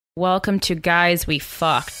Welcome to Guys We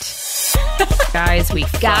Fucked. Guys We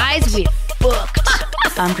Fucked. Guys We Fucked.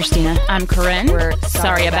 I'm Christina. I'm Corinne. We're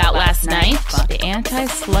sorry about last night. The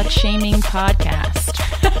anti-slut shaming podcast.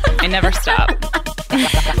 I never stop.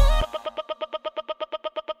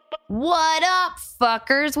 What up,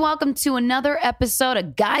 fuckers? Welcome to another episode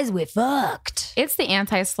of Guys We Fucked. It's the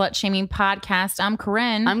anti-slut shaming podcast. I'm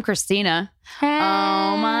Corinne. I'm Christina. Hey.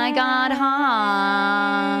 Oh my God,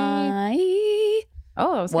 hi.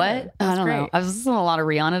 Oh, that was What? good. That was I don't great. know. I was listening to a lot of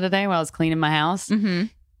Rihanna today while I was cleaning my house.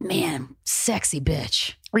 Mm-hmm. Man, sexy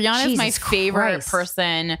bitch. Rihanna's my Jesus favorite Christ.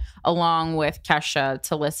 person, along with Kesha,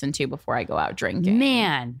 to listen to before I go out drinking.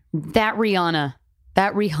 Man, that Rihanna.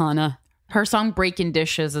 Her song "Breaking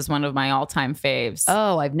Dishes" is one of my all-time faves.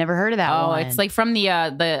 Oh, I've never heard of that one. It's like from the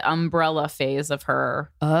Umbrella phase of her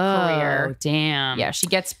career. Damn. Yeah, she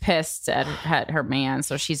gets pissed at her man,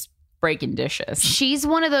 so she's breaking dishes She's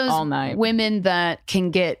one of those all night. women that can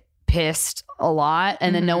get pissed a lot,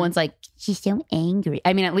 and then no Mhm. one's like, she's so angry.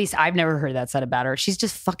 I mean, at least I've never heard that said about her. She's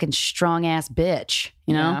just fucking strong ass bitch,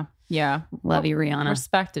 you know? Yeah. Love you, Rihanna.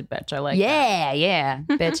 Respected bitch. I like that. Yeah.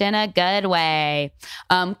 Bitch in a good way.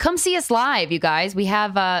 Come see us live, you guys. We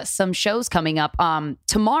have some shows coming up.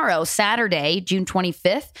 Tomorrow, Saturday, June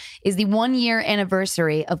 25th, is the 1-year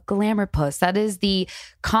anniversary of Glamour Puss. That is the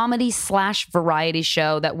comedy/variety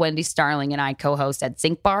show that Wendy Starling and I co-host at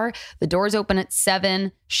Zinc Bar. The doors open at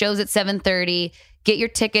 7, shows at 7:30. Get your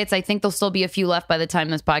tickets. I think there'll still be a few left by the time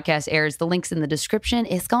this podcast airs. The link's in the description.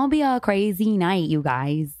 It's going to be a crazy night, you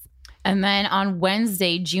guys. And then on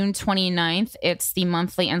Wednesday, June 29th, it's the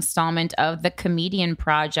monthly installment of The Comedian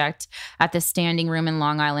Project at the Standing Room in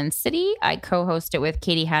Long Island City. I co-host it with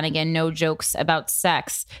Katie Hannigan. No jokes about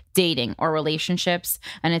sex, dating, or relationships.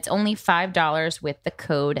 And it's only $5 with the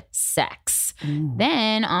code SEX.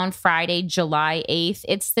 Then on Friday, July 8th,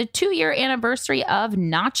 it's the 2-year anniversary of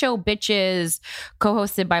Nacho Bitches,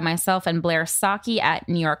 co-hosted by myself and Blair Saki at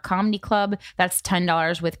New York Comedy Club. That's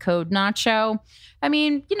 $10 with code Nacho. I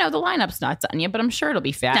mean, you know, the lineup's not done yet, but I'm sure it'll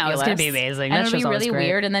be fabulous. No, it's going to be amazing. And That it'll be show's always really great.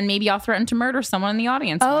 weird. And then maybe I'll threaten to murder someone in the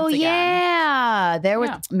audience. Oh, once again. yeah. There was,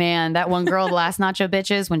 Yeah. man, that one girl, the last Nacho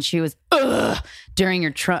Bitches, when she was during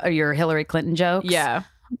your Hillary Clinton jokes. Yeah.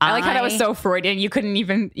 I like how that was so Freudian. You couldn't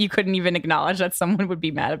even acknowledge that someone would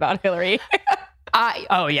be mad about Hillary.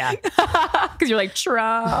 Oh, yeah. Because you're like,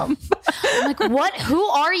 Trump. I'm like, what? Who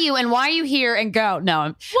are you and why are you here? And go.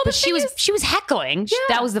 No. But she was heckling.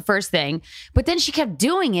 That was the first thing. But then she kept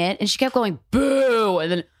doing it and she kept going, boo. And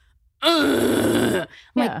then, I'm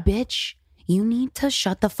like, bitch. You need to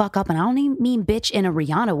shut the fuck up. And I don't even mean bitch in a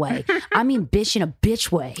Rihanna way. I mean bitch in a bitch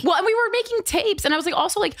way. Well, and we were making tapes, and I was like,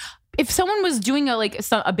 also like, if someone was doing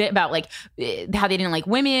a bit about like how they didn't like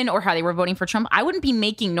women or how they were voting for Trump, I wouldn't be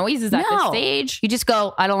making noises at the stage. You just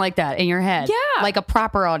go, I don't like that in your head. Yeah. Like a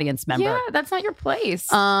proper audience member. Yeah, that's not your place.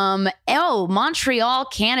 Montreal,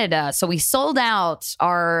 Canada. So we sold out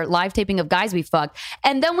our live taping of Guys We Fucked.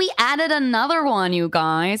 And then we added another one, you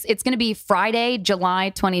guys. It's going to be Friday,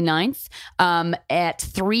 July 29th at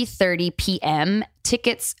 3:30 p.m.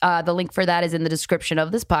 Tickets, the link for that is in the description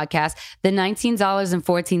of this podcast. The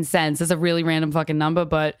 $19.14 is a really random fucking number,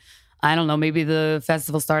 but I don't know. Maybe the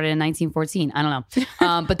festival started in 1914. I don't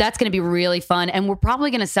know. But that's going to be really fun. And we're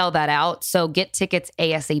probably going to sell that out. So get tickets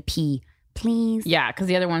ASAP, please. Yeah, because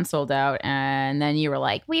the other one sold out, and then you were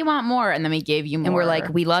like, we want more, and then we gave you more. And we're like,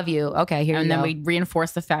 we love you. Okay, here you go. and then we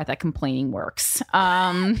reinforced the fact that complaining works.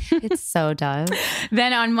 It so does.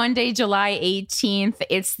 Then on Monday, July 18th,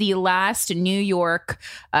 it's the last New York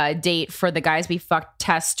date for the Guys We Fucked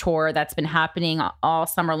test tour that's been happening all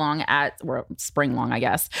summer long or spring long, I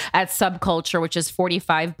guess, at Subculture, which is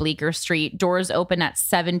 45 Bleecker Street. Doors open at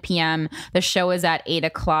 7 p.m. The show is at 8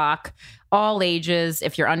 o'clock. All ages.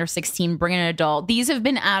 If you're under 16, bring an adult. These have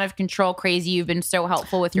been out of control crazy. You've been so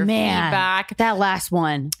helpful with your feedback. That last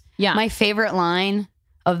one. Yeah. My favorite line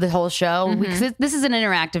of the whole show, because this is an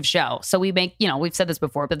interactive show. So we make, we've said this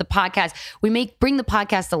before, but the podcast, bring the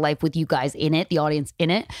podcast to life with you guys in it, the audience in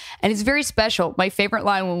it. And it's very special. My favorite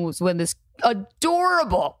line was when this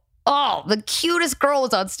adorable, the cutest girl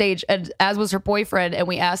was on stage, and as was her boyfriend. And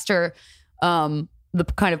we asked her the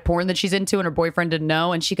kind of porn that she's into, and her boyfriend didn't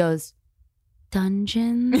know. And she goes,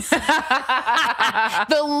 dungeons.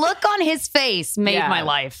 The look on his face made my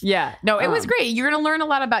life. Yeah. No, it was great. You're going to learn a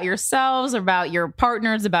lot about yourselves, about your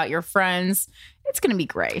partners, about your friends. It's going to be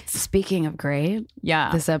great. Speaking of great,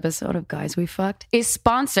 Yeah. this episode of Guys We Fucked is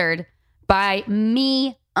sponsored by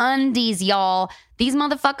me undies, y'all. These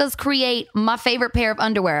motherfuckers create my favorite pair of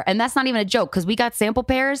underwear. And that's not even a joke because we got sample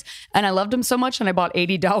pairs and I loved them so much and I bought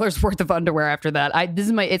 $80 worth of underwear after that.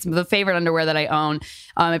 It's the favorite underwear that I own.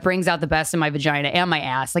 It brings out the best in my vagina and my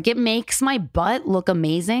ass. Like, it makes my butt look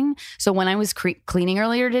amazing. So when I was cleaning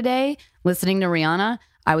earlier today, listening to Rihanna,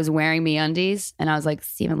 I was wearing MeUndies and I was like,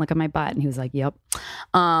 Steven, look at my butt. And he was like, yep.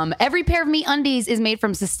 Every pair of MeUndies is made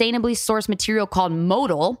from sustainably sourced material called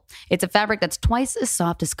modal. It's a fabric that's twice as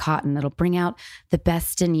soft as cotton. It'll bring out the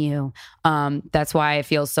best in you. That's why it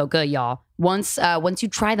feels so good, y'all. Once you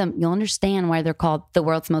try them, you'll understand why they're called the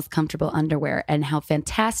world's most comfortable underwear and how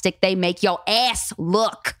fantastic they make your ass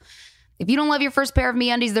look. If you don't love your first pair of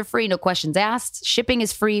MeUndies, they're free, no questions asked. Shipping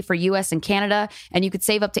is free for US and Canada, and you could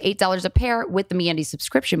save up to $8 a pair with the MeUndies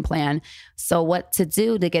subscription plan. So what to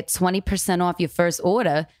do to get 20% off your first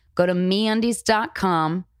order? Go to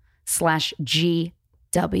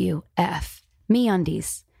MeUndies.com/GWF.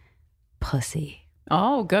 MeUndies. Pussy.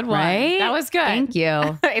 Oh, good one. Right? That was good. Thank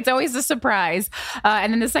you. It's always a surprise.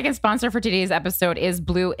 And then the second sponsor for today's episode is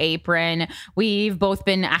Blue Apron. We've both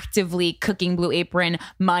been actively cooking Blue Apron.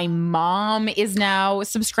 My mom is now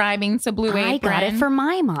subscribing to Blue Apron. I got it for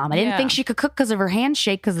my mom. I didn't think she could cook because of her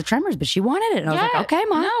handshake because of the tremors, but she wanted it. And I was like, okay,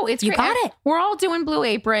 Mom. No, it's you great. got it. We're all doing Blue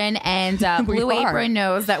Apron, and Blue Apron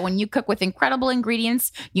knows that when you cook with incredible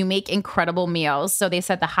ingredients, you make incredible meals. So they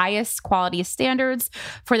set the highest quality standards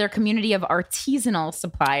for their community of artisanal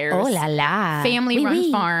suppliers, Oh la la.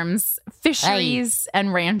 family-run farms, fisheries,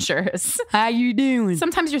 and ranchers. How you doing?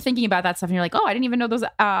 Sometimes you're thinking about that stuff and you're like, oh, I didn't even know those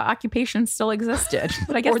occupations still existed.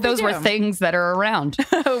 But I guess or those were things that are around.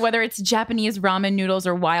 Whether it's Japanese ramen noodles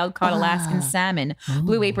or wild-caught Alaskan salmon,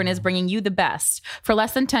 Blue Apron is bringing you the best. For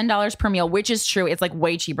less than $10 per meal, which is true. It's like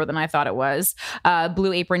way cheaper than I thought it was.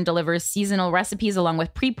 Blue Apron delivers seasonal recipes along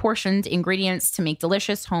with pre-portioned ingredients to make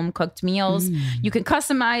delicious home-cooked meals. You can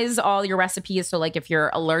customize all your recipes. So like if you're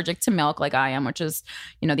allergic to milk like I am, which is,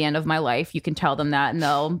 the end of my life, you can tell them that and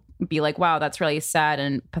they'll be like, wow, that's really sad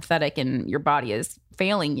and pathetic and your body is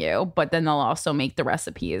failing you. But then they'll also make the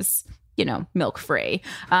recipes, milk free. It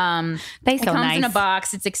comes in a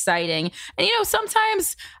box. It's exciting. And,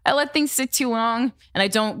 sometimes I let things sit too long and I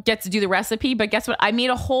don't get to do the recipe. But guess what? I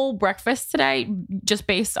made a whole breakfast today just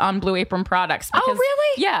based on Blue Apron products. Oh,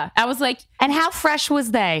 really? Yeah. I was like. And how fresh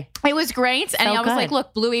was they? It was great. And I was like,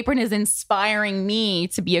 look, Blue Apron is inspiring me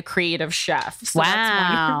to be a creative chef. So wow.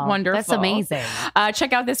 That's wonderful. That's amazing.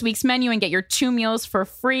 Check out this week's menu and get your 2 meals for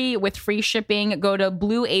free with free shipping. Go to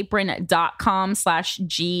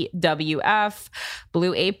blueapron.com/GW.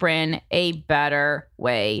 Blue Apron, a better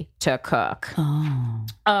way to cook.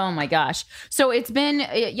 Oh my gosh. So it's been,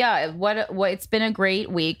 it's been a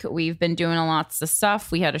great week. We've been doing lots of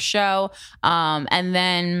stuff. We had a show. And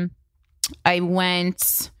then I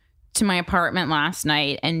went to my apartment last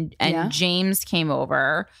night and James came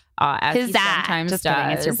over. As his he dad. Sometimes Just does.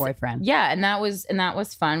 kidding. It's your boyfriend. Yeah, and that was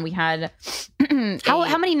fun. We had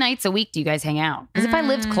how many nights a week do you guys hang out? Because if I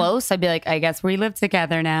lived close, I'd be like, I guess we live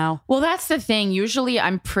together now. Well, that's the thing. Usually,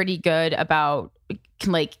 I'm pretty good about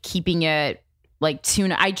like keeping it like 2.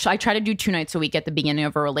 I try to do 2 nights a week at the beginning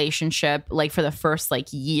of a relationship, like for the first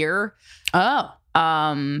year. Oh,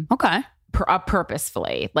 okay.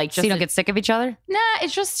 Purposefully, like just so you don't get sick of each other. Nah,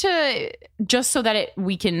 it's just so that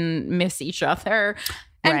we can miss each other.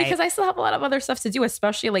 And because I still have a lot of other stuff to do,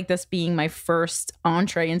 especially like this being my first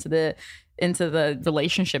entree into the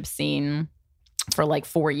relationship scene for like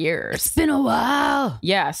 4 years. It's been a while.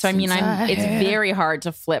 Yeah. So I mean, it's very hard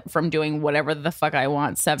to flip from doing whatever the fuck I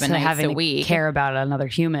want 7 nights a week. Care about another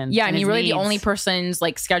human. Yeah. I mean, really the only person's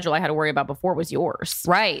like schedule I had to worry about before was yours.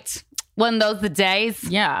 Right. Wasn't those the days?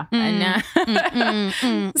 Yeah.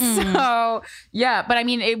 So yeah, but I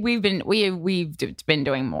mean, we've been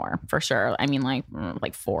doing more for sure. I mean, like 4 or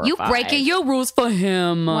 5. You breaking your rules for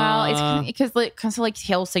him. Well, it's because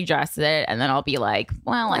he'll suggest it, and then I'll be like,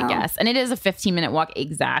 well, I guess. And it is a 15-minute walk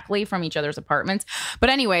exactly from each other's apartments. But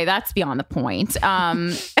anyway, that's beyond the point.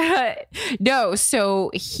 No,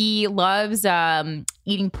 so he loves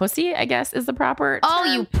eating pussy, I guess is the proper term. Oh,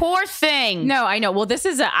 you poor thing. No, I know. Well,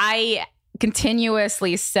 I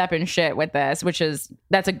continuously step in shit with this,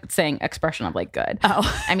 that's a saying expression of like good.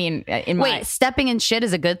 Oh, I mean, stepping in shit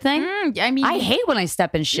is a good thing. I mean, I hate when I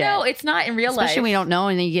step in shit. No, it's not in real life. Especially when you don't know,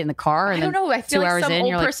 and then you get in the car. And I don't know. I feel 2 like hours some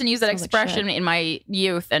in, old person used that expression in my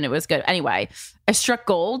youth, and it was good. Anyway, I struck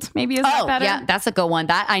gold. Maybe is that better? Yeah, that's a good one.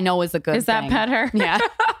 That I know is a good. Is that better? Yeah,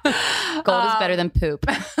 gold is better than poop.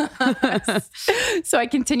 So I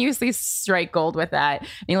continuously strike gold with that. And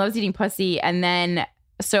he loves eating pussy, and then.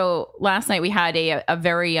 So last night we had a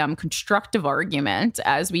very constructive argument,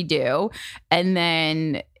 as we do, and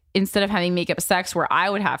then instead of having makeup sex where I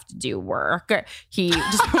would have to do work, he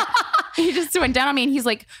just went down on me and he's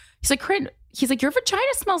like, Corinne, he's like, your vagina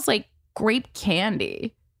smells like grape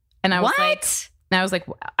candy. And I was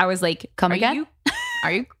I was like, come again?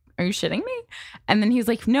 Are you shitting me? And then he's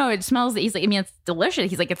like, no, it smells. He's like, I mean, it's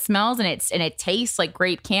delicious. He's like, it smells and it tastes like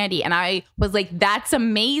grape candy. And I was like, that's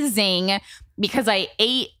amazing, because I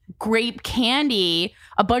ate grape candy,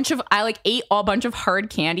 I ate a bunch of hard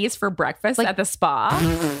candies for breakfast at the spa.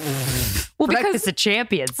 Well, breakfast of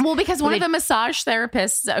champions. Well, because one of the massage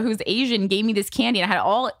therapists who's Asian gave me this candy, and I had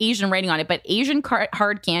all Asian writing on it, but Asian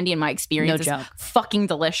hard candy in my experience is fucking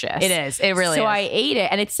delicious. It is. It really is. So I ate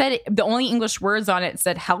it, and it said, the only English words on it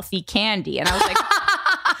said healthy candy. And I was like,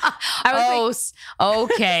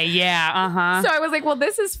 okay, yeah, uh-huh. So I was like, well,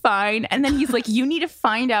 this is fine. And then he's like, you need to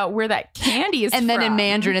find out where that candy is and from. then in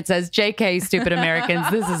Mandarin it says, JK, stupid Americans,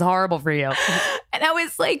 this is horrible for you. And I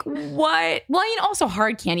was like, what? Well, also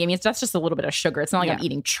hard candy. I mean, that's just a little bit of sugar. It's not like I'm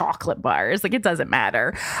eating chocolate bars. Like, it doesn't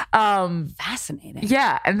matter. Fascinating.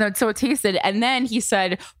 Yeah. And then so it tasted. And then he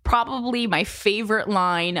said probably my favorite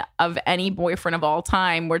line of any boyfriend of all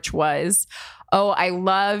time, which was, oh, I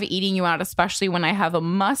love eating you out, especially when I have a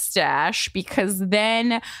mustache, because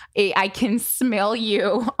then I can smell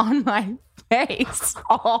you on my face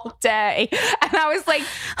all day. And I was like,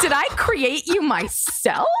 did I create you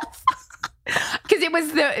myself? Because it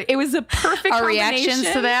was the perfect Our reactions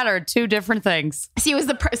to that are two different things. See,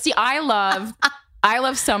 I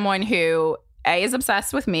love someone who A, is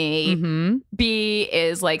obsessed with me. Mm-hmm. B,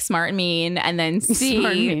 is like smart and mean, and then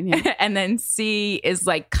C, and then C is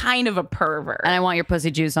like kind of a pervert. And I want your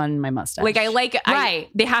pussy juice on my mustache.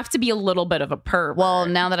 They have to be a little bit of a pervert. Well,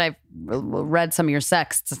 now that I've read some of your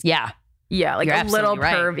sexts, yeah, like a little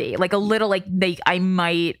pervy, like a little like I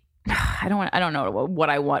might. I don't know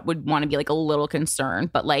what I would want to be like a little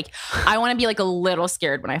concerned, but like I want to be like a little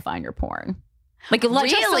scared when I find your porn. Like really?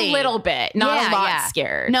 Just a little bit, not a lot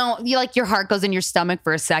scared. No, you like your heart goes in your stomach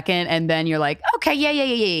for a second, and then you're like, okay, yeah.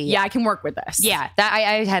 Yeah, I can work with this. Yeah, that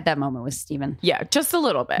I had that moment with Steven. Yeah, just a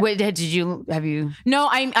little bit. Wait, have you? No,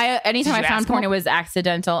 I anytime I found porn, it was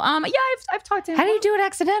accidental. Yeah, I've talked to him. How do you do it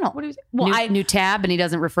accidental? What do you? Well, new tab, and he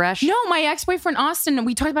doesn't refresh. No, my ex-boyfriend Austin.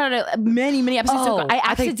 We talked about it many episodes ago. I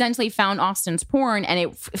accidentally found Austin's porn, and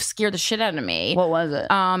it scared the shit out of me. What was it?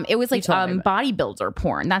 It was like bodybuilder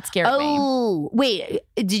porn. That scared me. Oh, wait.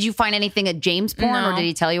 Did you find anything at James porn, or did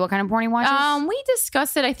he tell you what kind of porn he watches? We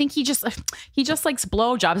discussed it. I think he just likes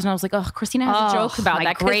blowjobs, and I was like, oh, Christina has a joke about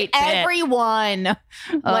that. Great bit. Everyone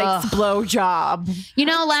likes blowjob. You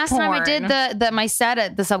know, last time I did my set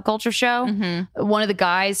at the Subculture show, one of the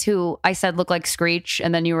guys who I said looked like Screech,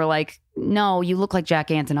 and then you were like, no, you look like Jack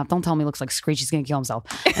Antonoff. Don't tell me he looks like Screech. He's going to kill himself.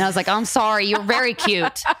 And I was like, I'm sorry. You're very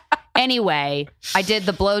cute. Anyway, I did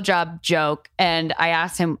the blowjob joke, and I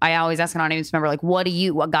asked him, I always ask an audience member, like, what do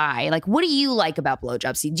you like about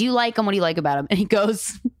blowjobs? Do you like them? What do you like about them? And he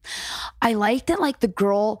goes, I like that, like, the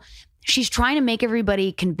girl, she's trying to make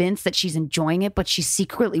everybody convinced that she's enjoying it, but she's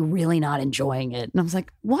secretly really not enjoying it. And I was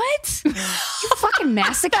like, what? You fucking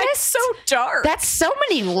masochist? That's so dark. That's so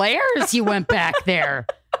many layers you went back there.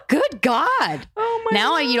 Good God. Oh my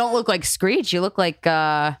now God. You don't look like Screech. You look like,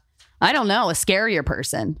 I don't know, a scarier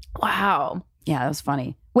person. Wow. Yeah, that was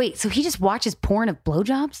funny. Wait, so he just watches porn of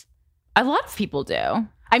blowjobs? A lot of people do.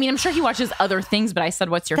 I mean, I'm sure he watches other things, but I said,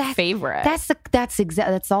 what's your favorite?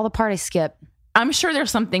 That's all the part I skip. I'm sure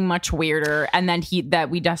there's something much weirder, and then that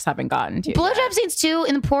we just haven't gotten to. Blowjob scenes too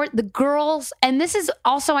in the porn. The girls, and this is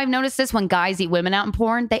also, I've noticed this when guys eat women out in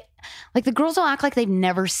porn. They like the girls will act like they've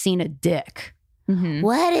never seen a dick. Mm-hmm.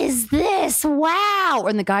 What is this? Wow!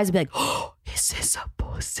 And the guys will be like, "Oh, is this a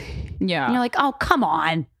pussy?" Yeah, and you're like, "Oh, come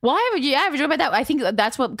on." Well, I've enjoyed about that. I think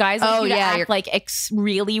that's what guys like to act like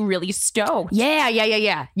really, really stoked. Yeah.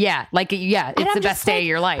 Like, it's the best day of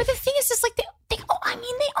your life. But the thing is, just like they all kind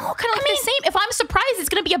of look the same. If I'm surprised, it's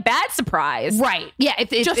going to be a bad surprise, right? Yeah.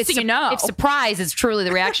 Just so you know, if surprise is truly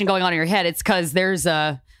the reaction going on in your head, it's because there's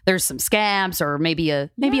some scabs or maybe a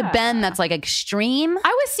bend that's like extreme.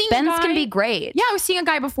 I was seeing bends can be great. Yeah, I was seeing a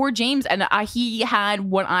guy before James, and he had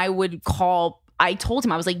what I would call. I told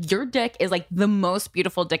him, I was like, your dick is like the most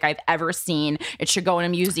beautiful dick I've ever seen. It should go in a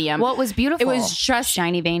museum. What was beautiful? It was just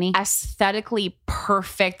shiny, veiny, aesthetically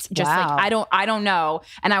perfect. Just like, I don't know.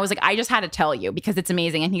 And I was like, I just had to tell you because it's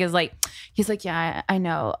amazing. And he's like, yeah, I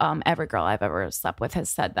know. Every girl I've ever slept with has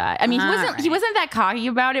said that. I mean, he wasn't that cocky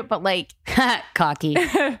about it, but like cocky.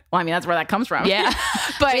 Well, I mean, that's where that comes from. Yeah.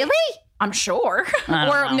 But really? I'm sure.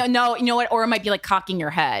 No, you know what? Or it might be like cocking your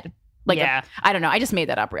head. Like, I don't know. I just made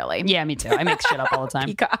that up, really. Yeah, me too. I make shit up all the time.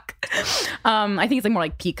 Peacock. I think it's like more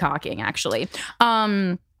like peacocking, actually.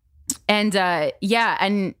 And And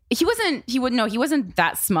and he wasn't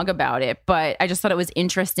that smug about it, but I just thought it was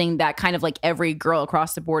interesting that kind of like every girl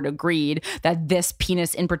across the board agreed that this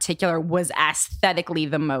penis in particular was aesthetically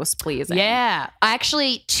the most pleasing. Yeah.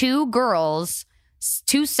 Actually, two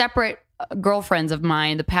separate girlfriends of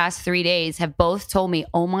mine the past 3 days have both told me,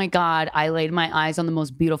 oh my God, I laid my eyes on the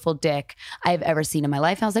most beautiful dick I've ever seen in my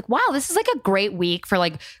life. And I was like, wow, this is like a great week for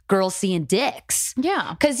like girls seeing dicks.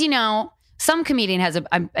 Yeah. Because, some comedian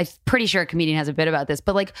I'm pretty sure a comedian has a bit about this,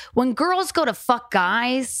 but like when girls go to fuck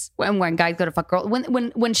guys, when guys go to fuck girls,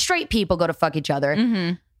 when straight people go to fuck each other,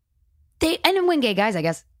 and then when gay guys, I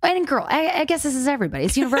guess, and girl, I guess this is everybody.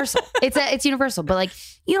 It's universal. It's universul. But like,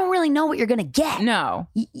 you don't really know what you're gonna get. No,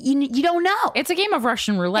 you don't know. It's a game of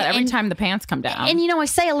Russian roulette every time the pants come down. And I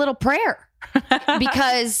say a little prayer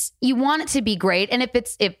because you want it to be great. And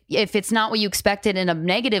if it's not what you expected in a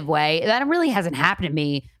negative way, that really hasn't happened to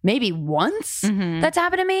me. Maybe once that's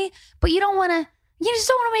happened to me, but you just don't want to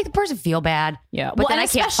make the person feel bad. Yeah. But then I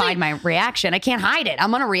can't find my reaction. I can't hide it. I'm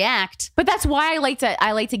going to react. But that's why I like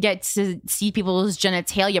to get to see people's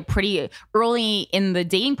genitalia pretty early in the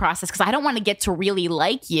dating process, because I don't want to get to really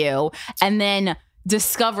like you and then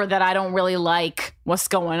discover that I don't really like what's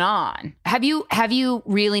going on. Have you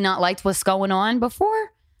really not liked what's going on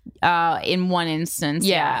before? In one instance.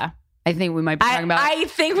 Yeah. I think we might be talking about. I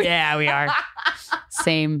think we are.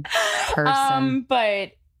 Same person.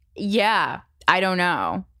 But yeah. I don't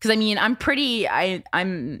know. Because I mean, I'm pretty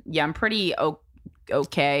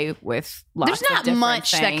okay with lots There's not of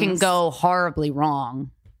much things that can go horribly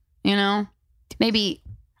wrong. Maybe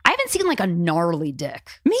I haven't seen like a gnarly dick.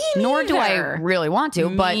 Me neither. Nor do I really want to.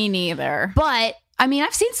 Me neither. But I mean,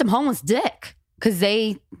 I've seen some homeless dick because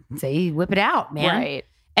they whip it out, man. Right.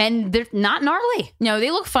 And they're not gnarly. No, they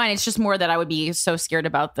look fine. It's just more that I would be so scared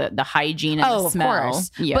about the hygiene and the smell. Of course.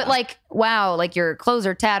 Yeah. But like, wow, like your clothes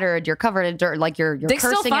are tattered, you're covered in dirt, like you're dick's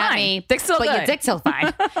cursing still fine. at me. Dick's still but good. your dick's still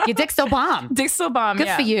fine. Your dick's still bomb. Dick's still bomb. Good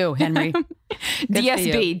for you, Henry.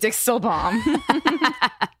 DSB, Dick's still bomb.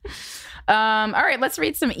 All right, let's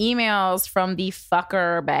read some emails from the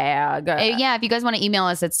fucker bag. Yeah, if you guys want to email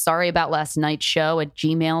us, it's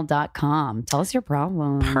sorryaboutlastnightshow@gmail.com. Tell us your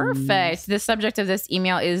problem. Perfect. The subject of this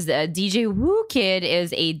email is DJ Woo Kid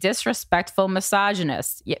is a disrespectful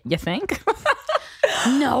misogynist. You think?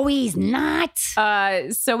 No, he's not.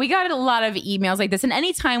 So we got a lot of emails like this. And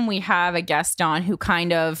anytime we have a guest on who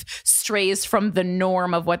kind of strays from the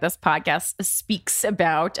norm of what this podcast speaks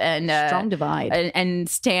about and strong divide and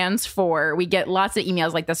stands for, we get lots of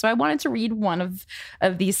emails like this. So I wanted to read one of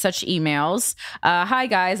these such emails. Hi,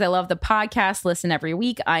 guys. I love the podcast. Listen every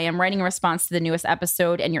week. I am writing a response to the newest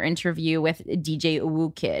episode and your interview with DJ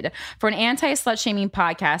Woo Kid. For an anti-slut shaming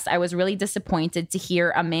podcast, I was really disappointed to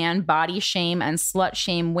hear a man body shame and slut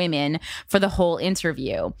shame women for the whole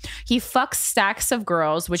interview. He fucks stacks of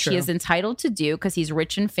girls, which he is entitled to do because he's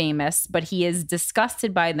rich and famous, but he is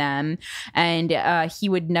disgusted by them, and he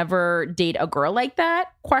would never date a girl like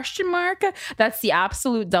that? ? That's the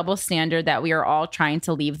absolute double standard that we are all trying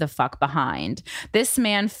to leave the fuck behind. This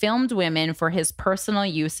man filmed women for his personal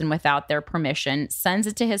use and without their permission, sends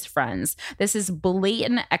it to his friends. This is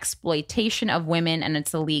blatant exploitation of women, and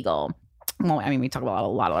it's illegal. Well, I mean, we talk about a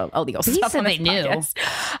lot of illegal stuff on this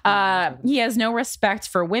podcast. He has no respect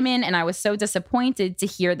for women, and I was so disappointed to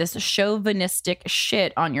hear this chauvinistic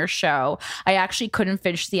shit on your show. I actually couldn't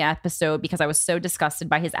finish the episode because I was so disgusted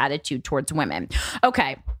by his attitude towards women.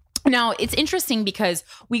 Okay. Now, it's interesting because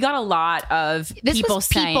we got a lot of people's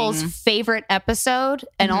favorite episode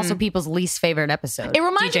and also people's least favorite episode. It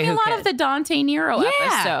reminds me a lot of the Dante Nero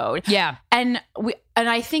episode. Yeah. And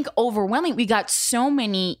I think overwhelmingly, we got so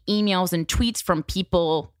many emails and tweets from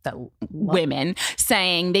people, women,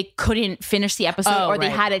 saying they couldn't finish the episode they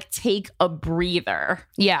had to take a breather.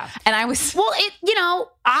 Yeah. And I was... Well,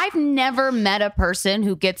 I've never met a person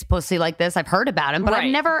who gets pussy like this. I've heard about him, but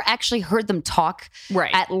I've never actually heard them talk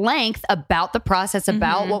at length about the process,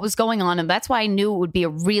 about what was going on. And that's why I knew it would be a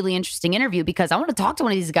really interesting interview, because I want to talk to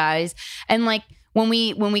one of these guys. And like, when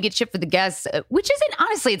we get shit for the guests, which isn't,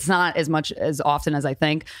 honestly, it's not as much as often as I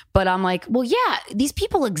think, but I'm like, well, yeah, these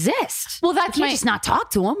people exist. Well, that's you just not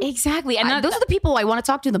talk to them. Exactly. And those are the people I want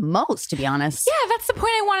to talk to the most, to be honest. Yeah, that's the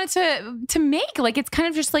point I wanted to make. Like, it's kind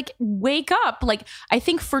of just like, wake up. Like, I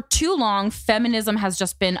think for too long, feminism has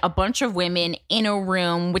just been a bunch of women in a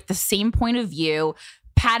room with the same point of view,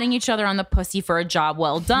 patting each other on the pussy for a job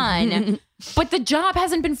well done. But the job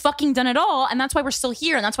hasn't been fucking done at all. And that's why we're still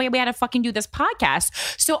here. And that's why we had to fucking do this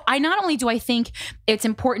podcast. So not only do I think it's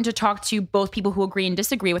important to talk to both people who agree and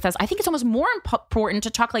disagree with us, I think it's almost more important to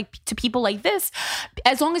talk to people like this,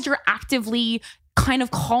 as long as you're actively kind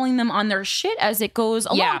of calling them on their shit as it goes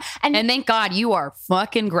along. Yeah. And thank God you are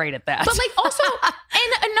fucking great at that. But like also, I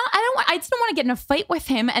didn't want to get in a fight with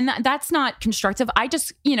him, and that's not constructive. I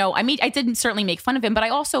just, I didn't certainly make fun of him, but I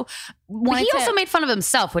also wanted he also made fun of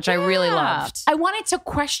himself, which I really loved. I wanted to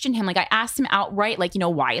question him. Like I asked him outright, like,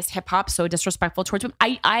 why is hip hop so disrespectful towards him?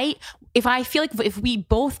 I feel like if we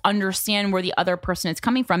both understand where the other person is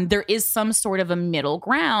coming from, there is some sort of a middle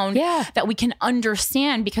ground that we can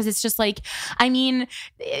understand, because it's just like,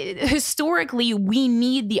 historically, we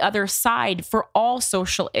need the other side for all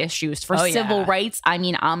social issues, for civil rights.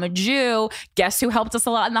 I'm a Jew. Guess who helped us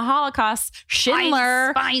a lot in the Holocaust?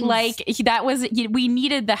 Schindler. We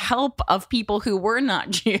needed the help of people who were not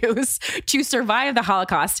Jews to survive the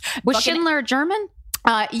Holocaust. Was Schindler German?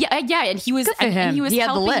 Yeah, and he was. Good for him. He had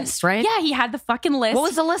helping, the list, right? Yeah, he had the fucking list. What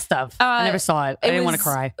was the list of? I never saw it. I didn't want to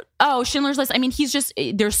cry. Oh, Schindler's List. He's just,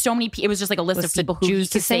 there's so many. It was just like a list of people who Jews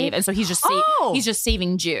he could save, and so he's just he's just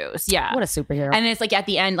saving Jews. Yeah, what a superhero. And it's like at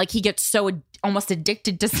the end, like he gets so almost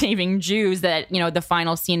addicted to saving Jews that the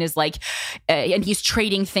final scene is like, and he's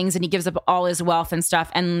trading things, and he gives up all his wealth and stuff,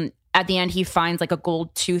 and at the end, he finds like a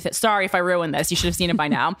gold tooth. Sorry if I ruined this. You should have seen it by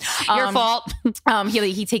now. Your fault.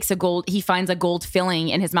 He finds a gold filling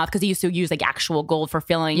in his mouth, because he used to use like actual gold for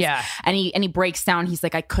fillings. Yeah. And he breaks down. He's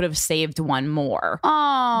like, I could have saved one more.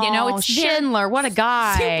 Oh, it's Schindler. What a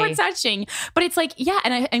guy. Super touching. But it's like, yeah.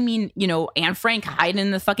 And Anne Frank hiding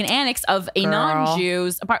in the fucking annex of a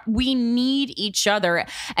non-Jews. We need each other.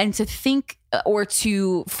 And to think, or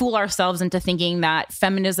to fool ourselves into thinking that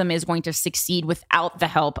feminism is going to succeed without the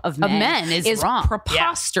help of men is wrong.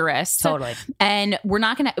 Preposterous. Yeah, totally. And we're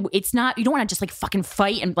not going to, you don't want to just like fucking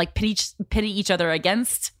fight and like pity each other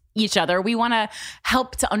against each other. We want to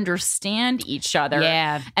help to understand each other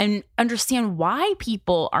and understand why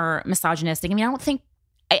people are misogynistic. I don't think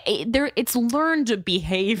it's learned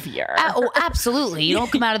behavior. Absolutely. You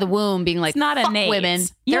don't come out of the womb being like, it's not fuck innate. Women.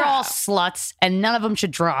 They're all sluts and none of them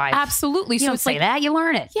should drive. Absolutely. You don't say that. You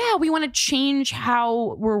learn it. Yeah. We want to change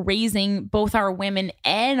how we're raising both our women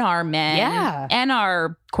and our men. Yeah. And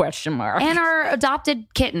our question mark. And our adopted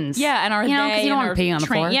kittens. Yeah. And our because you don't want to pee on the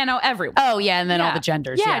floor. Yeah. No, everyone. Oh, yeah. And then all the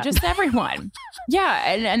genders. Yeah. Just everyone.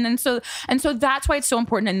 Yeah. And then so that's why it's so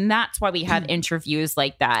important. And that's why we have interviews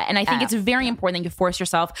like that. And I think it's very important that you force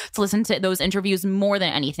yourself to listen to those interviews more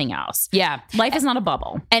than anything else. Yeah. Life is not a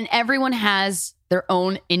bubble. And everyone has their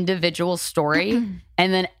own individual story.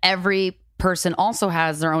 And then every person also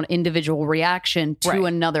has their own individual reaction to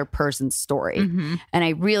another person's story. And I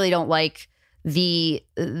really don't like the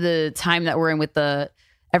time that we're in with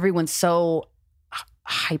everyone's so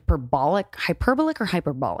hyperbolic.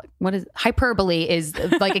 What is hyperbole? Is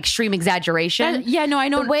like extreme exaggeration. I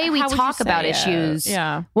know the way we talk about issues.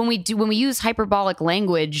 Yeah, when we use hyperbolic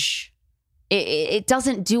language, it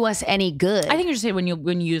doesn't do us any good. I think you just say when you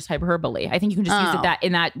use hyperbole. I think you can just use it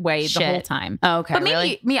in that way the whole time. Oh, okay, but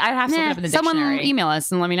maybe I have to look it up in the dictionary. Someone email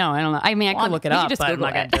us and let me know. I don't know. I could look it up, but I'm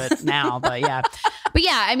not going to do it now. But yeah,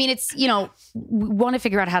 it's we want to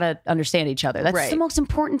figure out how to understand each other. That's the most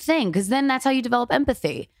important thing, because then that's how you develop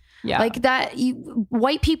empathy. Yeah. Like that,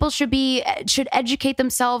 white people should educate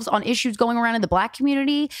themselves on issues going around in the Black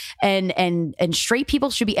community, and straight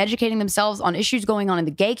people should be educating themselves on issues going on in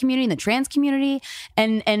the gay community and the trans community,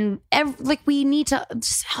 we need to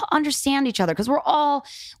just understand each other, because we're all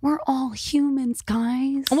humans,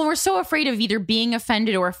 guys. Well, we're so afraid of either being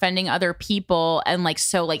offended or offending other people, and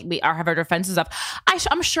we have our defenses up.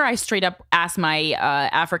 I'm sure I straight up ask my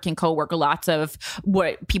African coworker lots of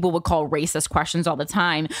what people would call racist questions all the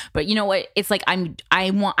time. But you know what? It's like I'm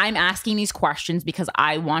asking these questions because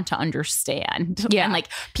I want to understand. Yeah. And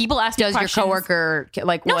people ask me questions. Does your coworker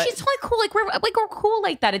what? No, she's totally cool. We're cool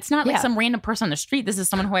like that. It's not like some random person on the street. This is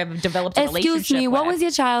someone who I've developed a relationship with. Excuse me, what was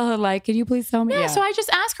your childhood like? Can you please tell me? Yeah, so I just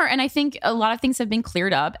ask her, and I think a lot of things have been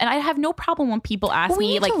cleared up. And I have no problem when people ask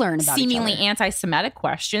me seemingly anti-Semitic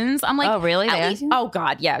questions. I'm like, oh really? Oh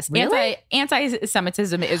God, yes. Really?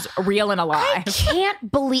 Anti-Semitism is real and alive. I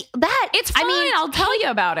can't believe that. It's fine. I'll tell you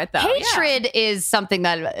about it though. Hatred is something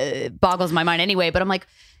that boggles my mind anyway, but I'm like,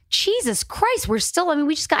 Jesus Christ, we're still,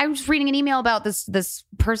 I was reading an email about this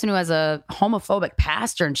person who has a homophobic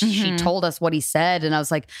pastor, and she told us what he said, and I was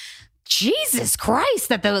like, Jesus Christ,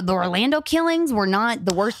 that the Orlando killings were not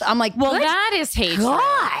the worst. I'm like, well, that is hatred.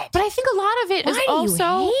 God. But I think a lot of it is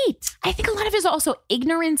also hate? I think a lot of it is also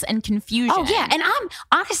ignorance and confusion. Oh yeah, and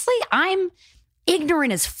I'm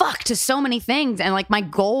ignorant as fuck to so many things. And like my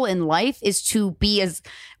goal in life is to be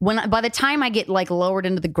by the time I get like lowered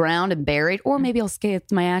into the ground and buried, or maybe I'll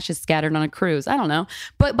get my ashes scattered on a cruise. I don't know.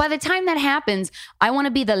 But by the time that happens, I want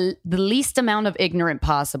to be the least amount of ignorant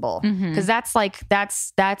possible. Because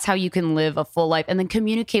that's how you can live a full life and then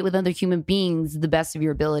communicate with other human beings the best of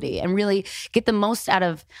your ability and really get the most out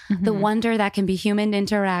of the wonder that can be human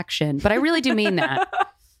interaction. But I really do mean that.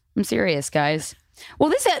 I'm serious, guys.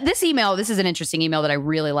 Well, this email, this is an interesting email that I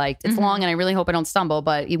really liked. It's long and I really hope I don't stumble,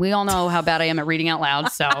 but we all know how bad I am at reading out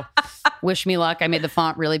loud. So wish me luck. I made the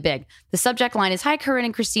font really big. The subject line is, "Hi, Corinne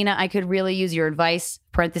and Christina. I could really use your advice.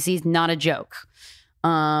 Parentheses, not a joke."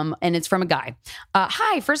 And it's from a guy.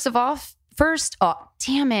 Hi, first,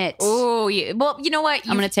 damn it. Oh, well, you know what?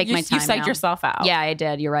 I'm going to take my time. You psyched yourself out. Yeah, I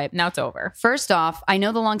did. You're right. Now it's over. First off, I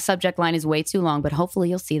know the long subject line is way too long, but hopefully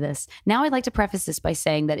you'll see this. Now I'd like to preface this by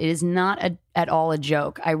saying that it is not at all a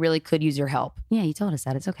joke. I really could use your help. Yeah, you told us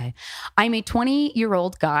that. It's okay. I'm a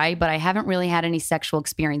 20-year-old guy, but I haven't really had any sexual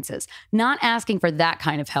experiences. Not asking for that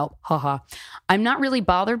kind of help. Haha. I'm not really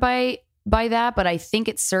bothered by that, but I think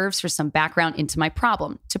it serves for some background into my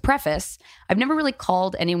problem. To preface, I've never really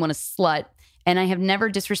called anyone a slut, and I have never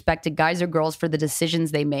disrespected guys or girls for the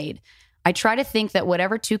decisions they made. I try to think that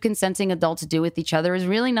whatever two consenting adults do with each other is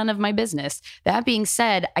really none of my business. That being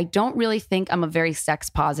said, I don't really think I'm a very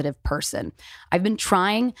sex positive person. I've been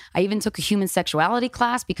trying. I even took a human sexuality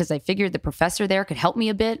class because I figured the professor there could help me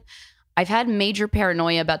a bit. I've had major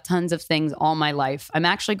paranoia about tons of things all my life. I'm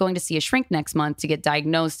actually going to see a shrink next month to get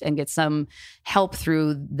diagnosed and get some help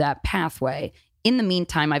through that pathway. In the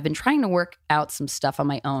meantime, I've been trying to work out some stuff on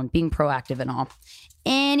my own, being proactive and all.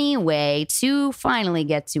 Anyway, to finally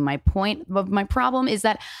get to my point, my problem is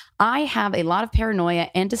that I have a lot of paranoia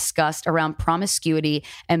and disgust around promiscuity,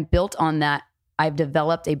 and built on that, I've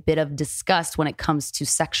developed a bit of disgust when it comes to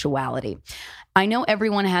sexuality. I know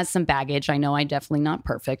everyone has some baggage. I know I'm definitely not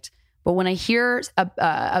perfect. But when I hear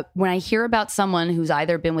about someone who's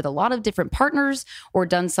either been with a lot of different partners or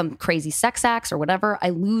done some crazy sex acts or whatever, I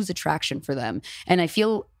lose attraction for them. And I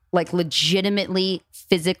feel like legitimately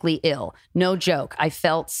physically ill. No joke. I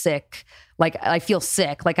felt sick. Like I feel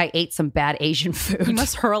sick. Like I ate some bad Asian food. He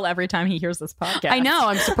must hurl every time he hears this podcast. I know.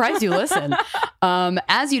 I'm surprised you listen.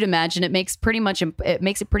 As you'd imagine, it makes it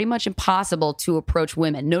pretty much impossible to approach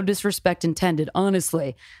women. No disrespect intended.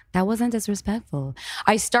 Honestly, that wasn't disrespectful.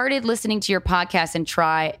 I started listening to your podcast and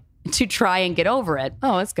try and get over it.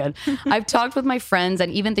 Oh, that's good. I've talked with my friends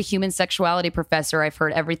and even the human sexuality professor. I've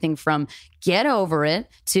heard everything from get over it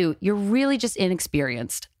to you're really just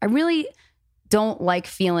inexperienced. I really don't like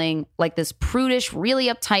feeling like this prudish, really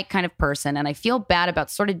uptight kind of person. And I feel bad about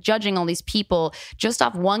sort of judging all these people just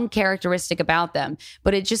off one characteristic about them.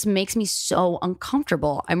 But it just makes me so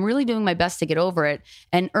uncomfortable. I'm really doing my best to get over it.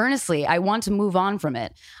 And earnestly, I want to move on from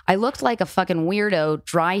it. I looked like a fucking weirdo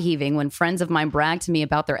dry heaving when friends of mine brag to me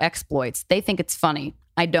about their exploits. They think it's funny.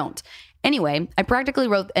 I don't. Anyway, I practically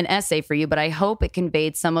wrote an essay for you, but I hope it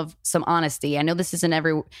conveyed some honesty. I know this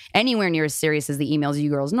isn't anywhere near as serious as the emails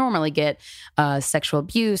you girls normally get, sexual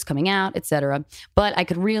abuse, coming out, etc. But I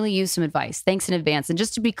could really use some advice. Thanks in advance. And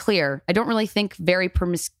just to be clear, I don't really think very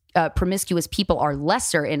promiscuous people are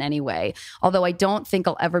lesser in any way, although I don't think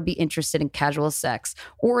I'll ever be interested in casual sex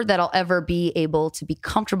or that I'll ever be able to be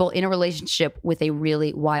comfortable in a relationship with a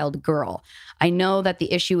really wild girl. I know that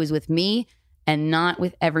the issue is with me and not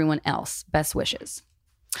with everyone else. Best wishes.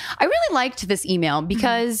 I really liked this email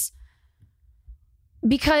because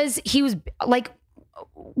he was like,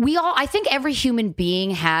 I think every human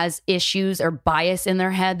being has issues or bias in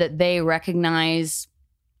their head that they recognize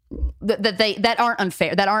that aren't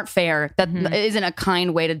fair, that isn't a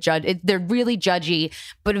kind way to judge. They're really judgy,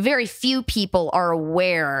 but very few people are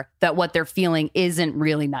aware that what they're feeling isn't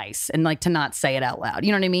really nice, and like to not say it out loud.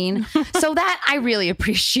 You know what I mean? So that I really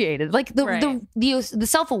appreciated, like the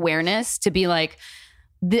self-awareness to be like,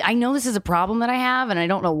 I know this is a problem that I have, and I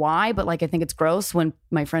don't know why, but like I think it's gross when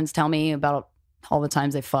my friends tell me about all the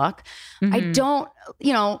times they fuck. I don't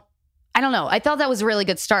know. I thought that was a really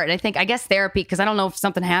good start. And I guess therapy, because I don't know if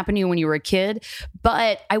something happened to you when you were a kid,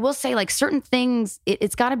 but I will say like certain things,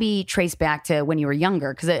 it's got to be traced back to when you were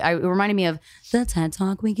younger. Because it reminded me of the TED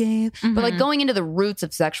Talk we gave. But like going into the roots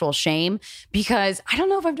of sexual shame, because I don't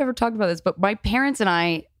know if I've ever talked about this, but my parents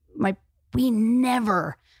and we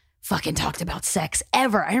never fucking talked about sex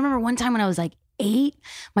ever. I remember one time when I was like 8,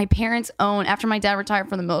 my parents after my dad retired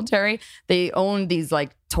from the military, they owned these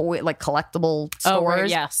like collectible stores. Oh, right,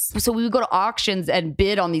 yes. So we would go to auctions and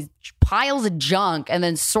bid on these piles of junk and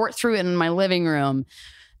then sort through it in my living room.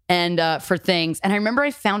 and for things. And I remember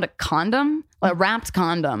I found a condom, a wrapped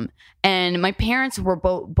condom. And my parents were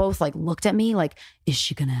both like looked at me like, is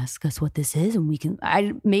she going to ask us what this is? And we can,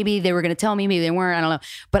 maybe they were going to tell me, maybe they weren't. I don't know.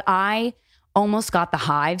 But I almost got the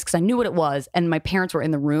hives because I knew what it was. And my parents were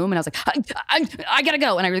in the room and I was like, I gotta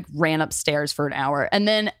go. And I like ran upstairs for an hour. And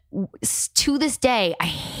then to this day, I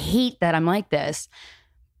hate that I'm like this.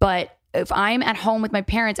 But if I'm at home with my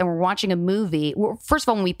parents and we're watching a movie, first of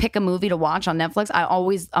all, when we pick a movie to watch on Netflix,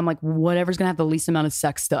 I'm like, whatever's gonna have the least amount of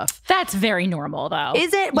sex stuff. That's very normal, though.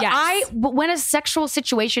 Is it? But yes. But when a sexual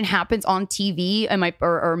situation happens on TV and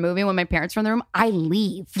or a movie when my parents are in the room, I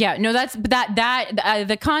leave. Yeah, no, that's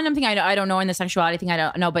the condom thing. I don't know, and the sexuality thing I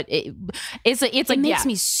don't know, but it makes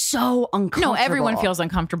me so uncomfortable. No, everyone feels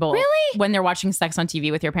uncomfortable. Really? When they're watching sex on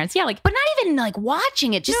TV with your parents. Yeah, like, but not even like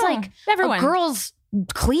watching it. Just like everyone. A girl's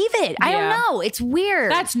cleavage. I don't know. It's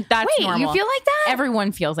weird. That's Wait, normal. You feel like that?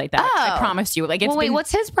 Everyone feels like that. I promise you. Like, it's wait,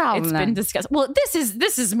 what's his problem? It's then? been discussed. Well, this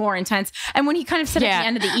is more intense. And when he kind of said at the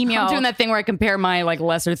end of the email, I'm doing that thing where I compare my like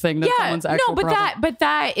lesser thing to someone's actual problem.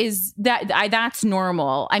 That's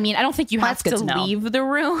normal. I mean, I don't think you have to leave the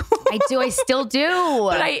room. I do. I still do.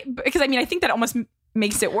 Because I think that almost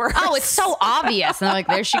makes it worse. Oh, it's so obvious. And I'm like,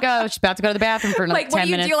 there she goes. She's about to go to the bathroom for another 10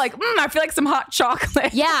 minutes. You're like, I feel like some hot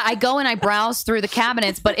chocolate. Yeah, I go and I browse through the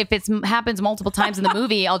cabinets, but if it happens multiple times in the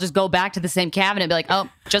movie, I'll just go back to the same cabinet and be like, oh,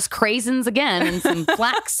 just craisins again and some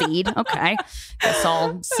flaxseed. Okay. Guess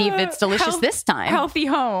I'll see if it's delicious this time. Healthy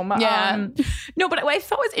home. Yeah. No, but what I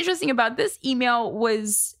thought was interesting about this email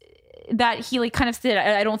was that he like kind of said,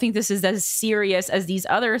 I don't think this is as serious as these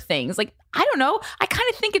other things. Like, I don't know. I kind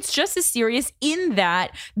of think it's just as serious in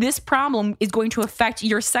that this problem is going to affect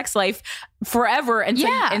your sex life forever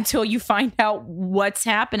until you find out what's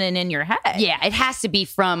happening in your head. Yeah, it has to be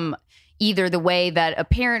from either the way that a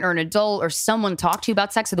parent or an adult or someone talked to you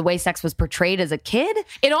about sex or the way sex was portrayed as a kid.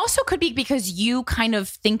 It also could be because you kind of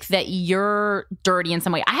think that you're dirty in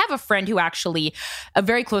some way. I have a friend who actually, a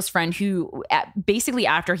very close friend who basically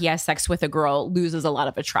after he has sex with a girl loses a lot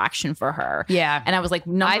of attraction for her. Yeah. And I was like,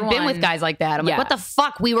 I've been with guys like that. I'm like, what the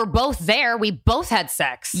fuck? We were both there. We both had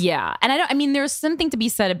sex. Yeah. And there's something to be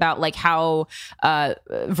said about like how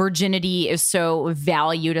virginity is so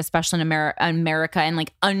valued, especially in America and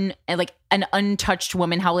like an untouched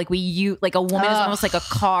woman, how like like a woman is almost like a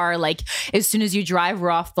car. Like as soon as you drive her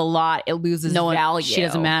off the lot, it loses value. She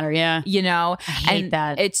doesn't matter. Yeah. You know, I hate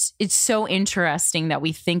that. It's so interesting that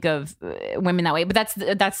we think of women that way, but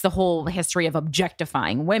that's the whole history of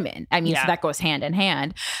objectifying women. I mean, so that goes hand in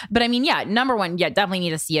hand. But I mean, number one, definitely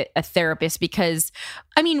need to see a therapist because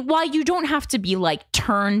I mean, while you don't have to be like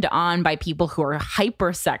turned on by people who are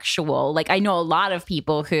hypersexual, like I know a lot of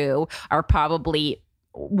people who are probably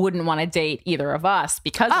wouldn't want to date either of us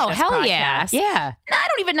because of this podcast. Yeah. I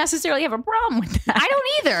don't even necessarily have a problem with that. I don't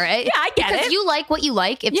either. I get it. Because you like what you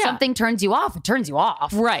like. If something turns you off, it turns you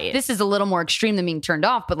off. Right. This is a little more extreme than being turned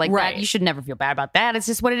off, but like that, you should never feel bad about that. It's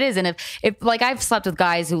just what it is. And if like I've slept with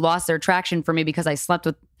guys who lost their attraction for me because I slept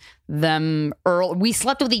with them early. We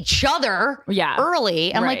slept with each other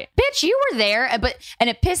early. I'm like, bitch, you were there. And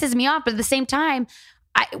it pisses me off. But at the same time,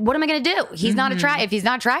 what am I going to do? He's not attracted. If he's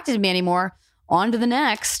not attracted to me anymore, on to the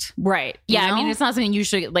next. Right. Yeah. I mean, it's not something you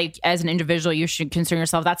should, like, as an individual, you should concern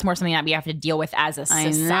yourself. That's more something that we have to deal with as a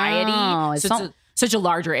society. It's such a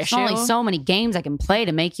larger issue. There's only so many games I can play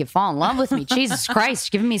to make you fall in love with me. Jesus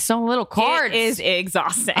Christ, giving me so little cards. It is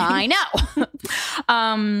exhausting. I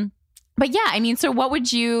know. But yeah, I mean, so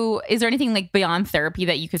is there anything like beyond therapy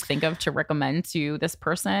that you could think of to recommend to this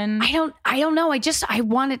person? I don't know. I just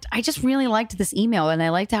really liked this email and I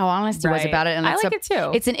liked how honest he was about it. And I like it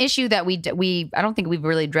too. It's an issue that I don't think we've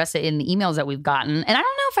really addressed it in the emails that we've gotten. And I don't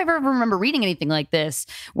know if I've ever remember reading anything like this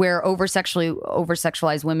where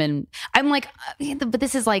over-sexualized women, I'm like, but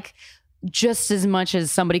this is like, just as much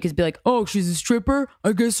as somebody could be like, oh, she's a stripper.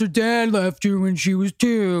 I guess her dad left her when she was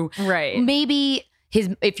 2. Right. Maybe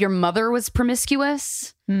if your mother was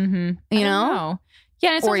promiscuous, you know?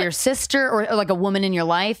 Yeah, or your sister, or like a woman in your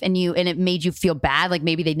life, and it made you feel bad, like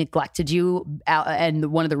maybe they neglected you, and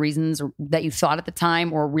one of the reasons that you thought at the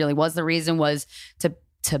time, or really was the reason, was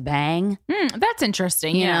to bang. That's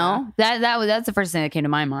interesting. You know, that's the first thing that came to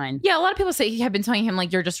my mind. Yeah, a lot of people have been telling him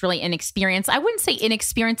like you're just really inexperienced. I wouldn't say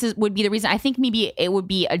inexperience would be the reason. I think maybe it would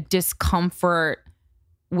be a discomfort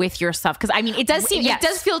with yourself, because I mean it does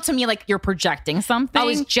feel to me like you're projecting something. I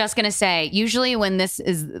was just gonna say, usually when this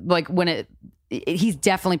is like when he's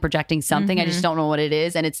definitely projecting something. I just don't know what it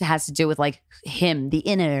is. And it has to do with like him, the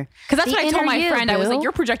inner. Because that's the what I told inner my you, friend. I was boo. like,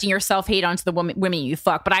 you're projecting your self-hate onto the women you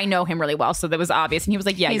fuck. But I know him really well, so that was obvious. And he was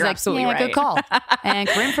like, yeah, He's you're like, absolutely yeah, right. good call. And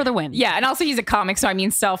Corinne for the win. Yeah, and also he's a comic, so I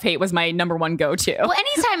mean, self-hate was my number one go-to. Well,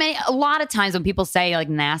 a lot of times when people say like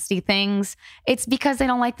nasty things, it's because they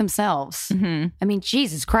don't like themselves. I mean,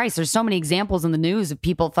 Jesus Christ, there's so many examples in the news of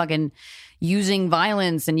people fucking using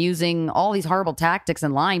violence and using all these horrible tactics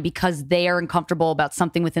and lying because they are uncomfortable about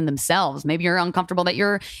something within themselves. Maybe you're uncomfortable that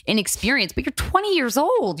you're inexperienced, but you're 20 years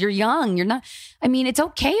old. You're young. You're not. I mean, it's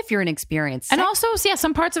okay if you're inexperienced. And also, yeah,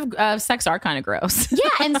 some parts of sex are kind of gross. Yeah,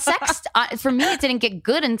 and sex for me, it didn't get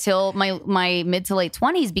good until my mid to late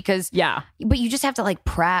 20s because but you just have to like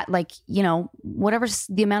whatever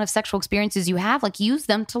the amount of sexual experiences you have, like use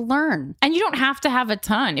them to learn. And you don't have to have a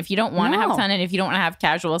ton if you don't want to have a ton, and if you don't want to have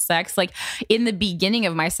casual sex. Like in the beginning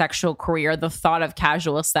of my sexual career, the thought of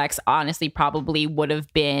casual sex honestly probably would have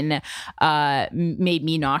been made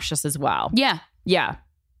me nauseous as well. Yeah,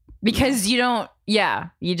 because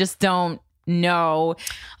you just don't know.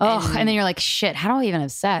 And then you're like, shit, how do I even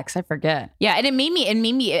have sex? I forget. Yeah, and it made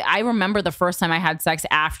me. I remember the first time I had sex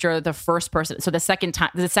after the first person. So the second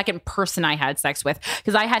person I had sex with,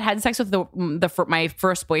 because I had sex with my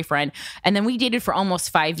first boyfriend, and then we dated for almost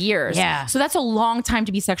 5 years. Yeah, so that's a long time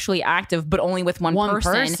to be sexually active, but only with one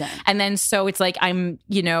person. And then so it's like I'm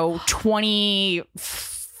 24.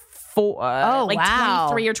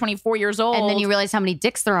 23 or 24 years old. And then you realize how many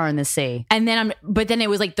dicks there are in the sea. And then but then it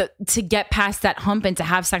was like to get past that hump and to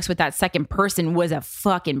have sex with that second person was a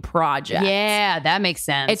fucking project. Yeah, that makes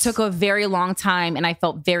sense. It took a very long time, and I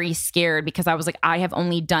felt very scared because I was like, I have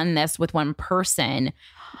only done this with one person.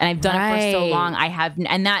 And I've done it for so long.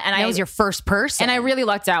 That was your first person. And I really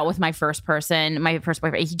lucked out with my first person, my first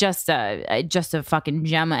boyfriend. He just a fucking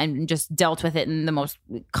gem and just dealt with it in the most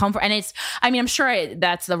comfort. And I'm sure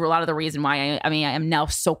that's a lot of the reason why I am now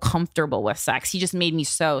so comfortable with sex. He just made me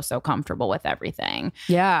so comfortable with everything.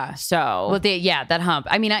 Yeah. So, that hump.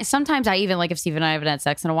 I mean, sometimes I even like if Steve and I haven't had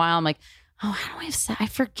sex in a while, I'm like, oh, how do I have sex? I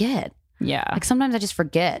forget. Yeah. Like sometimes I just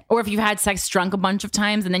forget. Or if you've had sex drunk a bunch of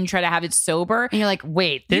times and then you try to have it sober. And you're like,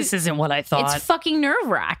 wait, this isn't what I thought. It's fucking nerve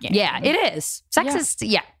wracking. Yeah, it is. Sex is,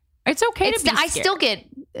 It's okay to be scared. I still get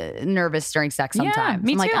nervous during sex sometimes.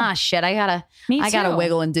 Me I'm too. like, shit, I gotta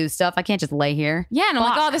wiggle and do stuff. I can't just lay here. Yeah, and I'm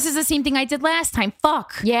like, oh, this is the same thing I did last time.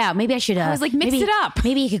 Fuck. Yeah, maybe I should. I was like, mix it up.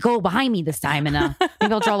 Maybe you could go behind me this time, and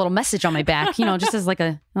maybe I'll draw a little message on my back. Just as like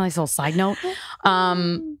a nice little side note.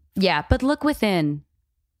 Yeah, but look within.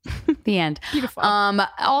 The end. Beautiful.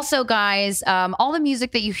 Also, guys, all the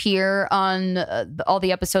music that you hear on all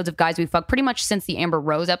the episodes of Guys We Fuck, pretty much since the Amber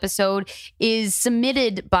Rose episode, is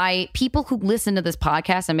submitted by people who listen to this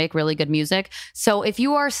podcast and make really good music. So if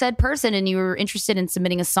you are said person and you're interested in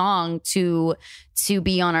submitting a song to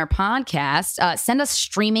be on our podcast, send us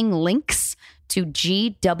streaming links to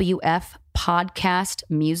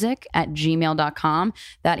gwfpodcastmusic@gmail.com.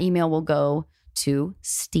 That email will go to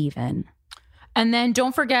Steven. And then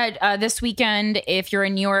don't forget this weekend, if you're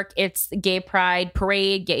in New York, it's Gay Pride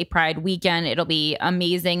Parade, Gay Pride Weekend. It'll be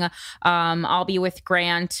amazing. I'll be with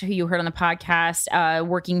Grant, who you heard on the podcast,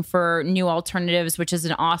 working for New Alternatives, which is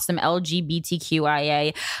an awesome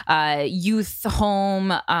LGBTQIA youth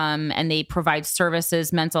home. And they provide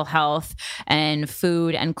services, mental health, and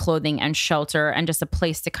food and clothing and shelter, and just a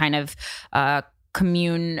place to kind of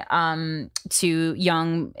commune to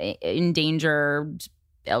young, endangered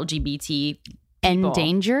LGBT people.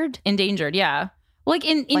 Endangered, yeah. Like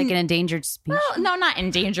an endangered species. Well, no, not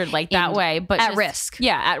endangered like that way, but at risk.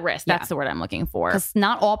 Yeah, at risk. That's the word I'm looking for. Because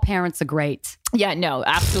not all parents are great. Yeah, no,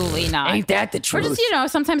 absolutely not. Ain't that the truth? Or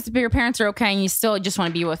just, sometimes your parents are okay and you still just want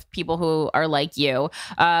to be with people who are like you.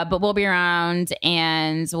 But we'll be around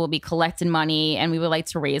and we'll be collecting money, and we would like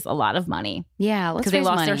to raise a lot of money. Yeah, because they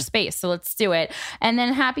lost their space. So let's do it. And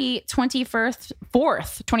then happy 24th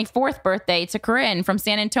birthday to Corinne from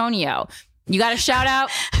San Antonio. You got a shout out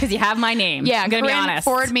because you have my name. Yeah, I'm going to be honest.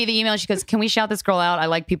 Forwarded me the email. She goes, can we shout this girl out? I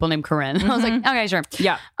like people named Corinne. I was like, okay, sure.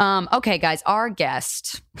 Yeah. Okay, guys, our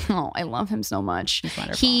guest. Oh, I love him so much. He's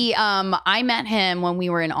wonderful. I met him when we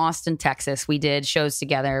were in Austin, Texas. We did shows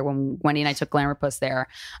together when Wendy and I took Glamour Puss there.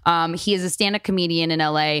 He is a stand-up comedian in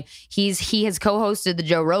LA. He has co-hosted the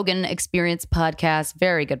Joe Rogan Experience podcast,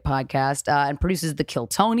 very good podcast, and produces the Kill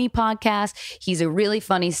Tony podcast. He's a really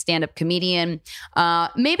funny stand-up comedian.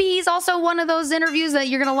 Maybe he's also one one of those interviews that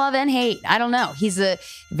you're gonna love and hate. I don't know. He's a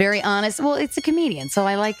very honest. Well, it's a comedian, so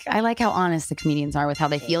I like how honest the comedians are with how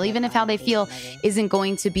they feel, even if how they feel isn't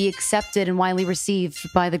going to be accepted and widely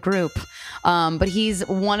received by the group. But he's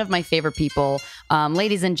one of my favorite people.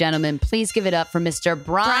 Ladies and gentlemen, please give it up for Mr.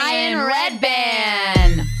 Brian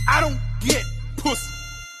Redban. I don't get pussy.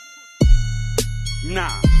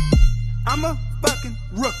 Nah, I'm a fucking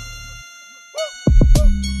rook.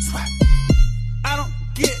 Swag. I don't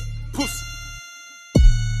get pussy.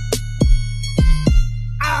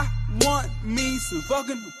 I want me some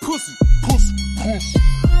fucking pussy.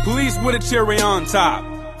 Police with a cherry on top.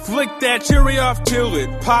 Flick that cherry off till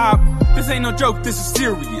it pop. This ain't no joke, this is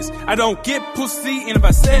serious. I don't get pussy, and if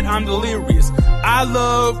I said I'm delirious. I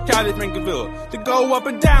love Cali Frankville. To go up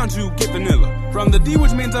and down to get vanilla. From the D,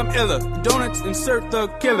 which means I'm illa. Donuts, insert the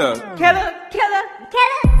killer. Killer.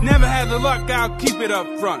 Never had the luck, I'll keep it up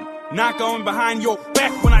front. Not going behind your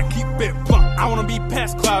back when I keep it blunt. I wanna be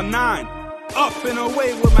past cloud 9. Up and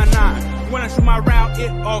away with my 9. When I shoot my round, it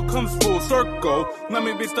all comes full circle. Let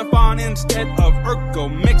me be Stefan instead of Urkel.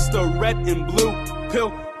 Mix the red and blue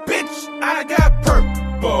pill. Bitch, I got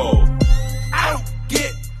purple. I don't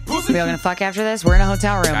get pussy. We all gonna fuck after this? We're in a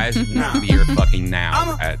hotel room. Guys, we are fucking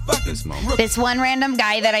now at this moment. This one random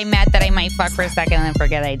guy that I met that I might fuck for a second and then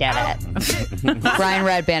forget I did it. Brian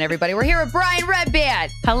Redban, everybody. We're here with Brian Redban.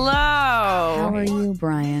 Hello. How are you,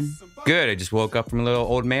 Brian? Good. I just woke up from a little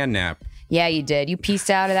old man nap. Yeah, you did. You pieced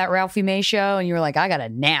out of that Ralphie May show, and you were like, I got a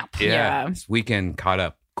nap. Yeah. This weekend caught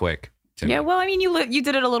up quick. Yeah, well, I mean, you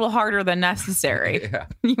did it a little harder than necessary. Yeah.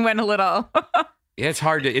 You went a little. Yeah,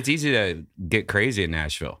 it's easy to get crazy in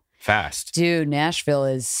Nashville fast. Dude, Nashville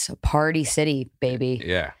is a party city, baby.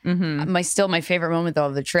 Yeah. Mm-hmm. My favorite moment though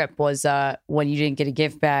of the trip was when you didn't get a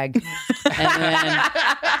gift bag, and then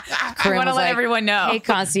I want to let everyone know. Hey,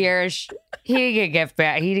 concierge, he didn't get a gift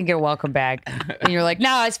bag. He didn't get a welcome bag, and you're like,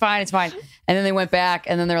 no, it's fine. And then they went back,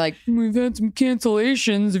 and then they're like, we've had some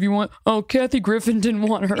cancellations. If you want, oh, Kathy Griffin didn't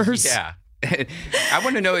want hers. Yeah. I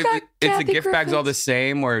want to know if the gift bags all the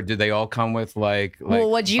same, or did they all come with like well,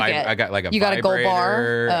 what'd you get? I got like a you got a gold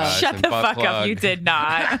bar. Shut the fuck up! You did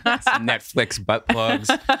not. Some Netflix butt plugs.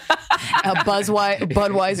 A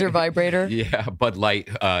Budweiser vibrator. Yeah, Bud Light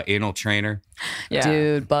anal trainer. Yeah.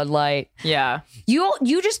 Dude, Bud Light. Yeah. You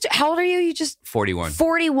just, how old are you? You just 41.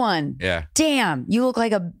 41. Yeah. Damn, you look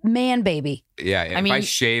like a man baby. Yeah. I mean, if I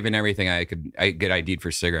shave and everything, I get ID'd for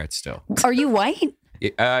cigarettes still. Are you white?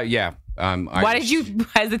 Yeah. Why did you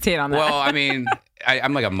hesitate on that? Well, I mean,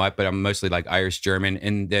 I'm like a mutt, but I'm mostly like Irish German,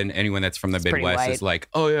 and then anyone that's from the Midwest is like,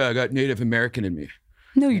 oh yeah, I got Native American in me.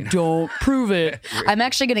 No, you don't. Prove it. I'm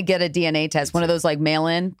actually going to get a DNA test, one of those like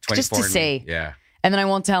mail-in, just to see. Yeah. And then I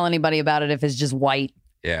won't tell anybody about it if it's just white.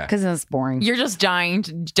 Yeah. Because that's boring. You're just dying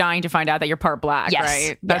to find out that you're part black, Yes.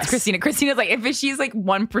 right? That's Yes. Christina. Christina's like, if she's like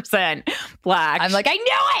 1% black, I'm like, I knew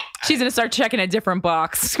it. she's gonna start checking a different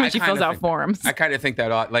box when she fills out forms. I kind of think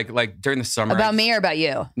that like during the summer. About me or about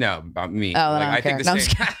you? No, about me. Oh, like, I don't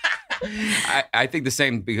think care. the same. I think the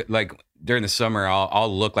same. Like during the summer,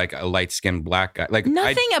 I'll look like a light skinned black guy. Like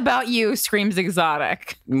Nothing about you screams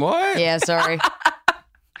exotic. What? Yeah, sorry.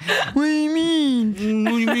 What do you mean?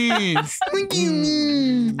 What do you mean? What do you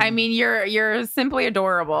mean? I mean, you're simply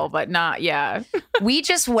adorable, but not. Yeah. We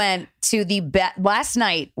just went to the last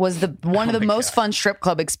night was one of the most fun strip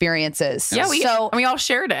club experiences. Yeah. We all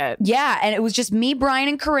shared it. Yeah, and it was just me, Brian,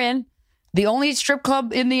 and Corinne. The only strip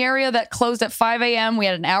club in the area that closed at 5 a.m. We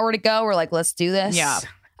had an hour to go. We're like, let's do this. Yeah.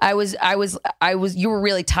 I was. You were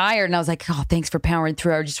really tired, and I was like, "Oh, thanks for powering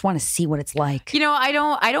through. I just want to see what it's like." You know, I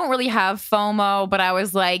don't really have FOMO, but I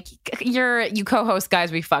was like, you co-host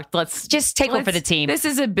Guys We Fucked. Let's Just take one for the team. This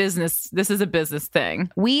is a business thing.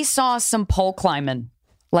 We saw some pole climbing,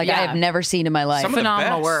 like I Yeah. have never seen in my life. Some of the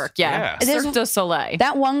Phenomenal best. work. Yeah. Yeah. Cirque du Soleil.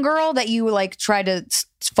 That one girl that you like try to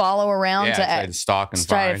follow around Yeah, tried to stalk and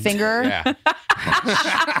try to find. finger. Yeah.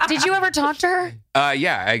 Did you ever talk to her?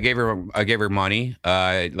 Yeah, I gave her money.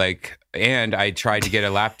 And I tried to get a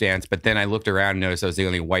lap dance, but then I looked around and noticed I was the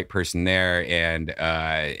only white person there, and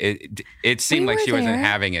it seemed We like were she wasn't there.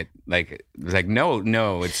 having it. Like it was like no,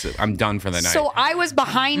 I'm done for the night. So I was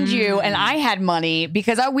behind you, and I had money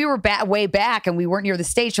because we were way back, and we weren't near the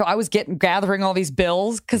stage. So I was gathering all these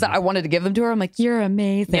bills because I wanted to give them to her. I'm like, "You're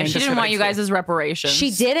amazing." Yeah, she didn't want you guys as reparations.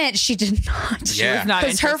 She didn't. She did not. She Yeah. was not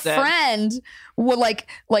Because her interested. friend would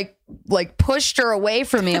like pushed her away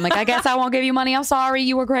from me. I'm like, I guess I won't give you money. I'm sorry.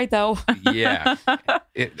 You were great though. Yeah,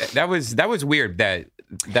 that was weird. That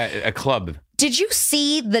a club Did you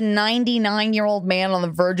see the 99-year-old man on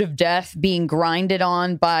the verge of death being grinded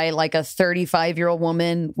on by like a 35-year-old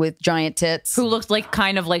woman with giant tits? Who looked like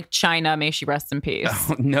kind of like China. May she rest in peace.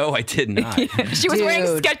 Oh, no, I did not. She was wearing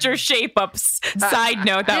Dude. Skechers shape-ups. Side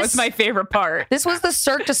note, that was my favorite part. This was the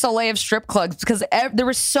Cirque du Soleil of strip clubs because there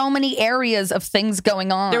were so many areas of things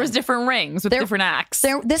going on. There was different rings with different acts.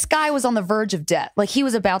 This guy was on the verge of death. Like he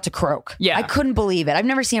was about to croak. Yeah. I couldn't believe it. I've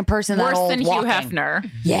never seen a person that Worse old than Hugh walking. Hefner.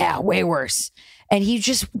 Yeah, way worse. And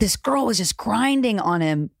this girl was just grinding on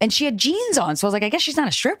him and she had jeans on. So I was like, I guess she's not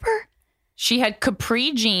a stripper. She had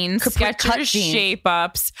capri jeans, Capri cut Skechers jeans.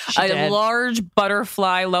 shape-ups, She a did. large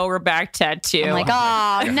butterfly lower back tattoo. I'm like,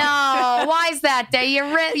 oh no, why is that?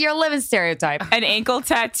 You're living stereotype. An ankle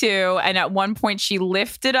tattoo, and at one point she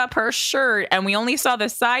lifted up her shirt and we only saw the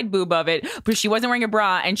side boob of it, but she wasn't wearing a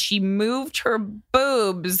bra and she moved her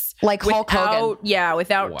boobs Like Hulk Hogan.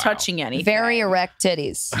 without Wow. touching anything. Very erect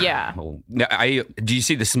titties. Yeah. Oh, do you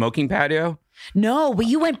see the smoking patio? No, but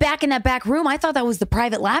you went back in that back room. I thought that was the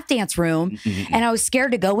private lap dance room, and I was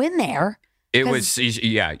scared to go in there. It was,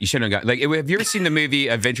 yeah, you shouldn't have got, like, have you ever seen the movie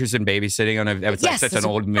Adventures in Babysitting? That was like Yes, such it's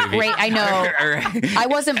an old movie. Great, I know. I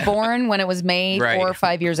wasn't born when it was made Right. 4 or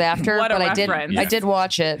 5 years after, What a but reference. I did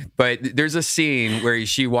watch it. But there's a scene where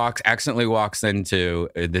she accidentally walks into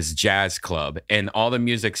this jazz club and all the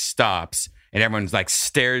music stops and everyone's like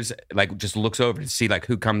stares, like just looks over to see like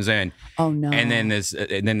who comes in. Oh no. And then this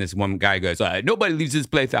one guy goes, nobody leaves this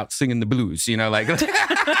place out singing the blues, like that's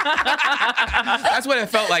what it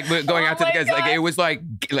felt like going out to the guys. Like it was like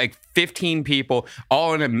 15 people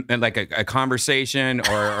all in a conversation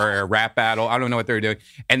or a rap battle. I don't know what they were doing.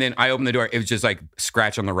 And then I opened the door. It was just like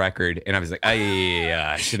scratch on the record, and I was like,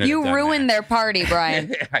 I shouldn't. You ruined their party,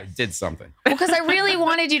 Brian. I did something. Because I really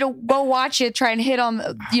wanted you to go watch it, try and hit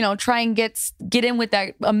on, try and get in with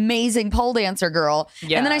that amazing pole dancer girl.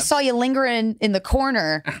 Yeah. And then I saw you lingering in the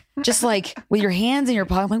corner, just like with your hands in your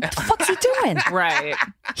pocket. I'm like, what the fuck's he doing? Right.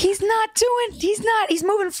 He's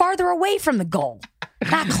moving farther away from the goal,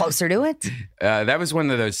 not closer to it. That was one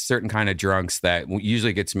of those certain kind of drunks that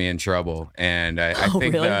usually gets me in trouble. And I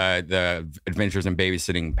think really? the Adventures in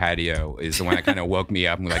Babysitting patio is the one that kind of woke me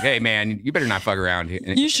up and was like, hey, man, you better not fuck around.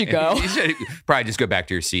 You should go. You should probably just go back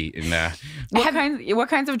to your seat. And What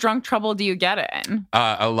kinds of drunk trouble do you get in?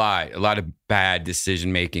 a lot of bad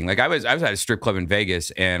decision making. Like I was at a strip club in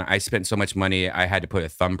Vegas and I spent so much money, I had to put a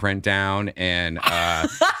thumbprint down and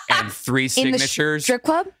 3 signatures. Strip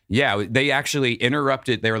club? Yeah, they actually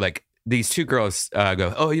interrupted. They were like, these 2 girls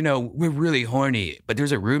go, oh, we're really horny, but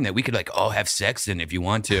there's a room that we could like all have sex in if you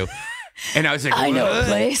want to. And I was like, I know a "What?"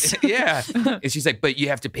 place. Yeah. And she's like, but you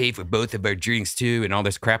have to pay for both of our drinks too and all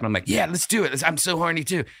this crap. And I'm like, yeah, let's do it. I'm so horny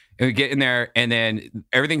too. And we get in there and then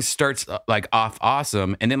everything starts like off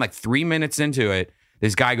awesome. And then like 3 minutes into it,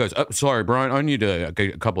 this guy goes, oh, sorry, Brian, I need a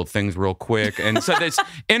couple of things real quick. And so this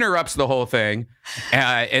interrupts the whole thing.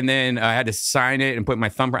 And then I had to sign it and put my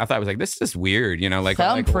thumbprint. I thought I was like, this is weird,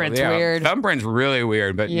 Thumbprint's weird. Thumbprint's really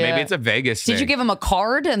weird, but Yeah. maybe it's a Vegas thing. Did you give him a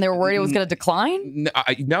card and they were worried it was going to decline?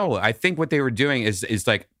 No, I think what they were doing is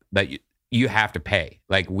like that you have to pay.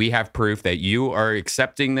 Like we have proof that you are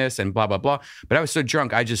accepting this and blah, blah, blah. But I was so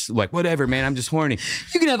drunk. I just like, whatever, man, I'm just horny.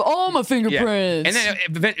 You can have all my fingerprints.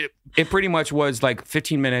 And then it pretty much was like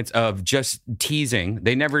 15 minutes of just teasing.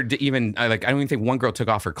 They never even, I don't even think one girl took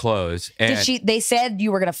off her clothes. And They said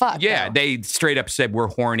you were going to fuck. yeah, though. they straight up said, we're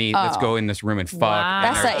horny. Let's go in this room and fuck. Wow.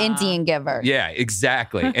 And That's they're- the Indian giver. Yeah,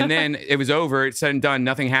 exactly. And then it was over. It's said and done.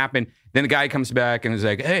 Nothing happened. Then the guy comes back and is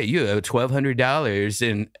like, hey, you owe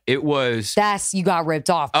 $1,200. And it was, You got ripped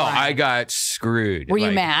off. oh, Brian. I got screwed. Were you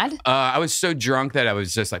Like, mad? I was so drunk that I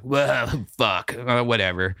was just like, well, fuck,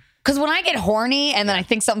 whatever. Because when I get horny and then I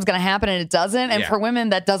think something's going to happen and it doesn't, and Yeah. for women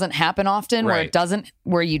that doesn't happen often, Right.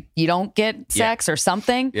 where you don't get sex or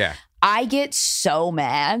something, Yeah. I get so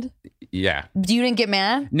mad. Yeah. You didn't get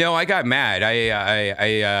mad? No, I got mad.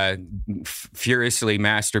 I furiously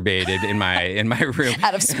masturbated in my room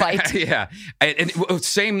Out of spite. Yeah,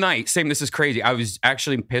 same night. This is crazy. I was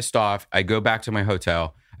actually pissed off. I go back to my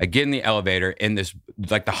hotel. I get in the elevator and this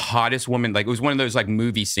like the hottest woman, like it was one of those like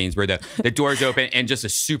movie scenes where the doors open and just a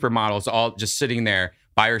supermodel's all just sitting there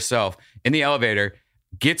by herself in the elevator.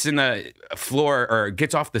 Gets in the floor or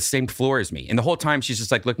gets off the same floor as me. And the whole time she's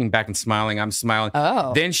just like looking back and smiling. I'm smiling.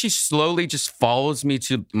 Oh. Then she slowly just folloes me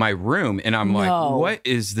to my room. And I'm No. like, what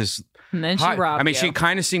is this? And then she hot? robbed I mean, you. she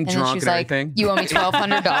kind of seemed And then drunk she's and like, everything. you owe me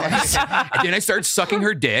 $1,200. And then I started sucking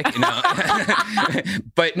her dick,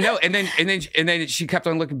 but no. And then she kept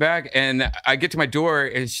on looking back, and I get to my door,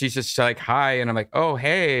 and she's just like, "Hi," and I'm like, "Oh,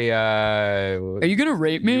 hey, Are you going to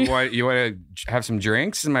rape me? you want to have some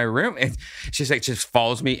drinks in my room?" And she's like, just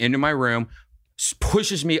follows me into my room,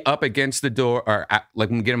 pushes me up against the door, or like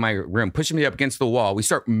when we get in my room, pushes me up against the wall. We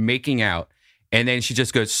start making out, and then she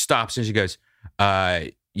just goes, stops, and she goes,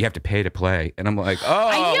 you have to pay to play. And I'm like, oh,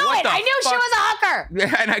 I knew it. I knew she was a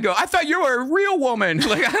hooker. And I go, I thought you were a real woman.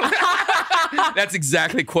 Like, that's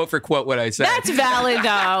exactly quote for quote what I said. That's valid,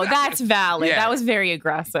 though. That's valid. Yeah. That was very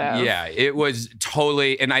aggressive. Yeah, it was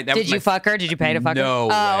totally. And Did you fuck her? Did you pay to fuck her? No.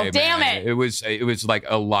 Oh, way, damn man. it. It was like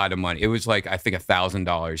a lot of money. It was like, I think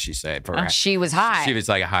 $1,000 she said for her. She was high. She was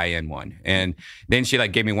like a high end one. And then she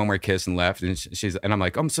like gave me one more kiss and left. And and I'm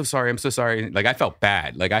like, I'm so sorry. I'm so sorry. Like I felt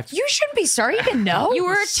bad. Like You shouldn't be sorry. You didn't know. You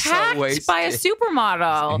were attacked by a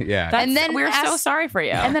supermodel. Yeah. And then we're so sorry for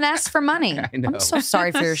you. And then asked for money. I know. I'm so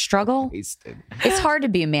sorry for your struggle. wasted. It's hard to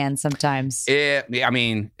be a man sometimes. I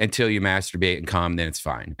mean, until you masturbate and come, then it's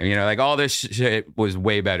fine. And, like all this shit was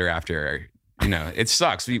way better after. It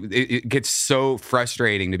sucks. It gets so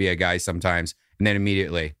frustrating to be a guy sometimes, and then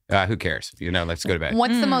immediately, who cares? Let's go to bed.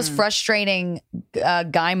 What's the most frustrating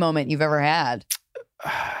guy moment you've ever had?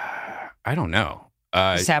 I don't know.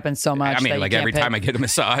 This happens so much. I mean, like every time I get a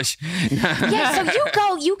massage. Yeah,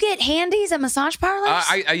 so you get handies at massage parlors?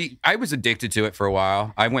 I was addicted to it for a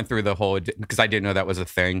while. I went through the whole, because I didn't know that was a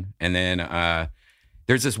thing. And then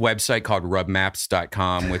there's this website called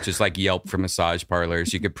rubmaps.com, which is like Yelp for massage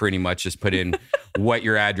parlors. You could pretty much just put in what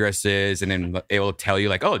your address is, and then it will tell you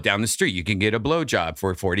like, oh, down the street, you can get a blowjob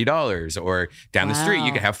for $40, or down the street,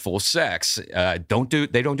 you can have full sex. They don't do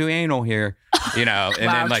anal here, And wow,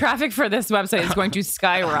 then, like, traffic for this website is going to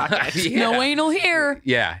skyrocket. yeah. No anal here.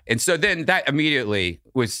 Yeah. And so then that immediately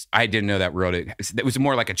I didn't know that world. It was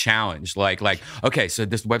more like a challenge. Like, okay, so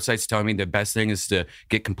this website's telling me the best thing is to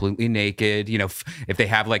get completely naked. If they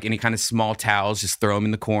have like any kind of small towels, just throw them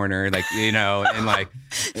in the corner, like, and like.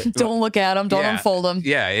 Don't look at them. Don't unfold them.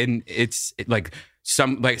 Yeah. And it's like, so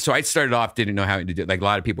I started off, didn't know how to do it. Like a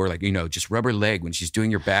lot of people were like, just rub her leg when she's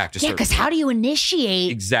doing your back. Just Because how do you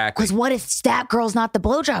initiate? Exactly. Because what if that girl's not the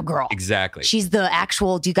blowjob girl? Exactly. She's the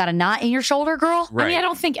actual, do you got a knot in your shoulder girl? Right. I mean, I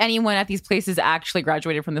don't think anyone at these places actually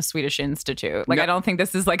graduated from the Swedish Institute. Like, No. I don't think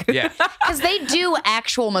this is like... Yeah. Because they do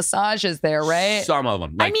actual massages there, right? Some of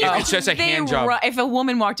them. Like, I mean, if it's just a hand job. If a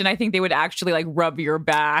woman walked in, I think they would actually like rub your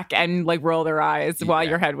back and like roll their eyes while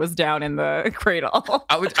your head was down in the cradle.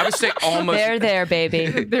 I would say almost. They're there, baby.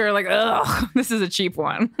 They're like, ugh, this is a cheap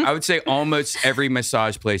one. I would say almost every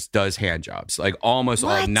massage place does hand jobs. Like almost all,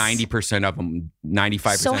 What? 90% of them,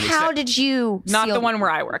 95%. So how did you Not seal- the one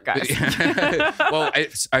where I work, guys. Well,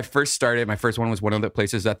 I first started. My first one was one of the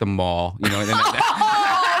places at the mall. And then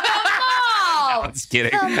Oh, I'm just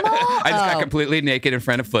kidding. The mall. I just got Oh. completely naked in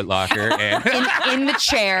front of Foot Locker and in the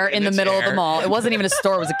chair in the middle of the chair. mall. It wasn't even a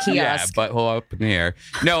store; it was a yeah, kiosk. butthole up in the air.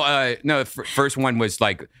 No, the first one was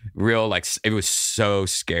like real, like it was so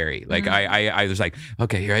scary. Like I was like,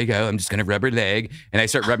 okay, here I go. I'm just gonna rub her leg, and I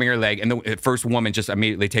start rubbing her leg, and the first woman just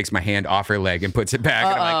immediately takes my hand off her leg and puts it back,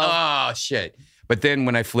 and I'm like, oh shit. But then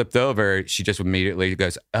when I flipped over, she just immediately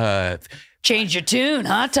goes, Change your tune,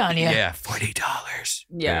 huh, Tanya? yeah, $40.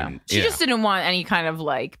 Yeah. And, She you just didn't want any kind of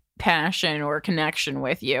like passion or connection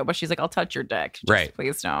with you, but she's like, I'll touch your dick. Just Right.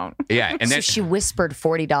 Please don't. yeah, and So then she whispered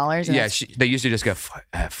 $40. And yeah, they usually just go 40.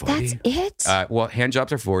 that's it. Well, hand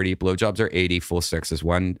jobs are 40, blow jobs are 80, full sex is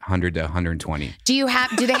 100 to 120. Do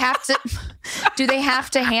they have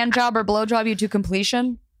to hand job or blow job you to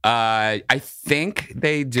completion? I think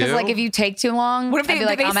they do. Because like if you take too long, What if I'd they, be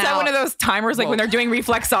like, they I'm set out. one of those timers like when they're doing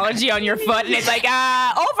reflexology on your foot and it's like,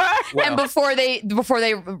 over. Well, And before they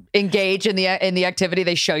engage in the activity,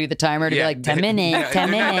 they show you the timer to be like 10 minutes, 10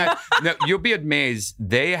 minutes. No, you'll be amazed.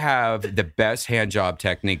 They have the best hand job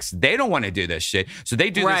techniques. They don't want to do this shit, so they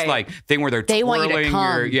do this Right. like thing where they're They want twirling you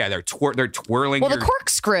to come. they're twirling. Well, the your,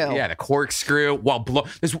 corkscrew. Yeah, the corkscrew while blow.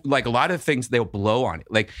 There's like a lot of things they'll blow on it.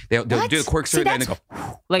 Like they'll What? do the corkscrew See, and then they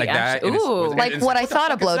go Like, that. actually, and it's- ooh. and Like it's what I the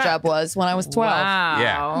thought a fuck is that? blowjob was when I was 12. Wow.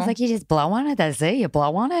 Yeah. I was like, you just blow on it? That's it? You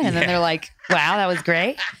blow on it? And then Yeah. they're like, wow, that was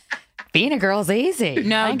great. Being a girl's easy.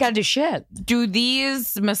 No. I ain't got to do shit. Do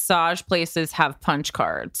these massage places have punch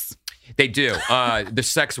cards? They do. The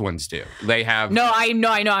sex ones do. They have. No, I know.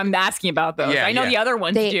 I'm asking about those. Yeah, I know yeah. the other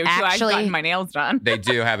ones They do too. actually- I've gotten my nails done. They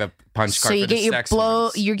do have a punch card So you for the get your sex blow,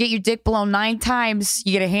 ones. you get your dick blown 9 times.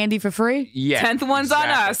 You get a handy for free. Yeah, 10th one's on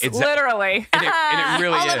us, literally. And it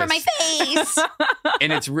really All is. over my face.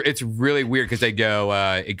 And it's really weird because they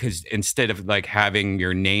go because instead of like having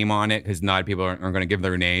your name on it, because not people aren't going to give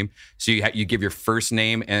their name, so you give your first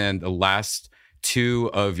name and the last 2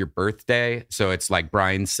 of your birthday. So it's like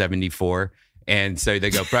Brian 74. And so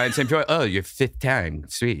they go, Brian St. George, oh, your 5th time.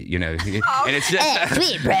 Sweet. You know, and it's just,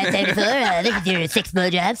 Sweet, Brad. Thank you for this is your 6th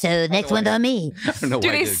blowjob, so next one's on me. I don't know Do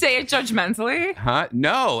why I they did- say it judgmentally? Huh?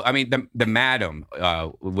 No, I mean the madam,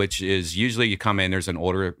 which is usually you come in. There's an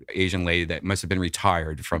older Asian lady that must have been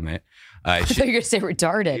retired from it. I thought you were going to say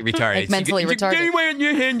retarded. Retired, Like mentally She- retarded.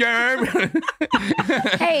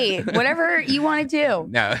 Hey, whatever you want to do.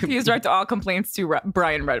 No. He's direct all complaints to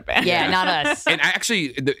Brian Redband. Yeah, not us. And actually,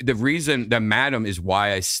 the reason the madam is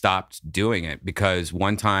why I stopped doing it, because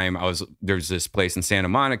one time there's this place in Santa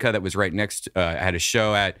Monica that was right next. I had a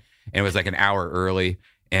show at, and it was like an hour early.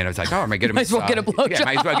 And I was like, oh, am I getting a Might as well massage? get a blowjob. Yeah,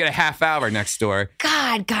 might as well get a half hour next door.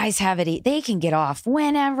 God, guys have it. They can get off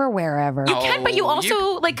whenever, wherever. You can, but you Oh,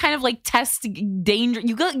 also like kind of like test danger.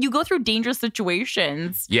 You go through dangerous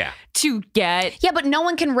situations Yeah. to get. Yeah, but no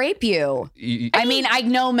one can rape you. I mean, I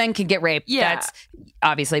know men can get raped. Yeah. That's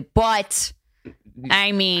obviously, but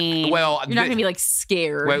I mean, Well, You're not gonna be like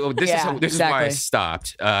scared. Well, this Yeah, is why I exactly.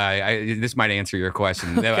 stopped. This might answer your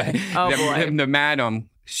question. Oh, boy. The madam,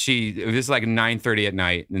 this is like 9:30 at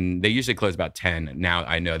night, and they usually close about 10. Now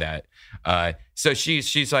I know that. So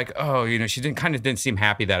she's like, oh, you know, she didn't seem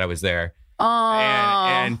happy that I was there.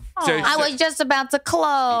 And so I was just about to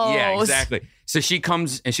close. yeah, exactly. So she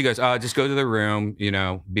comes and she goes, just go to the room, you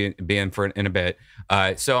know, be in in a bit.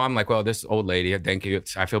 So I'm like, well, this old lady, thank you.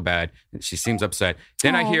 I feel bad. She seems upset.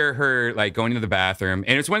 Then I hear her like going to the bathroom,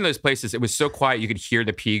 and it's one of those places. It was so quiet you could hear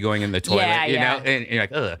the pee going in the toilet. Yeah, you yeah. know, and you're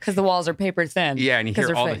like, ugh. Because the walls are paper thin. Yeah, and you 'Cause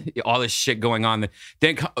hear they're all this shit going on.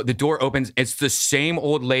 Then the door opens. It's the same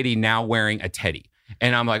old lady now wearing a teddy.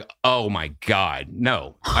 And I'm like, oh my God,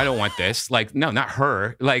 no, I don't want this. Like, no, not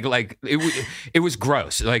her. Like it was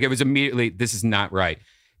gross. Like it was immediately, this is not right.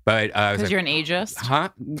 But I was Because like, you're an ageist. huh?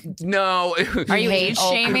 No. Are you hate age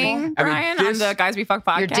old shaming, people? Brian, this- on the Guys We Fuck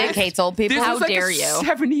podcast? Your dick hates old people. This How was like dare a you.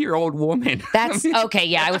 70-year-old woman. That's okay.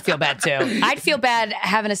 Yeah, I would feel bad too. I'd feel bad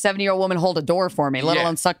having a 70-year-old woman hold a door for me, let Yeah.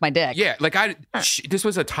 alone suck my dick. Yeah, like this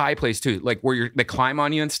was a Thai place too, like where they climb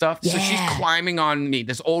on you and stuff. So she's Yeah. climbing on me.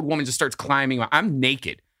 This old woman just starts climbing on. I'm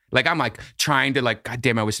naked. Like I'm like trying to like, God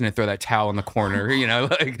damn, I was gonna throw that towel in the corner, you know?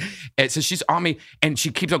 Like, and so she's on me, and she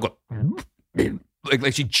keeps on going.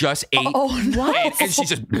 Like she just ate. Oh no! And she's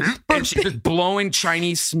just blowing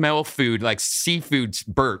Chinese smell food, like seafood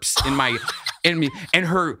burps in me, and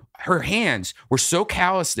her hands were so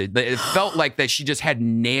calloused that it felt like that she just had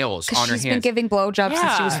nails on her She's been hands. giving blowjobs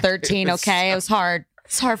since she was Yeah. 13. It was Okay, it was hard.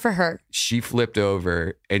 It's hard for her. She flipped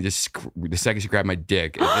over, and just the second she grabbed my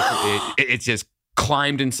dick, it just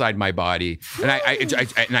climbed inside my body, and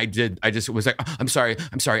I just was like, oh, I'm sorry,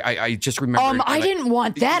 I just remembered. I didn't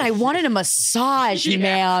want that. I wanted a massage, Yeah,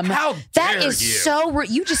 ma'am. how That dare is you. so rude.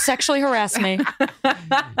 You just sexually harassed me.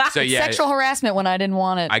 So yeah, Sexual harassment when I didn't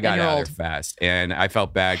want it. I got and you're out old. of there fast, and I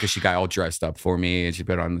felt bad because she got all dressed up for me, and she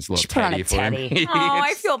put on this little She put on a teddy for me. teddy. Oh,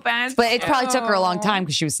 I feel bad. But it probably took her a long Oh. time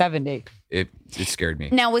because she was 70. It scared me.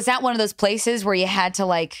 Now, was that one of those places where you had to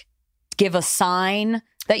like give a sign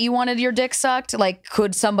that you wanted your dick sucked? Like,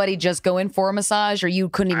 could somebody just go in for a massage, or you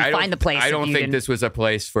couldn't even find the place? I if don't you think didn't- this was a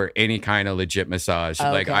place for any kind of legit massage.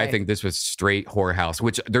 Like I Okay. think this was straight whorehouse.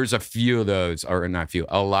 Which there's a few of those, or not few,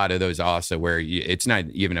 a lot of those also where it's not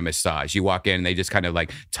even a massage. You walk in and they just kind of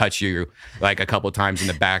like touch you like a couple times in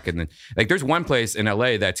the back, and then like there's one place in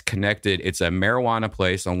LA that's connected. It's a marijuana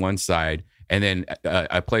place on one side, and then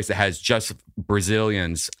a place that has just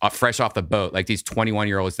Brazilians fresh off the boat, like these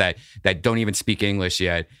 21-year-olds that don't even speak English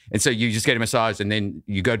yet. And so you just get a massage, and then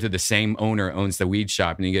you go to the same owner owns the weed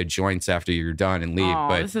shop, and you get joints after you're done and leave. Oh,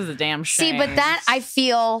 But this is a damn shame. See, but that I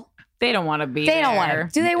feel they don't want to be. they don't there.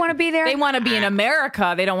 want to. Do they want to be there? They want to be in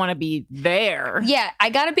America. They don't want to be there. Yeah, I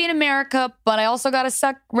got to be in America, but I also got to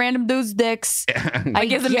suck random dudes' dicks. I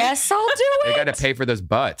is Amer- guess I'll do they it. got to pay for those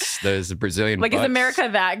butts, those Brazilian Like, butts. is America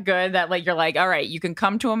that good that like you're like, all right, you can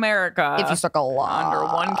come to America If you suck a lot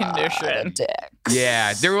under one condition. of dick.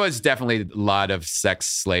 Yeah, there was definitely a lot of sex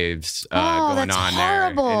slaves Oh, going that's on there,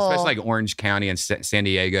 and horrible. especially like Orange County and San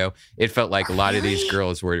Diego. It felt like a lot of these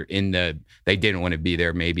girls were they didn't want to be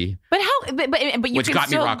there, maybe. But how? But you Which can got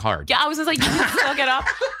me still, rock hard. Yeah, I was just like, you can still get up.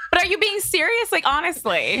 But are you being serious? Like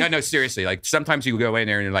honestly, No, seriously. Like sometimes you go in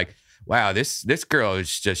there and you're like, wow, this girl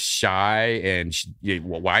is just shy, and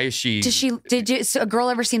why is she? Did a girl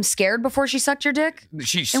ever seem scared before she sucked your dick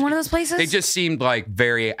She in one of those places? They just seemed like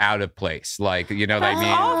very out of place. Like what I mean.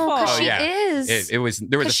 awful. because Oh, she yeah. is. It was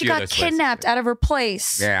there was a Because she few of got those places. kidnapped out of her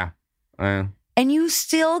place. Yeah. And you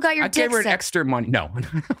still got your I dick gave her an sucked. extra money. No,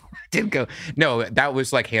 didn't go. No, that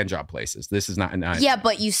was like hand job places. This is not. Yeah,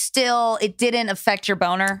 but it didn't affect your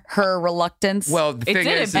boner, her reluctance. Well, the it thing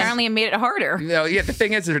did. is, Apparently, it made it harder. no, yeah. The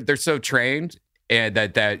thing is, they're so trained, and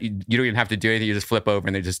that you don't even have to do anything. You just flip over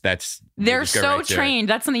and they're They're just go so right to it. trained.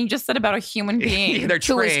 That's something you just said about a human being. They're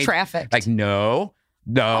Who is trained. trafficked. Like no.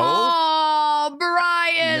 Oh,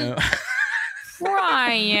 Brian. No.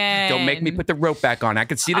 Brian. Don't make me put the rope back on. I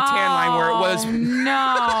could see the tan line where it was.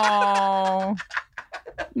 No.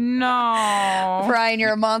 No. Brian,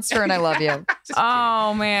 you're a monster and I love you.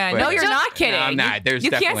 Oh man. No, But- you're not kidding. No, I'm not. There's you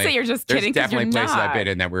can't definitely- say you're just There's kidding. 'cause definitely you're places not. I've been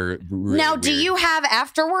in that were really Now, do weird. you have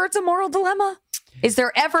afterwards a moral dilemma? Is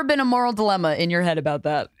there ever been a moral dilemma in your head about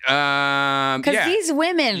that? Because Yeah. these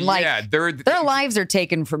women, like, yeah, their lives are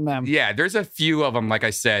taken from them. Yeah, there's a few of them, like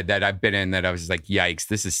I said, that I've been in that I was just like, yikes,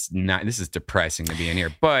 this is depressing to be in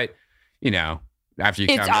here. But, after you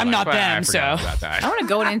It's- come, I'm like, not "Well, them, I forgot so." about that. I want to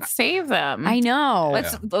go in and save them. I know.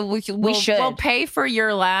 We'll should. We'll pay for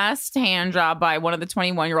your last hand job by one of the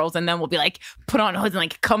 21-year-olds, and then we'll be like, put on hoods and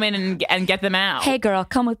like come in and get them out. Hey, girl,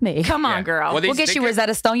 come with me. come on, Yeah. girl. Well, We'll get you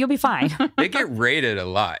Rosetta Stone. You'll be fine. They get rated a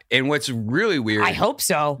lot. And what's really weird. I hope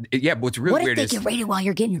so. Yeah, but what's really What if weird they is. get rated while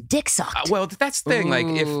you're getting your dick sucked? Well, that's the thing. Like,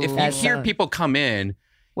 if you That's hear a- people come in,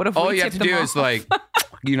 What if all we you have tip to them do off? is like,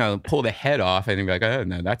 pull the head off and be like, oh,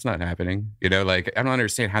 no, that's not happening. Like, I don't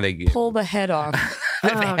understand how they get Pull the head off. the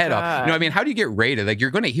head off. God. You know what I mean? How do you get rated? Like,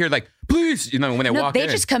 you're going to hear, like, please, when they No, walk they in.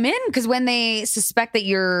 just come in because when they suspect that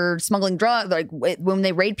you're smuggling drugs, like when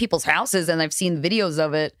they raid people's houses, and I've seen videos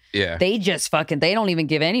of it, yeah. they just they don't even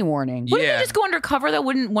give any warning. Wouldn't Yeah. they just go undercover though?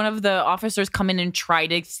 Wouldn't one of the officers come in and try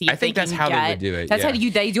to see if I think they that's can how they get, would do it, That's yeah. how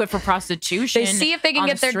they do it for prostitution. They see if they can on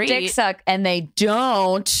get the their street. dick sucked, and they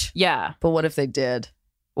don't. Yeah. But what if they did?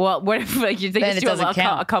 Well, what if they Then just it do doesn't a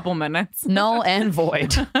count. couple minutes? Null and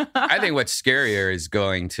void. I think what's scarier is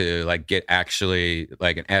going to like get actually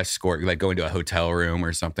like an escort, like going to a hotel room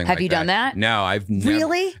or something. Have like you done that? No, I've never.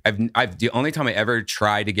 Really? I've the only time I ever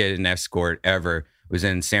tried to get an escort ever was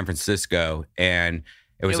in San Francisco, and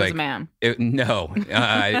it was a like man. no,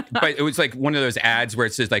 but it was like one of those ads where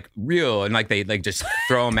it says like real, and like they like just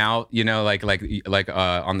throw them out, like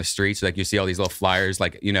on the streets, like you see all these little flyers,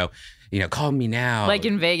 like call me now, Like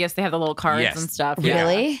in Vegas, they have the little cards Yes. and stuff. Yeah.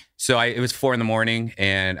 Really? So it was 4 a.m,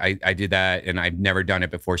 and I did that, and I've never done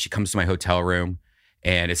it before. She comes to my hotel room,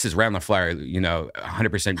 and it says right on the flyer,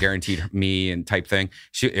 100% guaranteed me and type thing.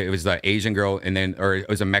 It was the Asian girl, or it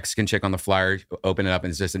was a Mexican chick on the flyer. Open it up, and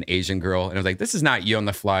it's just an Asian girl, and I was like, "This is not you on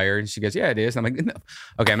the flyer." And she goes, "Yeah, it is." And I'm like, "No.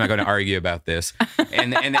 Okay, I'm not going to argue about this."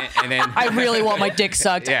 And then I really want my dick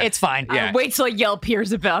sucked. Yeah. It's fine. Yeah. Wait till Yelp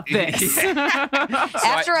hears about this.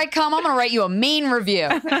 After I come, I'm going to write you a mean review.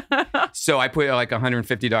 So I put like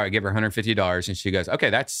 $150. I give her $150, and she goes, "Okay,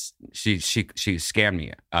 that's she scammed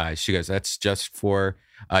me." She goes, "That's just for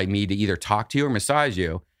me to either talk to you or massage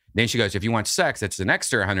you." Then she goes, "If you want sex, that's an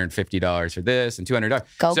extra $150 for this and $200."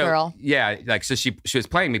 Go, So, girl. Yeah, like so she was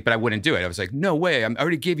playing me, but I wouldn't do it. I was like, "No way! I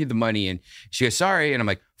already gave you the money." And she goes, "Sorry," and I'm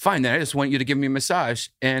like, "Fine, then I just want you to give me a massage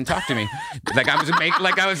and talk to me." I was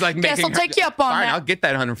making. Guess I'll her- take you up on Fine, that. I'll get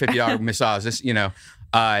that $150 massage. This,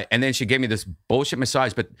 and then she gave me this bullshit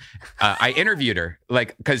massage, but I interviewed her,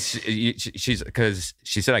 like, because she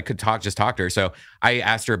said I could talk to her. So I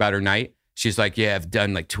asked her about her night. She's like, "Yeah, I've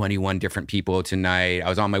done like 21 different people tonight. I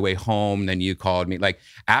was on my way home, then you called me." Like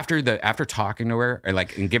after talking to her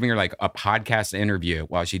and giving her like a podcast interview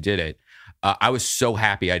while she did it, I was so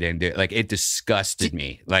happy I didn't do it. Like it disgusted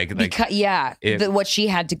me. Because, what she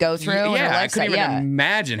had to go through. and her yeah, I website, couldn't even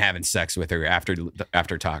imagine having sex with her after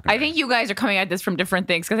talking. To I her. think you guys are coming at this from different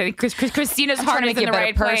things because I think Christina's heart trying is to in make the you a better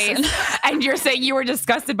right place, and you're saying you were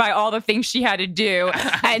disgusted by all the things she had to do,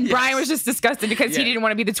 and Brian was just disgusted because he Yeah. didn't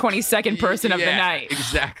want to be the 22nd person of the Yeah, night.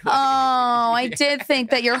 Exactly. Oh, I did think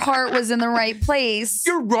that your heart was in the right place.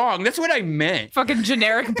 You're wrong. That's what I meant. Fucking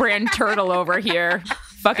generic brand turtle over here,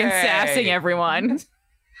 fucking Hey. sassing everyone.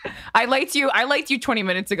 I liked you 20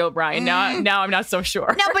 minutes ago, Brian. Now I'm not so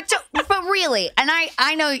sure. No, but really, and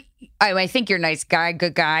I know, I think you're a nice guy,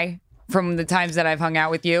 good guy from the times that I've hung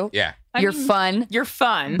out with you. Yeah. You're fun. You're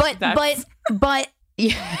fun. But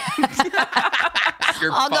yeah.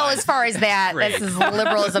 You're I'll go fun. as far as that. Great. That's as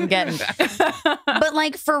liberal as I'm getting. But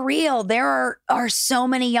like for real, there are so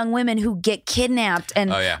many young women who get kidnapped.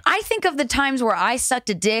 And Oh, yeah. I think of the times where I sucked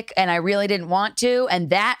a dick and I really didn't want to, and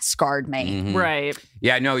that scarred me. Mhm. right.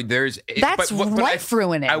 Yeah, no, there's That's life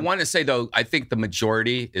ruining. I want to say though, I think the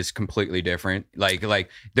majority is completely different. Like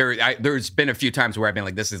there's been a few times where I've been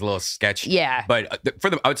like, this is a little sketch. Yeah. But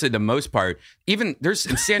I would say the most part, even there's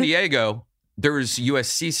in San Diego, there was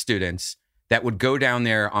USC students that would go down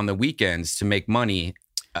there on the weekends to make money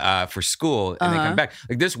for school and they come back.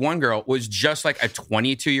 Like this one girl was just like a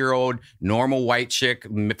 22-year-old normal white chick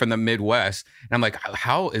from the Midwest. And I'm like,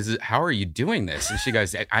 how are you doing this? And she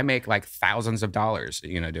goes, I make like thousands of dollars,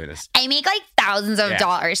 doing this. I make like thousands of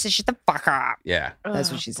dollars, so shut the fuck up. Yeah.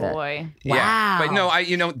 That's what she said. Boy. Wow. Yeah. But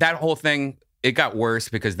no, that whole thing, it got worse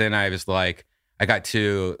because then I was like, I got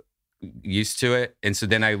too used to it. And so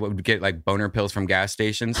then I would get like boner pills from gas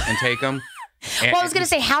stations and take them. Well, I was going to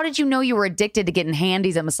say, how did you know you were addicted to getting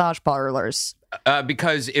handies at massage parlors?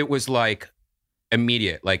 Because it was like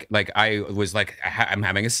immediate. Like I was like, I'm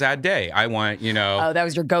having a sad day. I want, Oh, that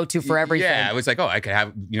was your go-to for everything. Yeah, it was like, I could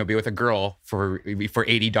have, be with a girl for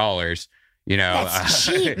 $80. That's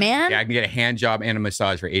cheap, man. Yeah, I can get a hand job and a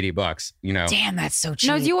massage for $80. Damn, that's so cheap.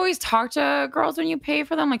 No, do you always talk to girls when you pay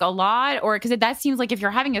for them, like a lot? Or because that seems like if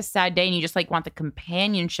you're having a sad day and you just like want the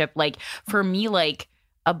companionship, like for me, like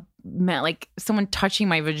someone touching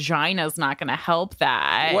my vagina is not going to help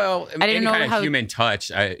that. Well, I didn't know kind how of human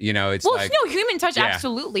touch. It's well, like human touch, yeah.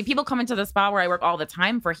 absolutely. People come into the spa where I work all the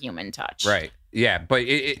time for human touch. Right. Yeah, but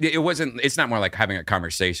it wasn't. It's not more like having a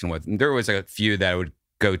conversation with. There was a few that I would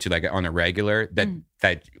go to like on a regular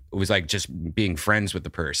that was like just being friends with the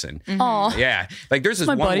person. Aw. Yeah, like there's this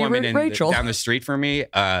My one buddy, woman Rachel. down the street from me.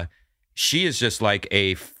 She is just like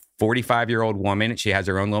a 45-year-old woman. She has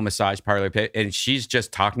her own little massage parlor pit, and she's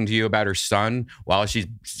just talking to you about her son while she's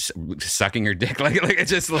sucking her dick. Like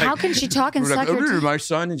it's just like, How can she talk and suck like, your dick? my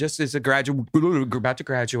son just is about to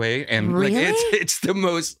graduate, and Really? like it's the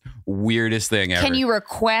most weirdest thing ever. Can you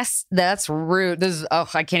request? That's rude. I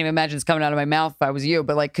can't even imagine it's coming out of my mouth if I was you.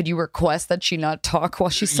 But like, could you request that she not talk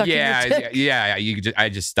while she's sucking your dick? Yeah. I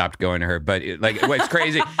just stopped going to her. But what's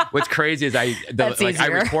crazy? What's crazy is I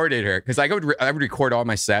easier. recorded her because I would record all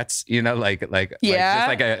my sets. Like Yeah, just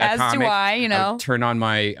like a as comic. do I. would turn on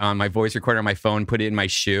my voice recorder on my phone, put it in my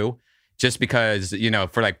shoe. Just because,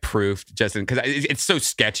 for like proof, just because it's so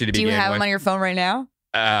sketchy to Do begin you have with. him on your phone right now?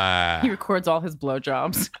 He records all his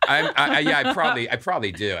blowjobs. I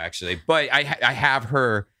probably do actually, but I have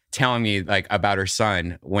her telling me like about her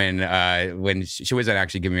son when she wasn't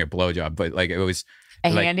actually giving me a blowjob, but like it was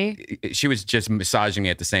handy. She was just massaging me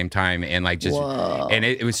at the same time, and like just Whoa. and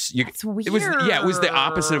it was That's weird. it was the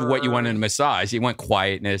opposite of what you want in a massage. You want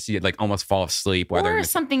quietness. You'd like almost fall asleep. Or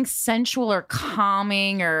something sensual or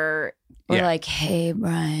calming or We're like, hey,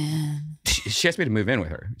 Brian. She asked me to move in with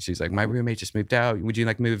her. She's like, my roommate just moved out. Would you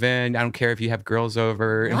like move in? I don't care if you have girls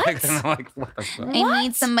over. And What? I'm like, what the fuck? I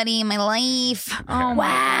need somebody in my life. Oh,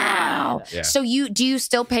 wow. Yeah. So do you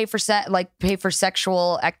still pay for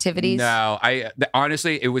sexual activities? No,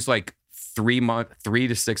 honestly, it was like 3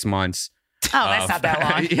 to 6 months. Oh, that's not that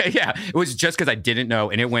long. yeah. It was just because I didn't know,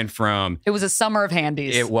 and it went from. It was a summer of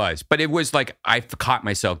handies. It was, but it was like I caught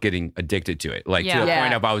myself getting addicted to it, like to the Yeah.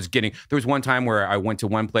 point of I was getting. There was one time where I went to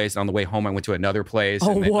one place, and on the way home I went to another place.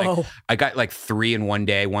 Oh, and then, whoa. Like, I got like 3 in one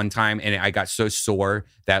day, one time, and I got so sore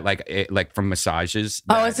that like from massages.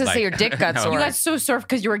 Oh, that, I was gonna say your dick got no. sore. You got so sore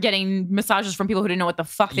because you were getting massages from people who didn't know what the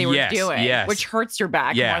fuck they were Yes, doing, yes. which hurts your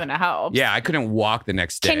back Yeah. more than it helps. Yeah, I couldn't walk the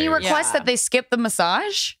next day. Can you request Yeah. that they skip the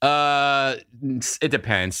massage? It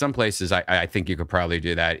depends. Some places I think you could probably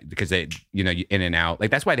do that because they, you in and out. Like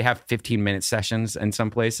that's why they have 15-minute sessions in some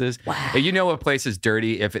places. Wow. You know, a place is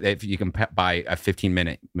dirty if you can buy a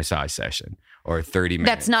 15-minute massage session or a 30-minute.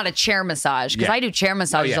 That's not a chair massage because Yeah. I do chair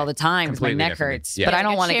massages yeah. all the time because my Completely neck different. hurts. Yeah. But I Like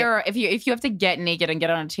don't a want to get. chair, if you have to get naked and get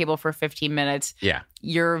on a table for 15 minutes, Yeah.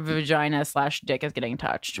 your vagina / dick is getting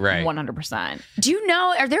touched. Right. 100%. Do you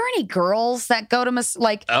know? Are there any girls that go to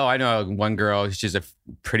like? Oh, I know one girl. She's a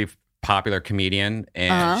pretty popular comedian,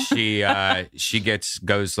 and she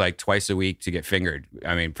goes like twice a week to get fingered.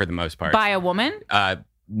 I mean, for the most part. By a woman?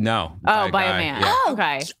 No. Oh, by a guy. man. Yeah. Oh,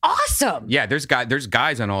 Okay. awesome! Yeah, there's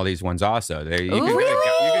guys on all these ones also. You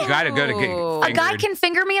Ooh. gotta go to get A A guy fingered. can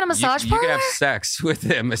finger me in a massage you parlor. can have sex with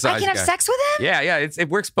a massage I can have guy. sex with him. Yeah, it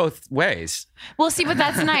works both ways. Well, see, but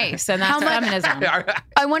that's nice. And How that's much- feminism.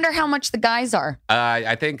 I wonder how much the guys are.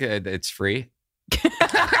 I think it's free.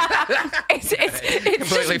 It's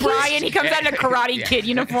Completely just Brian. He comes out in a Karate Yeah. Kid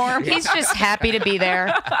uniform. He's just happy to be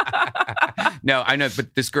there. No, I know,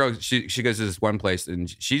 but this girl, she goes to this one place,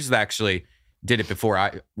 and she's actually did it before.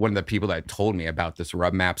 One of the people that told me about this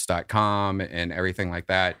rubmaps.com and everything like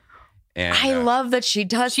that. And I love that she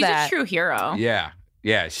does She's that. a true hero. yeah.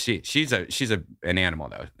 She's an animal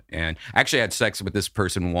though, and I actually had sex with this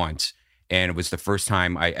person once. And it was the first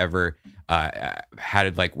time I ever had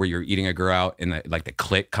it like where you're eating a girl out and the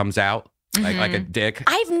clit comes out like a dick.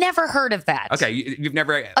 I've never heard of that. Okay, you've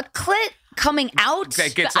never. A clit. coming out.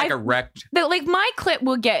 It gets like erect. Like my clit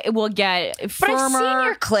will get But firmer. I've seen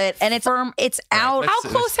your clit, and it's out. How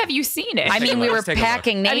close have you seen it? I mean, we were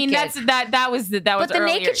packing naked. I mean, that was But the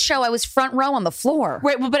earlier. naked show, I was front row on the floor.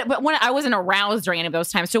 Right, but when I wasn't aroused during any of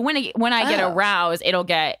those times, so when I get aroused,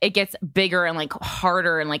 it gets bigger and like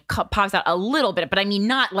harder and like pops out a little bit, but I mean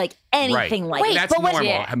not like anything like Wait, that. That's but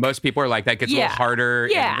normal. Most people are like that. Gets a little harder,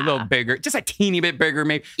 and a little bigger, just a teeny bit bigger,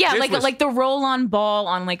 maybe. Yeah, This was- like the roll-on ball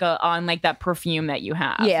on like that perfume that you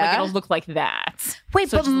have. Yeah. Like it'll look like that. Wait,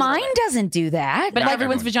 So but just a little mine bit. doesn't do that. But Like,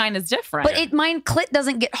 everyone's vagina is different. but mine clit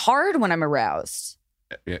doesn't get hard when I'm aroused.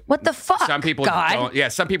 Yeah. What the fuck? Some people God. don't. Yeah,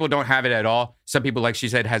 some people don't have it at all. Some people, like she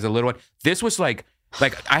said, has a little one. This was like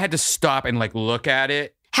I had to stop and like look at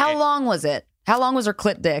it. How long was it? How long was her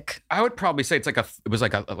clit dick? I would probably say it was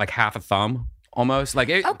like half a thumb almost. Like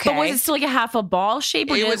it, Okay. But was it still like a half a ball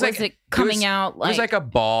shape, or was it coming out? It was like a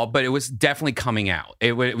ball, but it was definitely coming out.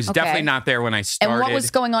 It was definitely not there when I started. And what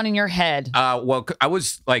was going on in your head? Well, I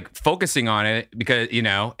was like focusing on it because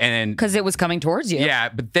and Because it was coming towards you. yeah,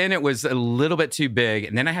 but then it was a little bit too big,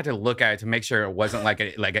 and then I had to look at it to make sure it wasn't like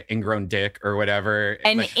an ingrown dick or whatever.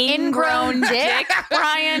 an like, ingrown dick,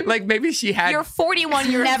 Brian. like maybe she had. You're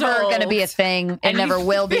 41 years Never old. going to be a thing. It And never you-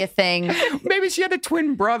 will be a thing. Maybe she had a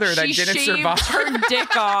twin brother that She didn't shaved survive. her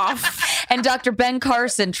dick off, And Dr. Ben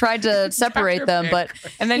Carson tried to separate them, but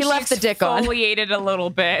and then he she left the dick on. exfoliated a little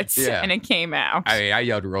bit, Yeah. and it came out. I mean, I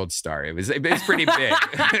yelled "World Star." It was pretty big.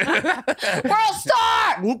 World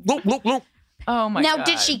star! Whoop, whoop, whoop, whoop. Oh my Now, god!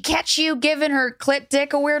 did she catch you giving her clit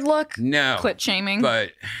dick a weird look? No, clit shaming?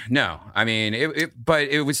 but no. I mean, but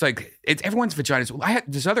it was like everyone's vaginas. I had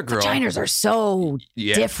this other girl. Vaginas are so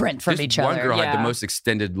Yeah. different from This each one other. girl had the Yeah. most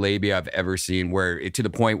extended labia I've ever seen, to the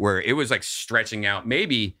point where it was like stretching out,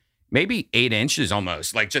 maybe 8 inches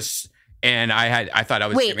almost, like just. And I thought I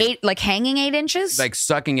was Wait, giving- like hanging 8 inches? like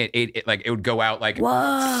sucking it 8, like it would go out like.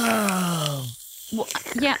 Whoa. Well,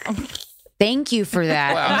 yeah. Thank you for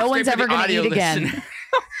that. Wow. No Straight one's for ever the going to audio eat again. listener.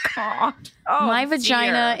 God. Oh, My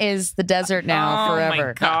vagina dear. is the desert now Oh forever.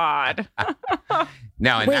 my god.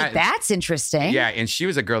 No, and Wait, that's interesting. yeah, and she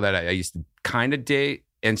was a girl that I used to kind of date,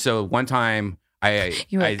 and so one time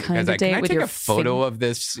You were I kinda was like, date can I with take your a photo of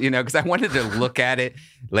this? Because I wanted to look at it.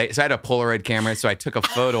 So I had a Polaroid camera, so I took a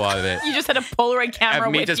photo of it. You just had a Polaroid camera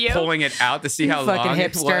Of me with just you. pulling it out to see You how fucking long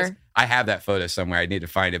it was. hipster. I have that photo somewhere. I need to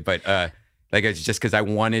find it, but like it's just because I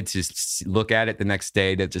wanted to look at it the next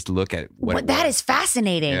day to just look at what it That was. is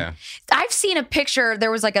fascinating. Yeah. I've seen a picture.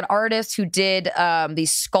 There was like an artist who did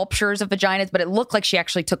these sculptures of vaginas, but it looked like she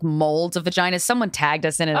actually took molds of vaginas. Someone tagged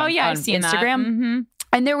us in it Oh on, yeah, on I've seen Instagram. that. Mm-hmm.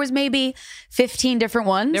 And there was maybe 15 different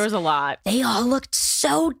ones. There was a lot. They all looked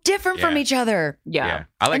so different from Yeah. each other. Yeah.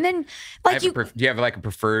 I like. And then, I like have do you have like a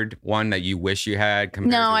preferred one that you wish you had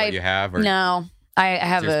compared to what you have? Or no, I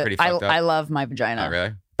have Yours pretty fucked up? I love my vagina. Not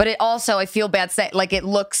really. But it also, I feel bad saying, like it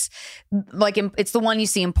looks like it's the one you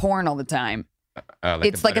see in porn all the time.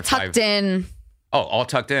 It's the like a butterfly- tucked in. Oh, all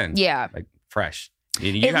tucked in. Yeah. Like fresh.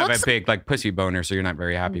 You It have looks- a big like pussy boner, so you're not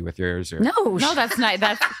very happy with yours. Or, No, No, that's not.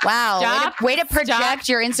 That's wow. Stop. Way to project Stop.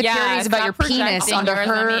 your insecurities Yeah, about your stop penis projecting onto yours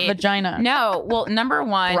on her me. vagina. no. Well, number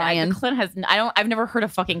one, Ryan. the clit has. I've never heard a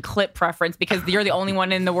fucking clit preference because you're the only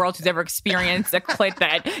one in the world who's ever experienced a clit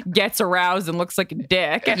that gets aroused and looks like a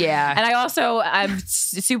dick. Yeah. And I'm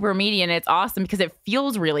super meaty, and it's awesome because it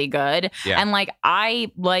feels really good. Yeah. And like I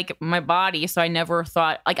like my body, so I never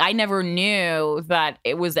thought I never knew that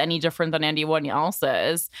it was any different than anyone else's.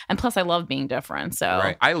 And plus, I love being different. So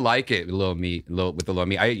Right. I like it with the little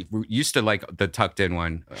meat. I used to like the tucked in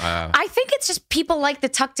one. I think it's just people like the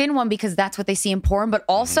tucked in one because that's what they see in porn. But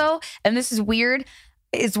also, and this is weird.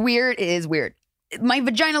 It is weird. My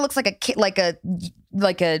vagina looks like a kid, like a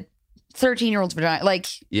 13-year-old's vagina. Like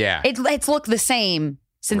Yeah. it's looked the same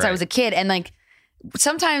since I Right. was a kid. And like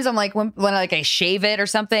sometimes I'm like when I shave it or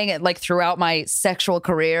something, like throughout my sexual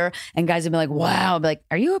career, and guys would be like, "Wow," I'd be like,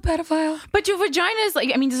 "Are you a pedophile?" But your vagina is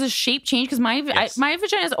like, I mean, does the shape change? Because Yes. my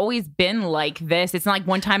vagina has always been like this. It's not like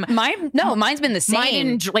one time Mine's been the same. mine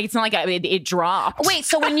didn't like. It's not like it dropped. Wait,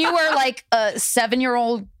 so when you were like a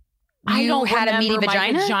 7-year-old, I you don't had a meaty remember my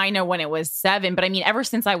vagina? vagina when it was 7, but I mean, ever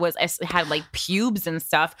since I had like pubes and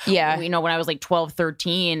stuff. Yeah. you know, when I was like 12,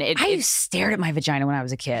 13, I stared at my vagina when I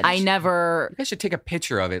was a kid. I never. You guys should take a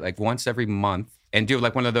picture of it like once every month and do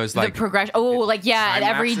like one of those like the progression. Oh, like yeah, time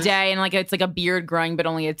every lapses? day, and like it's like a beard growing, but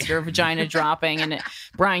only it's your vagina dropping, and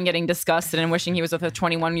Brian getting disgusted and wishing he was with a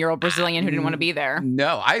 21-year-old Brazilian who didn't want to be there.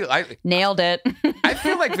 No, I nailed it. I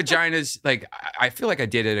feel like vaginas like I feel like I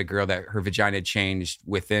dated a girl that her vagina changed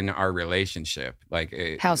within our relationship. Like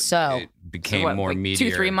How so? It became What, more like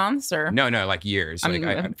meatier. 2-3 months or No, like years. I'm,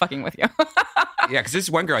 Like I'm fucking with you. Yeah, because this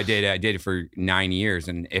one girl I dated for 9 years,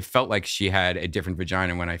 and it felt like she had a different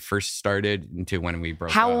vagina when I first started into when we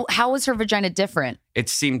broke up. How was her vagina different? It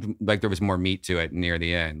seemed like there was more meat to it near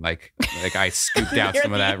the end. Like I scooped out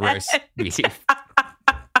some of that roast beef.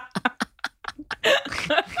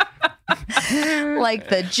 Like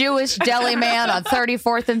the Jewish deli man on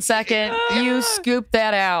 34th and 2nd, you scooped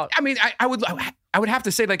that out. I mean, I would have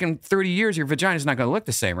to say, like, in 30 years, your vagina's not going to look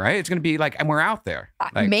the same, right? It's going to be like, and we're out there.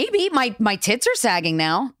 Like, Maybe my tits are sagging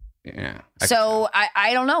now. Yeah. So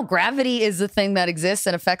I don't know. Gravity is the thing that exists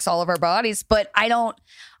and affects all of our bodies, but I don't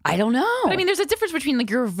know. But I mean, there's a difference between like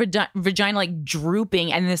your vagina like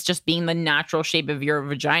drooping and this just being the natural shape of your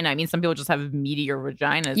vagina. I mean, some people just have meatier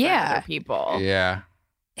vaginas than other people. Yeah.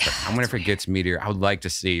 But I wonder if it gets meatier. I would like to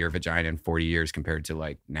see your vagina in 40 years compared to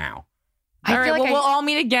like now. All right, we'll all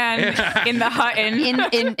meet again in the Hutton.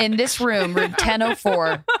 in this room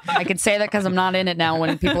 1004. I can say that because I'm not in it now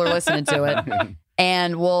when people are listening to it.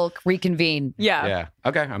 And we'll reconvene. Yeah. Yeah.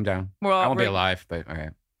 Okay, I'm down. Well, I won't be alive, but all right.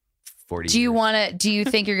 40 Do you years. want to? Do you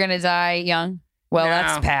think you're going to die young? Well, No.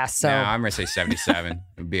 that's past. So No, I'm going to say 77. It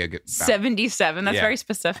would be a good... 77. That's Yeah. very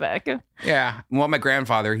specific. Yeah. Well, my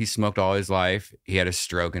grandfather, he smoked all his life. He had a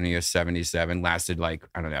stroke and he was 77. Lasted like,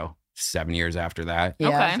 I don't know, 7 years after that. Yeah.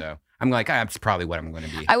 Okay. So I'm like, that's probably what I'm going to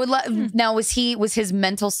be. I would now was his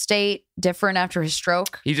mental state different after his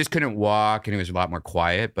stroke? He just couldn't walk and he was a lot more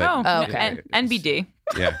quiet. But Oh, okay. And NBD.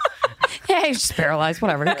 Yeah. Yeah, he's just paralyzed.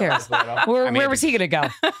 Whatever. Who cares? Where was he going to go?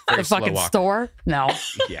 The slow fucking walker. store? No.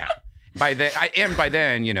 Yeah. By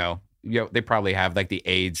then, you know, they probably have like the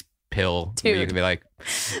AIDS pill where you Dude. can be like,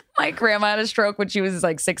 My grandma had a stroke when she was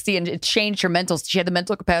like 60 and it changed her mental. She had the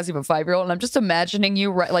mental capacity of a 5-year-old. And I'm just imagining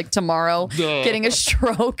you like tomorrow getting a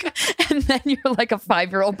stroke and then you're like a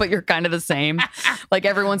 5-year-old, but you're kind of the same. Like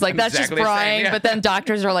everyone's like, that's Exactly just the same, Brian. yeah. But then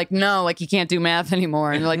doctors are like, no, like you can't do math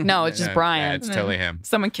anymore. And you're like, no, it's just yeah, Brian. it's totally him.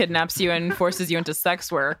 Someone kidnaps you and forces you into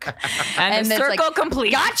sex work. And the it's circle like,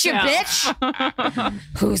 complete. Gotcha, bitch.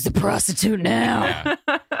 Who's the prostitute now?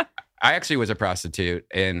 Yeah. I actually was a prostitute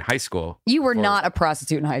in high school. You were not a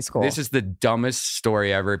prostitute in high school. This is the dumbest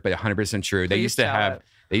story ever, but 100% true. They Please used to tell have it.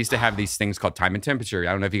 they used to have these things called time and temperature.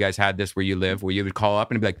 I don't know if you guys had this where you live, where you would call up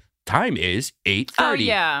and be like, time is 8:30. Oh,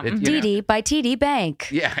 yeah. It- you know. DD by TD Bank.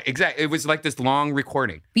 Yeah, exactly. It was like this long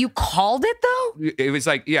recording. You called it though? It was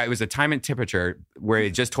like, yeah, it was a time and temperature where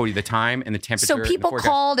it just told you the time and the temperature. So and the people forecast.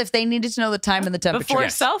 called if they needed to know the time and the temperature. Before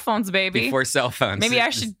Yes. cell phones, baby. Before cell phones. Maybe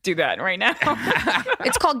I should do that right now.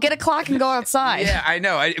 It's called Get a Clock and Go Outside. Yeah, I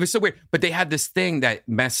know. It was so weird. But they had this thing that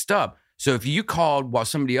messed up. So if you called while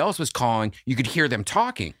somebody else was calling, you could hear them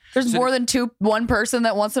talking. There's So- more than one person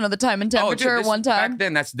that wants to know the time and temperature at one time. Back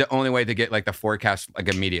then, that's the only way to get like the forecast like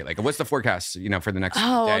immediate. Like, what's the forecast, for the next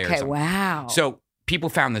Oh, day or okay. something. Wow. So people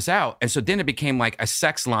found this out. And so then it became like a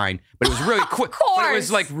sex line, but it was really quick. But it was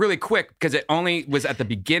course. like really quick because it only was at the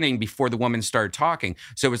beginning before the woman started talking.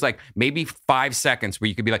 So it was like maybe 5 seconds where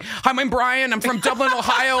you could be like, hi, I'm Brian. I'm from Dublin,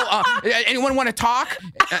 Ohio. Anyone want to talk?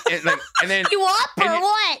 And then You up or and-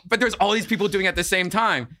 what? But there's all these people doing it at the same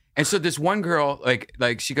time. And so this one girl,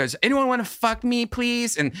 like she goes, anyone want to fuck me,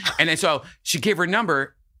 please? And then so she gave her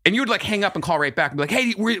number, and you would like hang up and call right back and be like,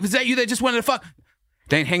 hey, was that you that just wanted to fuck?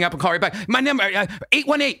 Then hang up and call right back. My number,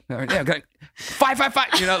 818,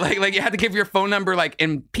 555. Like you had to give your phone number like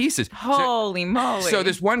in pieces. Holy moly. So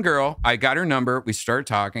this one girl, I got her number. We started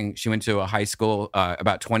talking. She went to a high school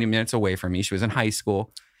about 20 minutes away from me. She was in high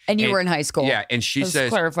school. and you and- were in high school. Yeah, and she Let's says,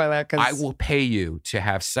 clarify that because I will pay you to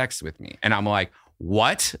have sex with me. And I'm like,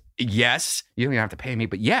 what? Yes. You don't even have to pay me,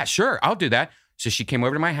 but yeah, sure, I'll do that. So she came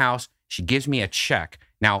over to my house. She gives me a check.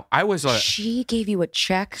 Now, I was a she gave you a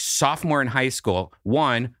check. sophomore in high school.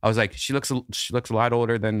 I was like, she looks a lot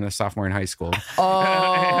older than a sophomore in high school.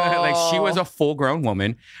 Oh, Like she was a full-grown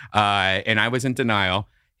woman, and I was in denial.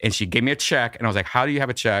 And she gave me a check, and I was like, how do you have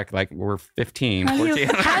a check? Like, we're 15, 14.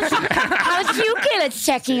 How'd you get a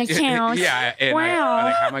checking account? Yeah, and I was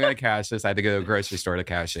like, how am I going to cash this? I had to go to the grocery store to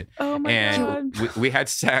cash it. Oh my And God. we had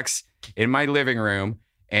sex in my living room,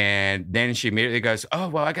 and then she immediately goes, "Oh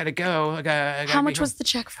well, I gotta go. I gotta How be much home." was the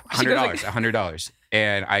check for? $100? $100,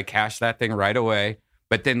 and I cashed that thing right away.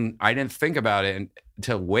 But then I didn't think about it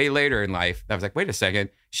until way later in life. I was like, wait a second,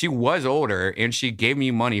 she was older, and she gave me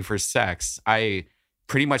money for sex. I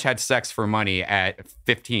pretty much had sex for money at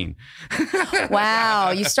 15.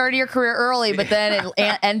 Wow, you started your career early, but then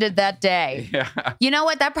it ended that day. Yeah. You know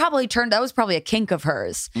what? That was probably a kink of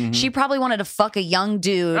hers. She probably wanted to fuck a young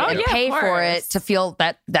dude Oh, and yeah, pay of for it course. to feel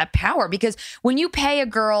that power. Because when you pay a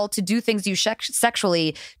girl to do things you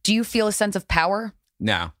sexually, do you feel a sense of power?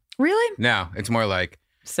 No, Really? no, it's more like,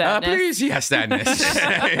 Sadness. Please, yes, sadness.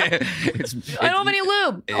 I don't have any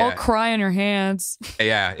lube. Yeah. I'll cry on your hands.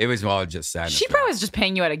 Yeah, it was all just sadness. She probably was just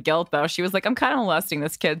paying you out of guilt, though. She was like, I'm kind of molesting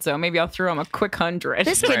this kid, so maybe I'll throw him a quick 100.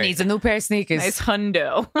 This kid Right. needs a new pair of sneakers. Nice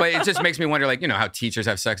hundo. But it just makes me wonder, like, how teachers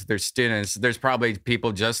have sex with their students. There's probably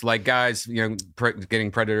people just like guys,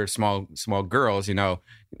 getting predator small girls.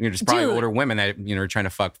 There's probably Dude. older women that are trying to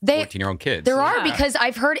fuck 14-year-old kids. There are, Yeah. because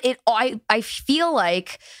I've heard it. I feel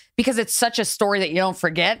like, because it's such a story that you don't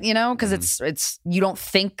forget, because it's you don't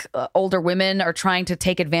think older women are trying to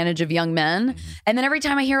take advantage of young men, and then every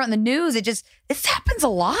time I hear it on the news, this happens a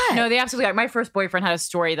lot. No, they absolutely are. My first boyfriend had a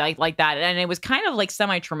story like that, and it was kind of like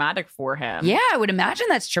semi-traumatic for him. Yeah, I would imagine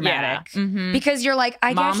that's traumatic Mhm. because you're like,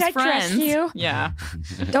 I Mom's guess I trust friends. you. Yeah.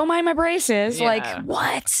 Don't mind my braces. Yeah. Like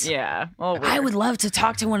what? Yeah. Oh, I would love to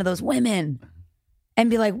talk to one of those women and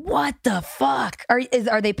be like, what the fuck? Are they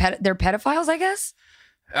they're pedophiles, I guess?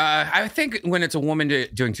 I think when it's a woman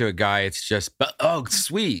doing to a guy, it's just,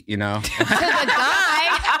 sweet, To the guy.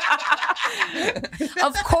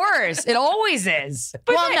 Of course. It always is.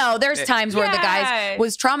 Well, no, there's times where the guy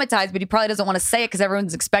was traumatized, but he probably doesn't want to say it because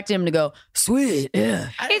everyone's expecting him to go, sweet. Yeah.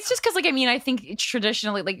 It's just because, I think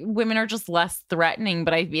traditionally, women are just less threatening,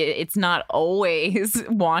 but it's not always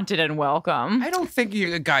wanted and welcome. I don't think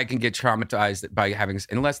a guy can get traumatized by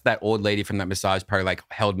unless that old lady from that massage parlor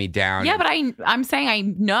held me down. Yeah, but I'm saying I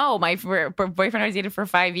know my boyfriend I was dated for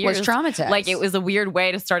 5 years Was traumatized. It was a weird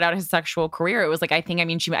way to start out his sexual career. It was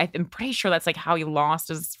I'm pretty sure that's how he lost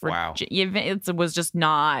his. Wow. It was just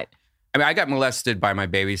not. I got molested by my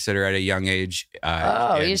babysitter at a young age. You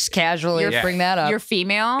and- just casually Yeah. bring that up. You're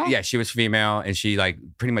female. Yeah, she was female, and she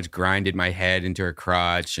pretty much grinded my head into her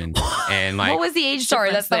crotch, and What was the age? Sorry,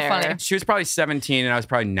 difference that's not there? funny. she was probably 17, and I was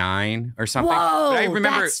probably 9 or something. Whoa, but I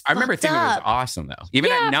remember that's thinking fucked it was up. awesome though. Even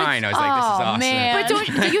Yeah, at but- 9, I was like, "This is Oh, awesome." man.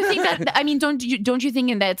 But do you think that? Don't you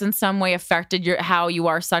think that's in some way affected how you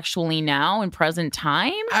are sexually now in present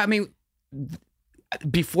time? I mean,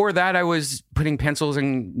 before that, I was putting pencils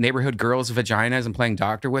in neighborhood girls' vaginas and playing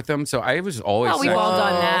doctor with them. So I was always. Well, we've all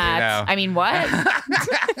done Whoa. that. You know.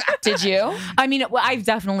 What? Did you? I've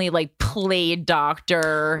definitely played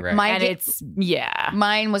doctor. Right. Mine And did- it's yeah.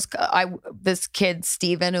 Mine was this kid,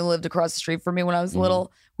 Steven, who lived across the street from me when I was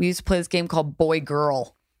little. We used to play this game called Boy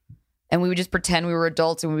Girl. And we would just pretend we were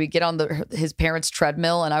adults, and we would get on his parents'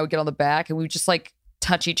 treadmill, and I would get on the back, and we would just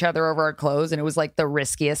touch each other over our clothes, and it was the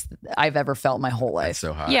riskiest I've ever felt in my whole life. That's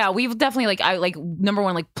so hot. Yeah, we've definitely number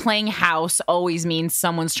one, playing house always means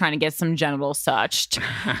someone's trying to get some genitals touched.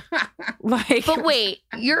 But wait,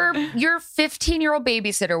 your 15-year-old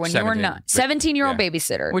babysitter when you were 17. not 17-year-old Yeah.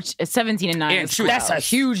 babysitter. which is 17 and 9. And is she was- That's a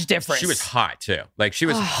huge difference. She was hot too. She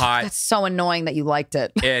was hot. That's so annoying that you liked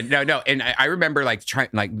it. And no, and I remember trying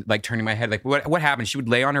turning my head. What happened? She would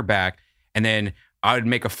lay on her back, and then I would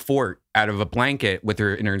make a fort out of a blanket with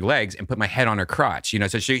her in her legs and put my head on her crotch.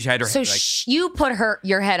 So she had her. So you put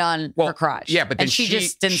your head on her crotch. Yeah, but then and she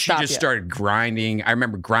just didn't stop She just you. started grinding. I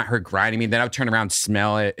remember her grinding me. Then I would turn around,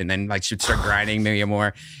 smell it, and then she would start grinding me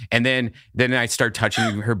more. And then I start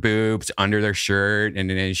touching her boobs under their shirt, and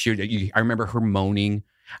then I remember her moaning.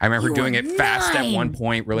 I remember her doing it fast at one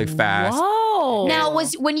point, really fast. Whoa. Now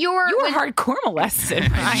was when you were hardcore molested.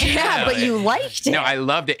 Right? yeah, but you liked it. No, I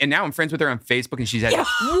loved it, and now I'm friends with her on Facebook, and she's had What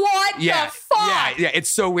the fuck? yeah. It's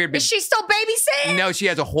so weird. Is she still babysitting? No, she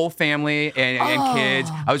has a whole family and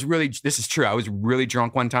kids. This is true. I was really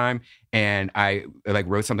drunk one time, and I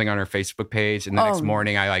wrote something on her Facebook page, and the next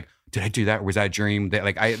morning I did I do that? Or was that a dream? That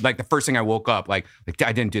the first thing I woke up I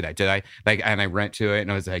didn't do that, did I? And I went to it, and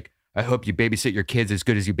I was like, I hope you babysit your kids as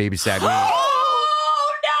good as you babysat me.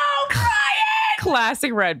 Oh no, crying!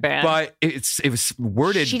 Classic red band. But it was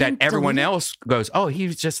worded She that didn't everyone delete it? else goes, oh, he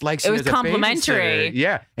just likes It you was as a complimentary. babysitter.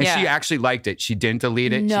 Yeah, and she Yeah. actually liked it. She didn't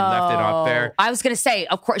delete it. No. She left it up there. I was gonna say,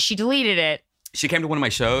 of course, she deleted it. She came to one of my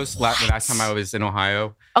shows the last time I was in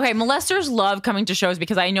Ohio. Okay, molesters love coming to shows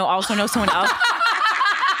because I also know someone else.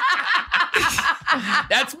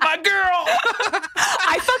 That's my girl.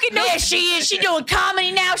 I fucking know. Yeah, she is. She doing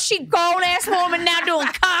comedy now. She grown ass woman now doing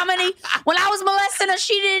comedy. When I was molesting her,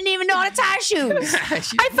 she didn't even know how to tie shoes. I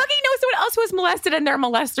fucking know someone else who was molested and their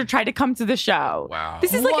molester tried to come to the show. Wow.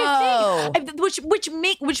 This is Whoa. a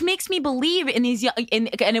thing, which makes me believe in these young, and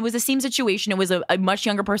it was the same situation. It was a much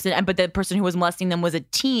younger person, but the person who was molesting them was a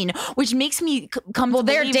teen, which makes me come. Well, to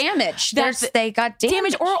they're believe damaged. that They got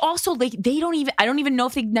damaged. or also they don't even. I don't even know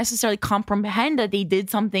if they necessarily comprehend that they did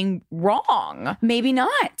something wrong. Maybe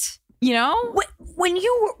not. You know?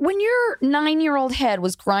 when your 9-year-old head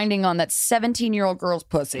was grinding on that 17-year-old girl's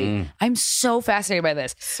pussy, I'm so fascinated by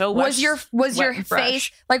this. So was your wet and fresh.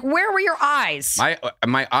 face like, where were your eyes?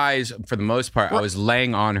 My eyes, for the most part, I was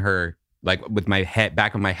laying on her, like with my head,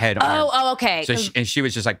 back of my head. on her. Oh, okay. So she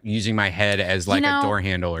was just like using my head as like a door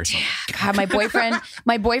handle or something. God,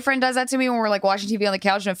 my boyfriend does that to me when we're like watching TV on the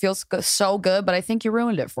couch, and it feels so good. But I think you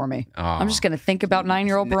ruined it for me. Oh. I'm just gonna think about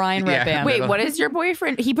 9-year-old Brian Yeah. Redband. Wait, what is your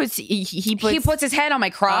boyfriend? He puts He puts his head on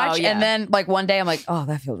my crotch, Oh, yeah. and then like one day I'm like, oh,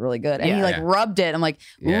 that feels really good, and he Yeah. like rubbed it. I'm like,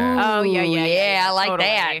 ooh, Yeah. Oh yeah, I like totally.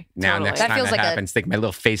 that. Now Totally. next That time feels that like a- happens, think my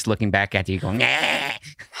little face looking back at you going, nah.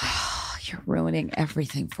 You're ruining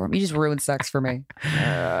everything for me. You just ruined sex for me.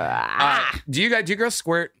 Do you girls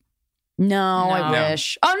squirt? No, I No.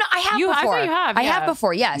 wish. Oh no, I have You- I before. thought you have, I yeah. have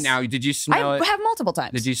before. Yes. Now, did you smell I it? have multiple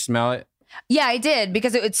times. Did you smell it? Yeah, I did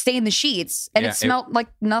because it would stain the sheets, and Yeah, it smelled like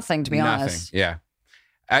nothing. To be Nothing. honest. Yeah.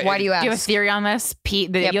 Why do you ask? Do you have a theory on this? Pee,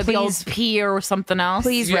 Yeah, the old please. pee or something else?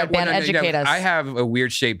 Please, Redband, educate us. I have a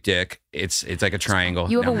weird shaped dick. It's like a triangle.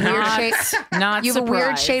 You have a weird Not- shape. Not You have a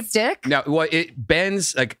weird surprised. shaped dick. No, well, it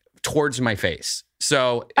bends like towards my face.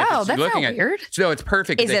 So if Oh, it's that's looking not at, weird. So it's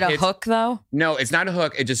perfect. Is it a hits- hook though? No, it's not a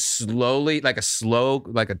hook. It just slowly, like a slow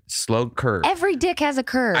curve. Every dick has a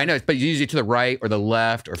curve. I know, but usually to the right or the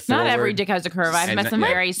left or forward. Not every dick has a curve. I've And met some no-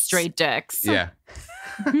 very straight dicks. Yeah.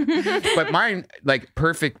 But mine, like,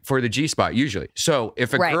 perfect for the G spot usually. So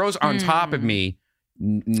if a Right. girl's on top of me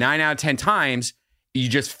 9 out of 10 times, you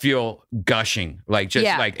just feel gushing, like just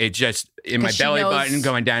Yeah. like it just in my 'Cause she belly knows- button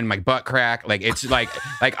going down my butt crack. Like it's like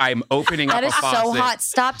I'm opening That up is a faucet. so hot.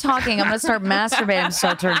 Stop talking. I'm gonna start masturbating. I'm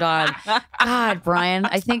so turned on. God, Brian.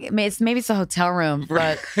 I think maybe it's the hotel room,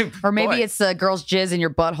 but or maybe Boy. it's the girl's jizz in your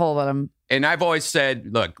butthole that I'm. And I've always said,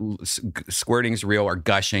 look, squirting's real, or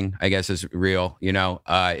gushing, I guess, is real. You know,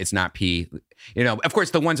 it's not pee. You know, of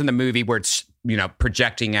course, the ones in the movie where it's, you know,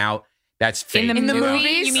 projecting out, that's fake. In the you know?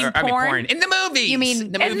 movies? You mean Or, I mean, porn? porn. In the movies. You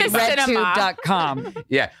mean the in movies. the cinema. redtube.com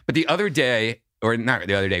Yeah. But the other day, or not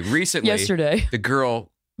the other day, recently, yesterday? the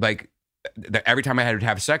girl, like, every time I had to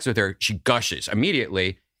have sex with her, she gushes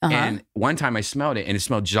immediately. Uh-huh. And one time I smelled it, and it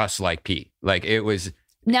smelled just like pee. Like, it was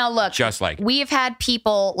Now look, just like we've had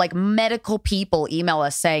people, like medical people, email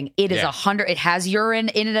us saying it is Yeah. 100. It has urine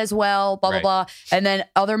in it as well. Blah blah Right. blah. And then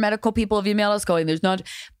other medical people have emailed us going, "There's not."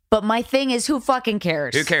 But my thing is, who fucking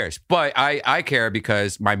cares? Who cares? But I care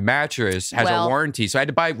because my mattress has Well- a warranty, so I had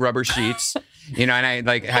to buy rubber sheets, you know, and I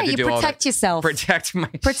like had Hey, to you do all protect that. yourself. Protect my.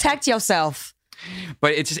 Protect yourself.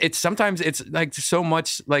 But it's sometimes it's like so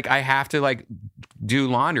much like I have to like do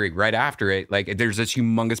laundry right after it. Like there's this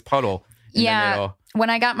humongous puddle in the Yeah. middle. When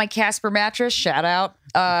I got my Casper mattress, shout out,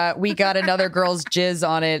 we got another girl's jizz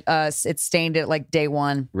on it. It stained it like day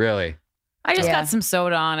one. Really, I just Yeah. got some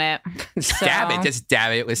soda on it. dab it, just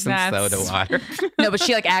dab it with some That's- soda water. No, but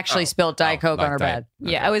she like actually spilled Diet Coke on her Diet. bed.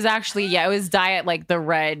 Yeah, it was actually it was diet like the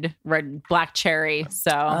red black cherry. So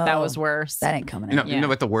that was worse. That ain't coming You know, out. you know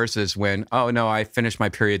what the worst is when I finished my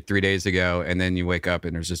period 3 days ago, and then you wake up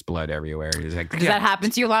and there's just blood everywhere. It's like, Does that happen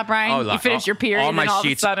to you a lot, Brian? Oh, you finish your period all my and all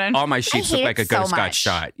sheets, of a sudden. all my sheets look hate like a it so ghost got much.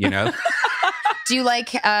 shot. You know, Do you like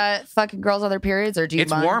fucking girls on their periods, or do you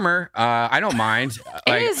it's mind? warmer. I don't mind.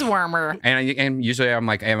 it is warmer. And usually I'm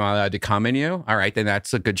like, am I allowed to come in you? All right, then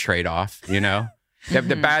that's a good trade off. You know, the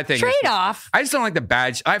bad thing. Trade is, off. I just don't like the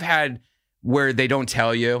bad. I've had where they don't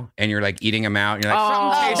tell you, and you're like eating them out. And you're like,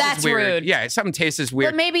 Oh, something tastes that's weird. rude. Yeah, something tastes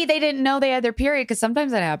weird. But maybe they didn't know they had their period, because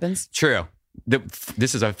sometimes that happens. True.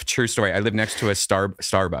 This is a true story. I live next to a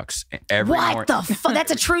Starbucks every What morning. the fuck?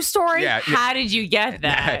 That's a true story? Yeah. How did you get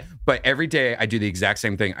that? But every day I do the exact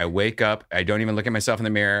same thing. I wake up, I don't even look at myself in the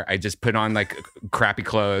mirror. I just put on like crappy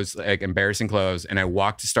clothes, like embarrassing clothes, and I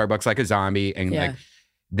walk to Starbucks like a zombie. And Yeah. like,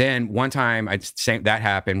 then one time that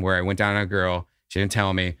happened where I went down on a girl. She didn't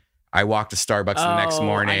tell me. I walked to Starbucks the next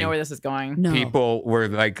morning. I know where this is going. No. People were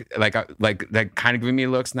like kind of giving me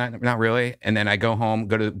looks, not really. And then I go home,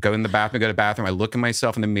 go in the bathroom, go to the bathroom. I look at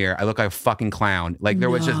myself in the mirror. I look like a fucking clown. Like there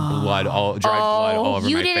was just blood, dried blood all over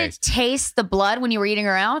you my didn't face. taste the blood when you were eating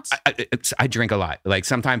her out? I drink a lot. Like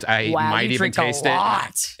sometimes I Wow, might you even drink a taste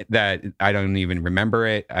lot. it that I don't even remember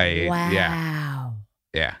it. Wow.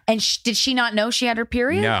 Yeah. And did she not know she had her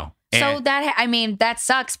period? No. So And- that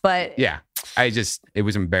sucks, but yeah. It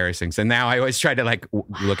was embarrassing. So now I always try to like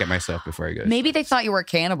look at myself before I go. maybe they thought you were a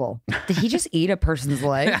cannibal. Did he just eat a person's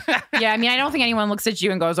leg? Yeah, I mean, I don't think anyone looks at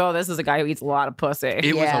you and goes, "Oh, this is a guy who eats a lot of pussy." It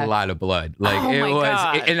Yeah. was a lot of blood. Like Oh it my was,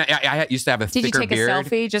 God. and I used to have a Did you thicker take beard. a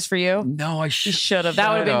selfie just for you? No, I should have. that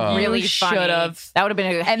would have been You really funny. should've. That would have been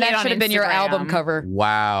a And hit that on should have been your Instagram. album cover.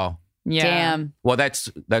 Wow. Yeah. Damn. Well, that's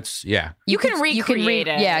yeah. You can recreate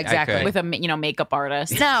it. Yeah, exactly. could. With a makeup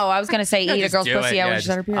artist. No, I was gonna say eat a Just girl's do pussy it, out yeah, when she's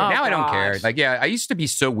on her period. Oh, now I don't care. gosh. Like, yeah, I used to be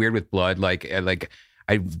so weird with blood. Like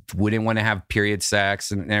I wouldn't want to have period sex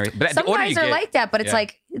and everything. But Some the older guys you are get, like that, but it's yeah.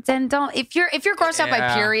 like then don't if you're grossed out by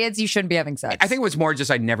Yeah. periods, you shouldn't be having sex. I think it was more just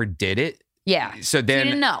I never did it. yeah. So then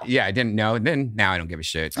didn't know. Yeah, I didn't know. And then now I don't give a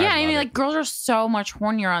shit. Yeah, I love mean, it. like girls are so much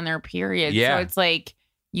hornier on their periods. Yeah. So it's like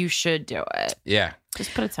you should do it. yeah.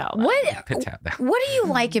 Just put a towel down. What do you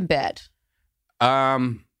like in bed?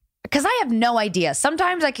 Because I have no idea.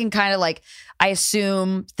 Sometimes I can kind of like, I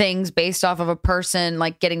assume things based off of a person,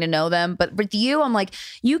 like getting to know them. But with you, I'm like,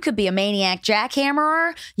 you could be a maniac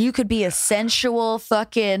jackhammerer. You could be a sensual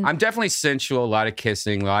fucking. I'm definitely sensual. A lot of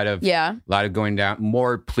kissing. A lot of going down.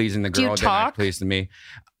 More pleasing the Do you girl than I talk? pleasing me.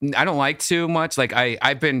 I don't like too much. Like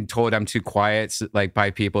I've been told I'm too quiet, like by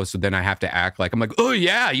people. So then I have to act like I'm like, oh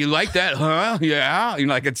yeah, you like that, huh? Yeah, you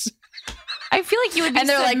know, like it's. I feel like you would be and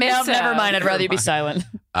they're like, no, submissive. never mind. I'd rather you be silent.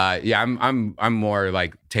 Yeah, I'm more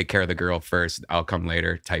like take care of the girl first. I'll come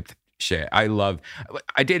later type shit. I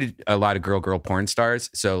dated a lot of girl porn stars.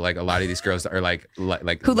 So like a lot of these girls are like Who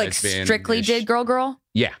like lesbian-ish. strictly did girl?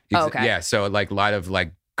 Yeah. Oh, okay. Yeah. So like a lot of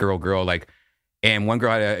like girl like, and one girl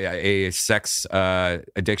had a sex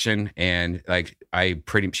addiction, and like she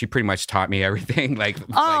pretty much taught me everything. like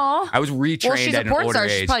I was retrained Well, she's at a an porn older star.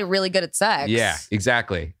 age. She's probably really good at sex. Yeah,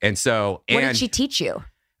 exactly. And so What did she teach you?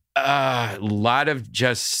 a lot of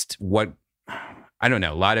just what I don't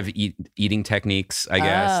know, a lot of eating techniques, I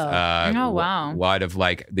guess. Oh, wow. A lot of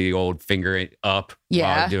like the old finger it up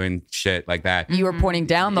Yeah. while doing shit like that. You were pointing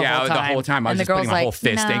down the whole time. the whole time I And was the just putting girl's my like, whole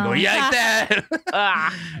fist in, "No." going, yeah, like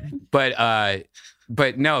that.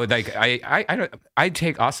 But no, like I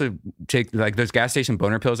take like those gas station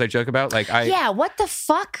boner pills I joke about. Like Yeah, what the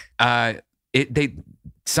fuck?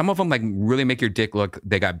 some of them like really make your dick look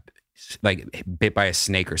they got like bit by a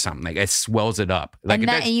snake or something. Like it swells it up. Like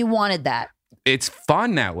And you wanted that. it's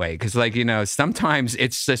fun that way because like, you know, sometimes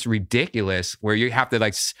it's just ridiculous where you have to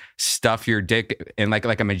like stuff your dick in like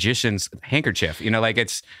a magician's handkerchief, you know, like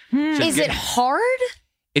it's Is it hard?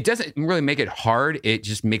 it doesn't really make it hard, it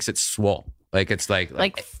just makes it swole. Like it's like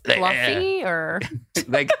fluffy or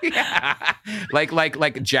like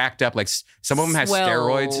jacked up. Like some of them have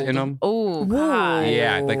steroids in them. Oh, God.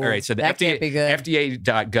 Yeah, like all right. So the That can't be good.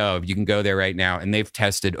 FDA.gov, you can go there right now, and they've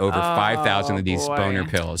tested over 5,000 of these boy. boner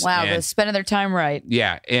pills. Wow, and, they're spending their time right.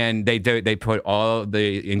 yeah, and they put all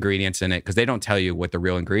the ingredients in it because they don't tell you what the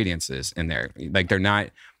real ingredients is in there. Like they're not.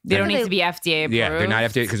 They don't need to be FDA approved. Yeah, they're not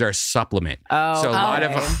FDA because they're a supplement. Oh, so a lot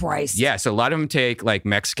okay. of them, Christ. yeah. So a lot of them take like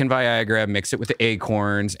Mexican Viagra, mix it with the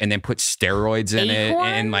acorns, and then put steroids in it.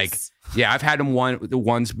 And like, yeah, I've had the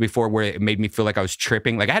ones before where it made me feel like I was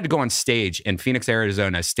tripping. Like I had to go on stage in Phoenix,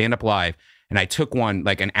 Arizona, stand up live. And I took one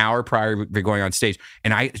like an hour prior to going on stage,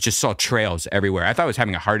 and I just saw trails everywhere. I thought I was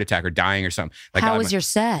having a heart attack or dying or something. Like, How was your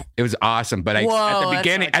set? It was awesome, but Whoa, at the that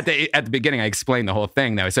beginning, at the beginning, I explained the whole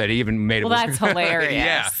thing. Though, so it even made it. Well, that's hilarious.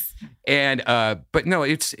 Yeah, and but no,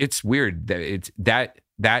 it's weird that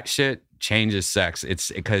that shit changes sex.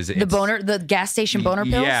 It's because The gas station boner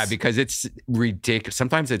pills? Yeah, because it's ridiculous.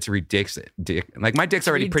 Sometimes it's ridiculous. Like my dick's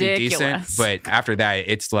already pretty decent, but after that,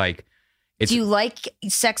 it's like. Do you like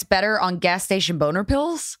sex better on gas station boner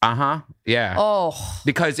pills? Yeah. Oh,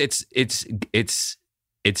 Because it's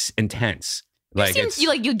intense. Like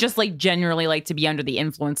you just like generally like to be under the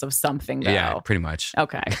influence of something, though. yeah, pretty much.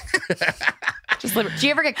 Okay. do you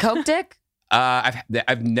ever get coke dick?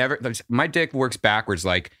 I've never. My dick works backwards.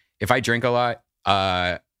 Like if I drink a lot,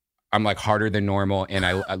 I'm like harder than normal, and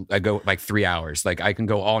I go like 3 hours. Like I can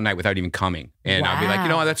go all night without even coming, and I'll be like, you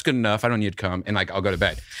know what, that's good enough. I don't need to come, and like I'll go to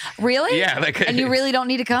bed. Really? Yeah, like And you really don't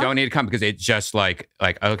need to come? don't need to come because it's just like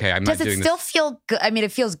okay, I'm Does not it doing still this. feel good? I mean,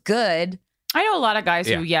 it feels good. I know a lot of guys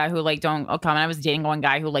who Yeah. who like don't come. And I was dating one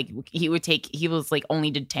guy who like he was like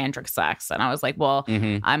only did tantric sex, and I was like, well,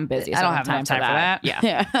 I'm busy. So I don't have enough time for that.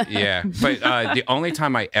 Yeah. Yeah, but the only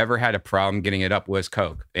time I ever had a problem getting it up was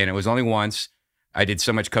coke, and it was only once. I did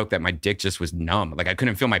so much coke that my dick just was numb. Like I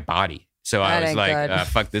couldn't feel my body. So I That was ain't like, good.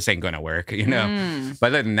 fuck, this ain't going to work, you know? But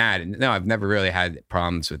other than that, no, I've never really had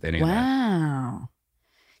problems with any of that. Wow.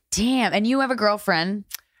 Damn. And you have a girlfriend?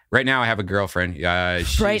 Right now I have a girlfriend.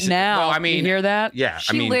 Right now. Well, I mean, you hear that? yeah.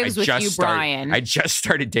 She I mean, lives with you, Brian. I just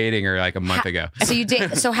started dating her like a month ago.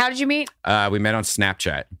 So how did you meet? We met on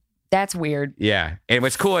Snapchat. That's weird. Yeah. And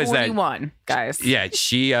what's cool is that, 41 guys. yeah,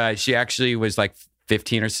 she actually was like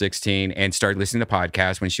 15 or 16 and started listening to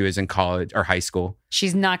podcasts when she was in college or high school.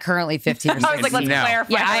 She's not currently 15 or 16. I was like, let's No.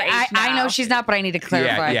 clarify. Yeah, her age I know now. she's not, but I need to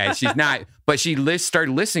clarify. Yeah, she's not. But she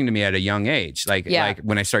started listening to me at a young age. Like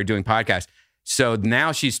when I started doing podcasts. So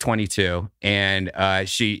now she's 22, and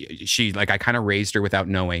she like I kind of raised her without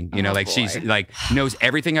knowing, you know, like she's like knows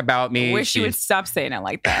everything about me. I wish you would stop saying it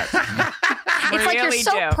like that. It's like you're Really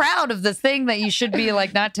so do. proud of the thing that you should be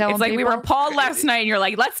like not telling It's like people. we were appalled last night, and you're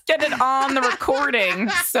like, let's get it on the recording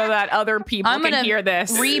so that other people I'm can gonna hear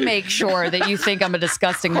this. remake sure that you think I'm a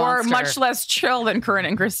disgusting Or monster. much less chill than Corinne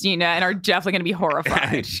and Christina, and are definitely going to be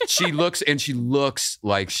horrified. she looks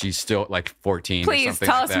like she's still like 14. Please, or something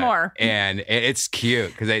tell like us that. more. And it's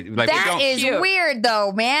cute because they like we That don't. is Cute. weird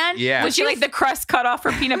though, man. Yeah. Would you like the crust cut off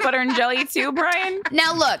for peanut butter and jelly too, Brian?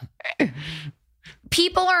 Now look,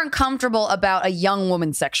 people are uncomfortable about a young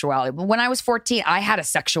woman's sexuality. But when I was 14, I had a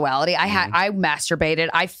sexuality. I masturbated.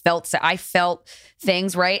 I felt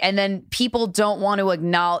things, right? And then people don't want to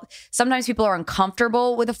acknowledge. Sometimes people are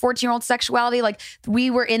uncomfortable with a 14-year-old sexuality. Like we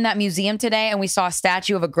were in that museum today and we saw a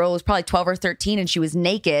statue of a girl who was probably 12 or 13 and she was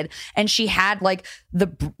naked and she had like the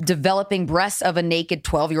developing breasts of a naked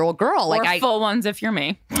 12-year-old girl. Like Or full ones if you're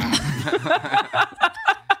me.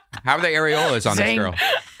 How are the areolas on this Zing. girl?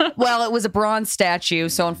 Well, it was a bronze statue,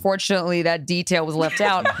 so unfortunately that detail was left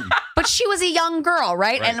out. But she was a young girl,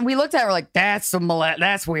 right? And we looked at her like, that's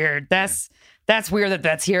weird. That's weird that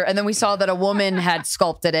that's here. And then we saw that a woman had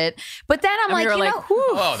sculpted it. But then I'm And we like, were you like, know, whew.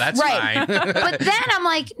 Oh, that's right. fine. But then I'm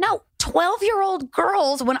like, no, 12-year-old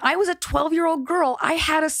girls, when I was a 12-year-old girl, I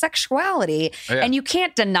had a sexuality. Oh, yeah. And you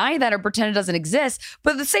can't deny that or pretend it doesn't exist.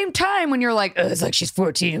 But at the same time, when you're like, it's like she's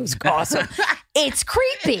 14, it was awesome. It's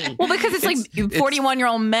creepy. Well, because it's like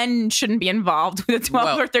 41-year-old men shouldn't be involved with a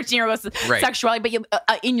 12 or 13-year-old right. sexuality. But you,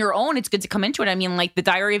 in your own, it's good to come into it. I mean, like the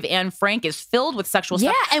Diary of Anne Frank is filled with sexual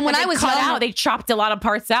stuff. Yeah, and when that I they was cut young- out, they chopped a lot of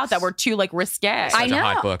parts out that were too like risque. Such I a know.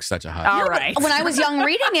 hot book. Such a hot. All book. right. When I was young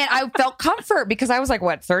reading it, I felt comfort because I was like,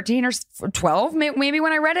 what, 13 or 12 maybe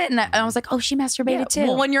when I read it? And I was like, oh, she masturbated too.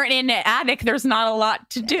 Well, when you're in an attic, there's not a lot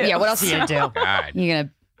to do. Yeah, what else are you going to do? God. You going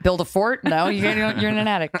to build a fort? No, you're in an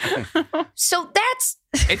attic. So that's...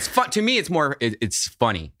 It's fun to me. It's more. It's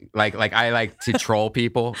funny. Like I like to troll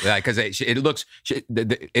people. Like because it looks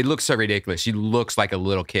so ridiculous. She looks like a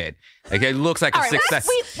little kid. Like it looks like All a right, success.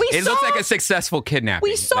 we It saw- looks like a successful kidnapping.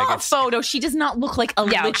 We saw like a photo. She does not look like a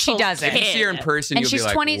little she doesn't. If you see her in kid. person, And you'll she's be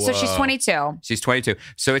like, 20, so she's "Whoa." 22. She's 22.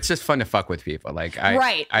 So it's just fun to fuck with people. Like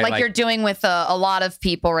Right. I like you're doing with a lot of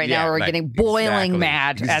people right now Yeah, who are like, getting boiling exactly.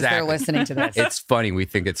 mad as they're Exactly. listening to this. It's funny. We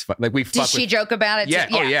think it's fun. Like we Did fuck she with. joke about it? Yeah.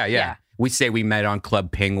 too? Oh yeah. We say we met on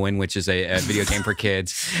Club Penguin, which is a video game for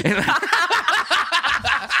kids.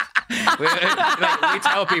 we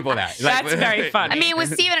tell people that. Like, That's very funny. I mean,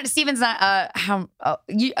 with Steven's not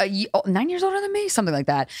 9 years older than me, something like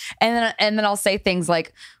that. And then I'll say things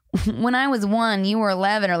like, when I was 1, you were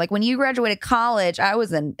 11, or like when you graduated college, I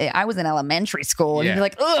was in elementary school, and you'd be Yeah.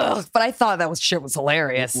 like, ugh. But I thought that shit was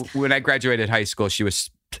hilarious. When I graduated high school, she was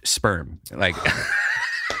sperm. Like.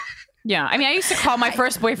 Yeah, I mean, I used to call my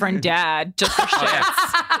first boyfriend Dad just for shits.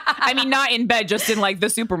 I mean, not in bed, just in like the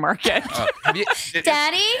supermarket.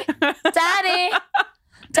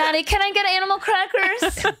 Daddy, can I get animal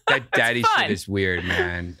crackers? That daddy fun. shit is weird,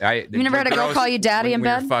 man. You never had a girl call you daddy in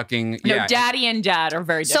bed? Fucking, No, yeah. Daddy and Dad are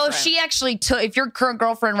very So different. if she actually if your current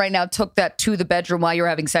girlfriend right now took that to the bedroom while you were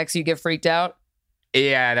having sex, you get freaked out?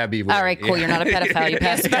 Yeah, that'd be weird. All right, cool. You're not a pedophile. You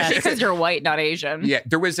passed the Especially test. because you're white, not Asian. Yeah,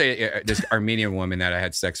 there was this Armenian woman that I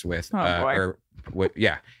had sex with. Oh, boy.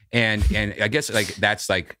 And I guess like that's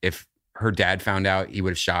like if her dad found out, he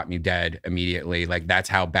would have shot me dead immediately. Like that's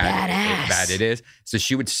how bad it is. So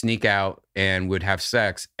she would sneak out and would have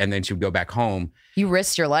sex, and then she would go back home. You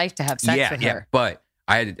risked your life to have sex with her. But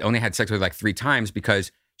I had only had sex with her like 3 times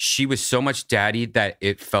because she was so much daddy that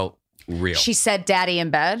it felt real. She said daddy in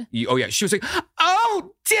bed? Oh yeah, she was like,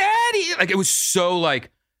 "Oh, daddy!" Like it was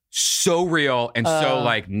so real and so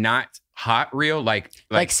like not hot real. Like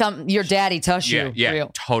your daddy touched you. yeah,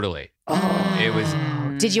 Real. totally. It was.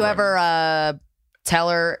 Did you ever tell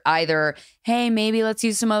her either, hey, maybe let's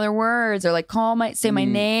use some other words, or like say my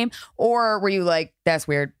name, or were you like, that's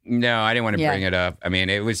weird? No, I didn't want to Yeah. bring it up. I mean,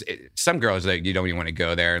 some girls like you don't even want to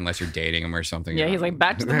go there unless you're dating them or something. Yeah, he's like,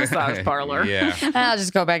 back to the massage parlor. Yeah, I'll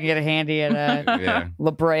just go back and get a handy at yeah.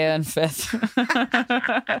 La Brea and Fifth.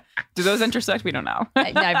 Do those intersect? We don't know.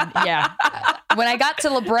 Yeah. When I got to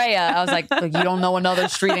La Brea, I was like, you don't know another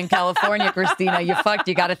street in California, Christina. You fucked.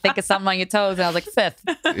 You got to think of something on your toes. And I was like, Fifth.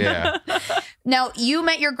 Yeah. Now, you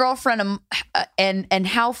met your girlfriend and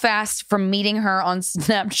how fast from meeting her on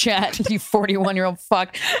Snapchat, you 41-year-old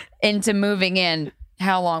fuck, into moving in?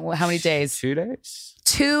 How long? How many days? 2 days.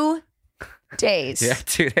 2 days. Yeah,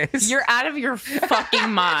 2 days. You're out of your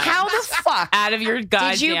fucking mind. How the fuck Out of your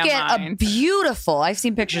goddamn did you get mind. a beautiful, I've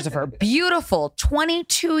seen pictures of her, beautiful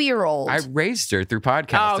 22-year-old. I raised her through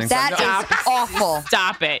podcasting. Oh, That Stop. is awful.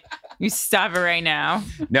 Stop it. You stop it right now.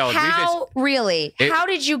 no, we just, How, really? How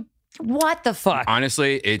did you, what the fuck?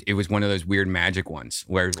 honestly, it was one of those weird magic ones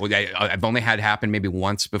where I've only had happen maybe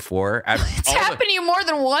once before. It's happened to you more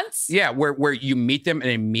than once? Yeah, where you meet them and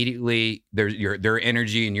immediately their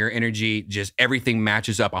energy and your energy, just everything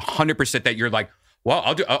matches up 100%. That you're like, well,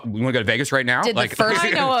 I'll do. We want to go to Vegas right now. Did the like, first- I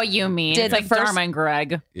know what you mean. Did It's the like first- Dharma and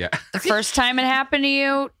Greg. yeah. The first time it happened to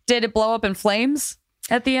you, did it blow up in flames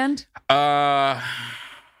at the end?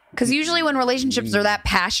 Because usually when relationships are that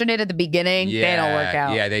passionate at the beginning, they don't work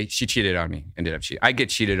out. Yeah, she cheated on me. Ended up cheating. I get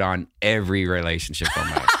cheated on every relationship on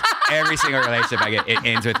my life. Every single relationship I get, it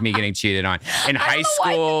ends with me getting cheated on. In high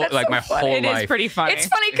school, that's like so my funny. whole It life. is pretty funny. It's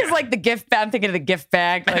funny because like the gift bag, I'm thinking of the gift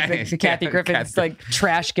bag, like the Kathy Griffin's like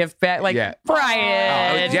trash gift bag. Like, Yeah.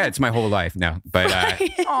 Brian. Yeah, it's my whole life. No, but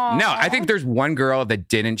no, I think there's one girl that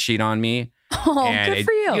didn't cheat on me. Oh, And good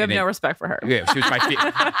for you. You have no respect for her. Yeah,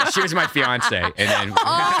 she was my fiance, and then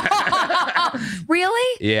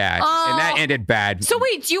Really? yeah, and that ended bad. So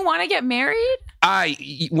wait, do you want to get married? I'm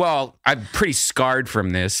pretty scarred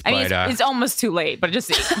from this, I mean, but it's almost too late, but just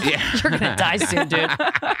yeah. You're gonna die soon, dude.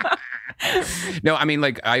 No, I mean,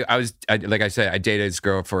 like like I said, I dated this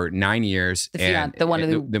girl for 9 years. The one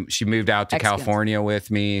who she moved out to ex-fiance. California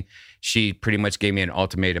with me. She pretty much gave me an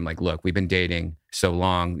ultimatum, like, look, we've been dating so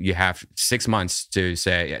long. You have 6 months to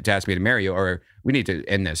ask me to marry you, or we need to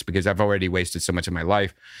end this because I've already wasted so much of my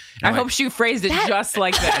life. And I I'm hope like, she phrased it just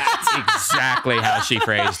like that. that's exactly how she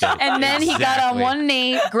phrased it. And then he got on Exactly. one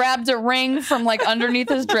knee, grabbed a ring from like underneath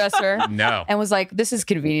his dresser, No. and was like, "This is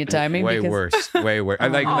convenient timing." Way because worse. Way worse.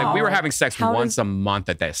 Like we were having sex How once a month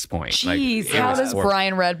at this point. Jeez. Like, it How was does horrible.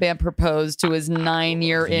 Brian Redband propose to his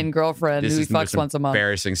 9-year-in girlfriend This who he is the most fucks once a month?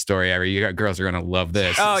 embarrassing story ever. You got girls are gonna love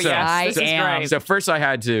this. Oh, So- yes. This is am. great. So first I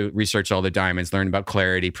had to research all the diamonds, learn about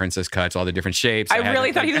clarity, princess cuts, all the different shapes. I had really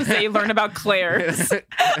to- thought he was going to say learn about Claire's.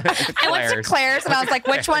 I went to Claire's and I was like,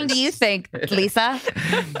 "Which one do you think, Lisa?"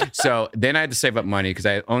 So then I had to save up money because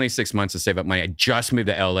I had only 6 months to save up money. I just moved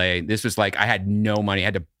to LA. This was like I had no money. I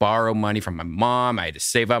had to borrow money from my mom. I had to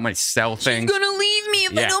save up money, sell things. She's gonna leave me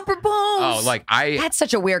if I Yeah. don't propose. Oh, like That's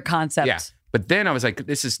such a weird concept. Yeah. But then I was like,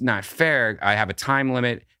 this is not fair. I have a time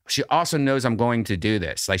limit. She also knows I'm going to do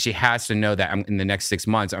this. Like she has to know that I'm in the next 6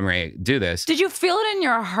 months, I'm ready to do this. Did you feel it in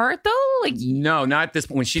your heart though? Like No, not at this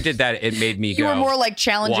point. When she did that, it made me You go. were more like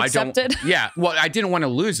challenge well, I don't- accepted. Yeah. Well, I didn't want to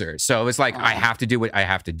lose her. So it was like, I have to do what I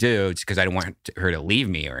have to do because I don't want her to leave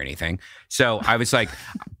me or anything. So I was like,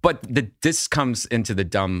 but this comes into the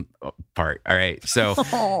dumb part. All right. So,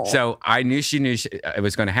 so I knew she knew it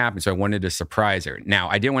was going to happen. So I wanted to surprise her. Now,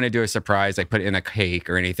 I didn't want to do a surprise. I put it in a cake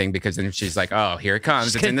or anything because then she's like, oh, here it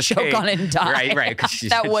comes. It's in the choke cake. on it and die. Right.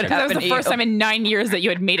 That would that was happen the to first you. time in 9 years that you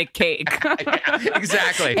had made a cake.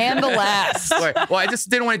 Exactly. And the last. Well, I just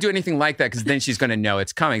didn't want to do anything like that because then she's going to know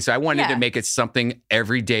it's coming. So I wanted Yeah. to make it something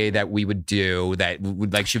every day that we would do that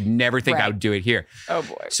would like she'd never think I Right. would do it here. Oh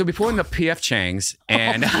boy. So we pull in the PF Chang's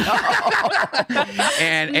and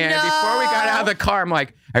and before we got out of the car, I'm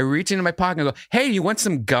like, I reach into my pocket and go, hey, you want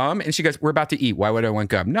some gum? And she goes, we're about to eat. Why would I want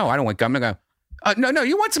gum? No, I don't want gum. I go, no,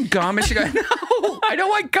 you want some gum? And she goes, no, I don't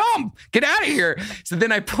want gum. Get out of here. So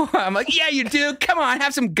then I'm like, yeah, you do. Come on,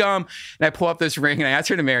 have some gum. And I pull up this ring and I ask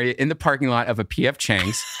her to marry it in the parking lot of a PF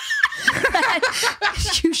Chang's.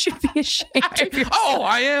 You should be ashamed of yourself. Oh,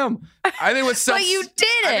 I am. I think it was self. But you did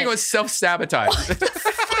I think it. it was self-sabotage.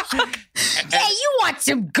 Yeah, you want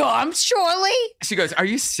some gum, surely? She goes, are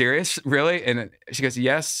you serious? Really? And she goes,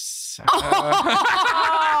 yes.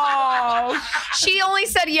 Oh, She only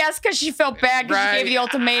said yes because she felt bad because Right. she gave you the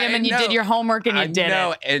ultimatum I and you know. did your homework and you I did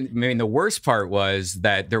know. it. And I mean, the worst part was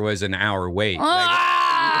that there was an hour wait.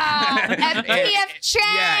 At PF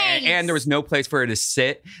Chang's. Yeah, and there was no place for her to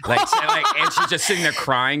sit. And she's just sitting there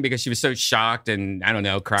crying because she was so shocked and I don't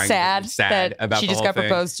know, crying, sad that about she the just whole got thing.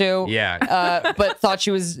 proposed to. Yeah, But thought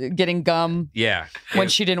she was getting gum yeah, when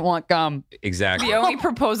she didn't want gum. exactly. the only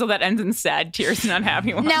proposal that ends in sad tears and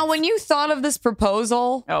unhappy ones. Now, when you thought of this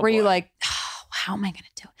proposal, Oh, were you boy. like, how am I going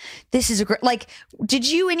to do it? This is a great, like, did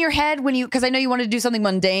you in your head when you, because I know you wanted to do something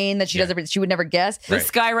mundane that she does every, she would never guess. the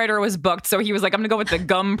skywriter was booked, so he was like, I'm gonna go with the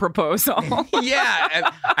gum proposal.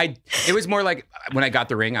 Yeah, and it was more like when I got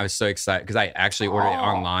the ring, I was so excited because I actually ordered it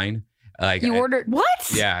online. Like You ordered,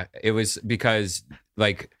 What? Yeah, it was because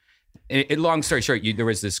like long story short, there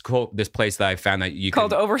was this place that I found that you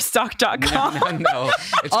Called could, Overstock.com. No.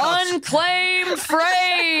 It's called, Unclaimed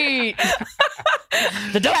freight.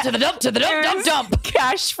 The dump to the dump to the dump, dump, dump.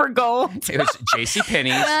 Cash for gold. it was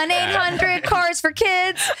JCPenney's. 1-800 cars for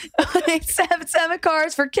kids. 1-877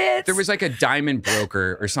 cars for kids. There was like a diamond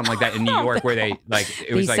broker or something like that in New York where they like,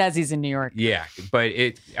 it was He like, says he's in New York. yeah, but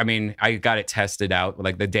I got it tested out.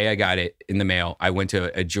 Like the day I got it in the mail, I went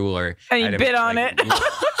to a jeweler. And you I had bid on like,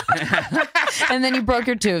 it. And then you broke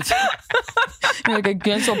your tooth. You're like, I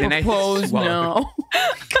guess I'll And I propose swallowed now.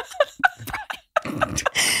 Brian,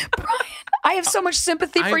 I have so much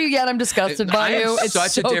sympathy for you, yet I'm disgusted by I am you. It's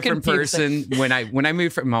such so a different confusing. person. When I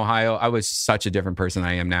moved from Ohio, I was such a different person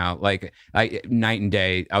than I am now. Like night and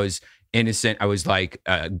day. I was innocent. I was like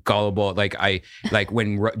gullible. Like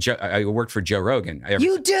when I worked for Joe Rogan.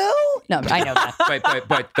 You do? No, I know that.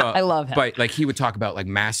 But I love him. But like he would talk about like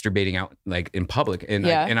masturbating out like in public, and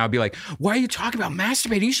and I'd be like, "Why are you talking about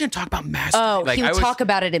masturbating? You shouldn't talk about masturbating." Oh, like, he would talk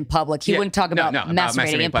about it in public. He wouldn't talk about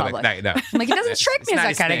masturbating in public. No. I'm like, he doesn't strike me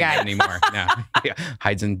as that kind of guy anymore. No,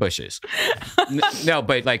 hides in bushes. No,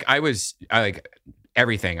 but like I like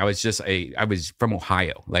everything. I was from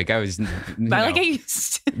Ohio. Like I was. I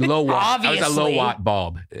used to. Low watt. I was a low Obviously. watt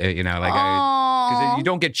bulb. Because you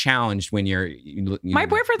don't get challenged when you're. My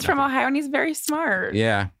boyfriend's from Ohio and he's very smart.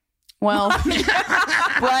 Yeah. Well,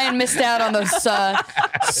 Brian missed out on those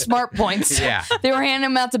smart points. Yeah. They were handing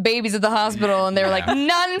them out to babies at the hospital, and they were like,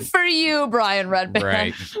 "None for you, Brian Redband."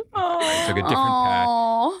 Right. I took a different path.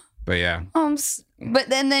 Oh, But yeah. but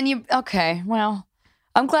then you okay? Well,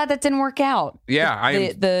 I'm glad that didn't work out. Yeah.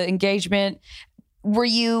 The engagement.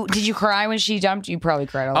 Did you cry when she dumped? You probably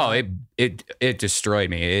cried a lot. It destroyed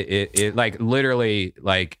me. It like literally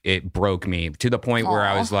like it broke me to the point where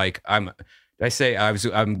I was like, I'm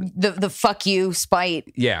the fuck you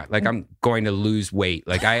spite. Yeah, like I'm going to lose weight.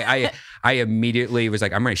 Like I immediately was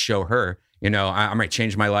like, I'm going to show her. I'm going to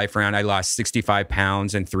change my life around. I lost 65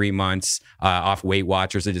 pounds in 3 months off Weight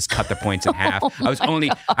Watchers. I just cut the points in half.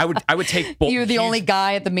 I would take. You're the only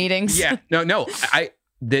guy at the meetings. Yeah, no.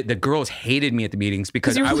 The girls hated me at the meetings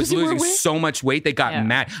because I was losing so much weight. They got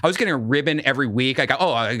mad. I was getting a ribbon every week. I got a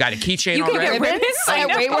keychain You already. can get ribbons at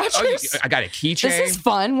Weight Watchers? I got a keychain. This is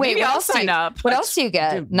fun. Wait, Maybe what I'll else sign up. What else do you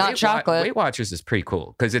get? Dude, Not chocolate. Weight Watchers is pretty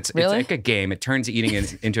cool because it's like a game. It turns eating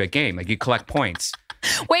into a game. Like you collect points.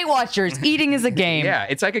 Weight Watchers. Eating is a game. Yeah,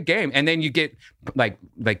 it's like a game, and then you get like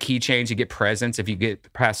keychains. You get presents if you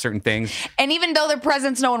get past certain things. And even though they're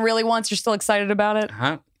presents no one really wants, you're still excited about it.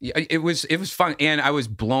 Huh? It was fun, and I was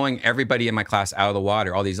blowing everybody in my class out of the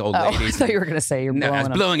water. All these old ladies. I thought you were gonna say you're blowing I was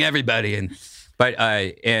them. blowing everybody, and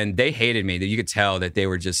they hated me. That you could tell that they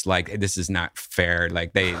were just like, this is not fair.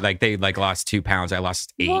 Like they lost 2 pounds. I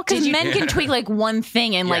lost 8. Well, because men can tweak like one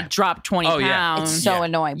thing and like drop 20 Oh, yeah. pounds. It's so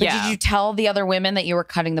annoying. But did you tell the other women that you were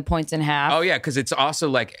cutting the points in half? Oh yeah, because it's also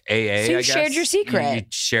like AA. So you I guess. shared your secret. You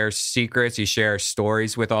share secrets. You share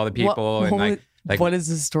stories with all the people, and like what is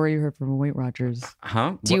the story you heard from Weight Watchers?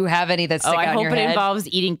 huh? Do you have any that stick I out in hope your it head? involves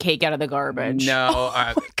eating cake out of the garbage. No,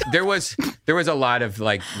 there was a lot of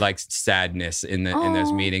like sadness in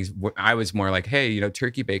those meetings. I was more like, hey,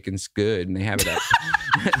 turkey bacon's good, and they have it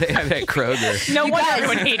at Kroger. No wonder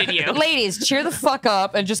everyone hated you. Ladies, cheer the fuck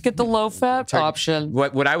up and just get the low fat option.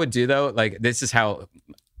 What I would do though, like this is how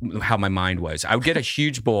my mind was. I would get a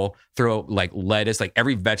huge bowl, throw like lettuce, like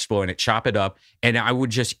every vegetable in it, chop it up, and I would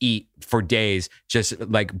just eat for days, just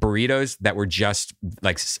like burritos that were just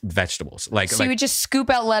like vegetables. So you would just scoop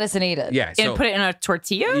out lettuce and eat it. Yeah, And put it in a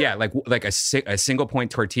tortilla? Yeah, like a single point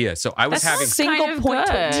tortilla. So I was having single point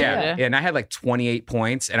tortilla. Yeah, and I had like 28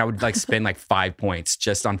 points, and I would like spend like 5 points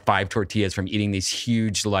just on 5 tortillas from eating these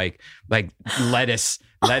huge like lettuce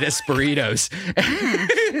burritos.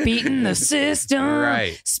 Beating the system.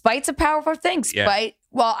 Right. Spite's a powerful thing. Spite.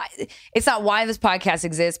 Well, it's not why this podcast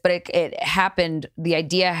exists, but it happened. The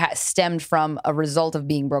idea stemmed from a result of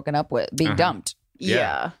being broken up with, being dumped.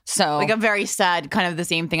 Yeah. So Like a very sad, kind of the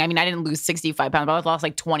same thing. I mean, I didn't lose 65 pounds, but I lost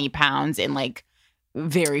like 20 pounds in like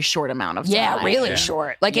very short amount of time. yeah, really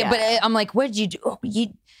short. Like, Yeah. but I'm like, what did you do? Oh,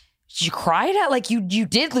 did you cry it out? Like you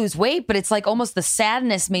did lose weight, but it's like almost the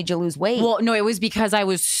sadness made you lose weight. Well, no, it was because I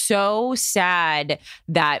was so sad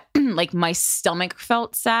that like my stomach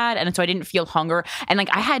felt sad, and so I didn't feel hunger, and like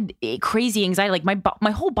I had crazy anxiety. Like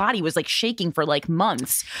my whole body was like shaking for like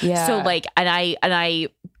months. Yeah. So like, and I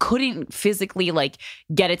couldn't physically like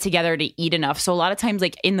get it together to eat enough. So a lot of times,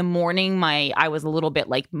 like in the morning, I was a little bit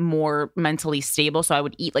like more mentally stable. So I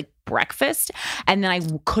would eat like breakfast and then I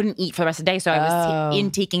couldn't eat for the rest of the day. So I was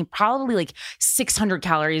intaking probably like 600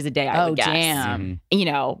 calories a day, I would guess. Damn. You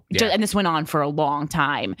know, and this went on for a long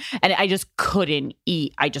time. And I just couldn't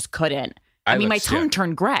eat. I just couldn't. I mean, my tongue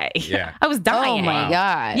turned gray. Yeah. I was dying. Oh my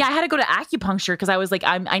God. Yeah, I had to go to acupuncture because I was like,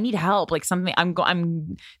 I need help. Like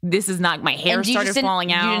something, this is not, my hair started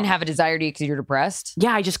falling out. You didn't have a desire to eat because you're depressed?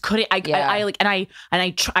 Yeah, I just couldn't. I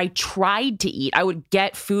tried to eat. I would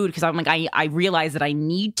get food because I'm like, I realized that I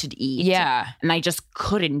need to eat. Yeah. And I just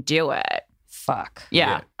couldn't do it. Fuck.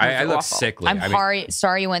 Yeah. I look sickly. I'm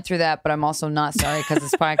sorry you went through that, but I'm also not sorry because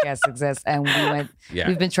this podcast exists and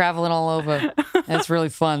we've been traveling all over and it's really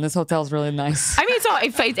fun. This hotel's really nice. I mean, so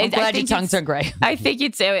I'm glad your tongues are gray. I think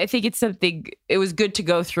it's something. It was good to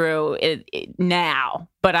go through it now,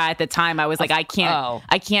 but at the time I was like, I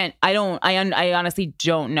honestly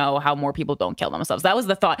don't know how more people don't kill themselves. That was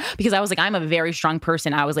the thought because I was like, I'm a very strong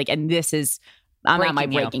person. I was like, and I'm at my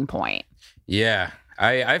breaking point. Yeah.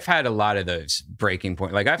 I've had a lot of those breaking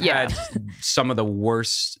points. Like I've had some of the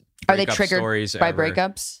worst Are they breakup triggered stories by ever.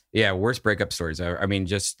 Breakups? Yeah, worst breakup stories ever. I mean,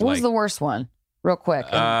 just What was the worst one? Real quick.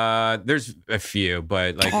 There's a few,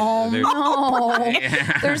 but like no.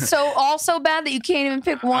 They're all so bad that you can't even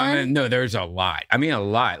pick one. No, there's a lot. I mean, a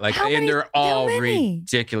lot. Like, and they're all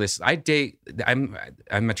ridiculous. I'm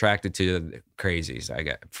attracted to the crazies. I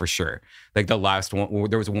get for sure. Like the last one,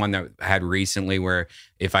 there was one that I had recently where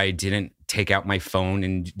if I didn't take out my phone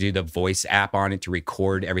and do the voice app on it to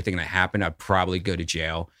record everything that happened, I'd probably go to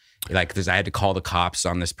jail. Like, because I had to call the cops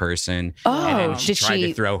on this person. And then she tried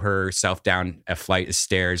to throw herself down a flight of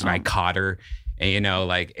stairs, and I caught her. And, you know,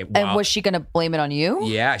 like... And was she going to blame it on you?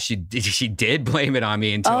 Yeah, she did blame it on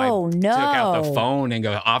me until I took out the phone and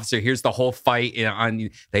go, officer, here's the whole fight.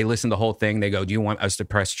 They listened to the whole thing. They go, do you want us to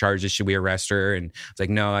press charges? Should we arrest her? And it's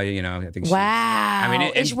like, no, I think she... Wow.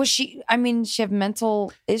 I mean, she have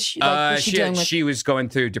mental issues? Like, she was going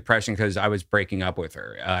through depression because I was breaking up with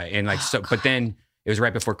her. But then... It was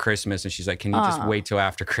right before Christmas, and she's like, "Can you just wait till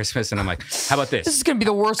after Christmas?" And I'm like, "How about this? This is gonna be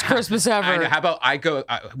the worst Christmas ever." I know. How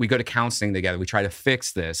about we go to counseling together. We try to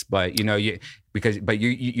fix this, but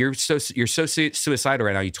you're so suicidal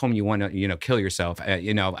right now. You told me you want to kill yourself.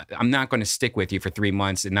 I'm not going to stick with you for 3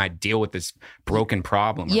 months and not deal with this broken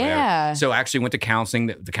problem. Yeah. So I actually went to counseling.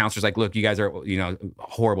 The counselor's like, "Look, you guys are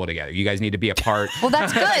horrible together. You guys need to be apart." Well,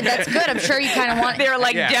 that's good. That's good. I'm sure you kind of want. They were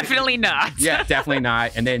like, definitely not. Yeah, definitely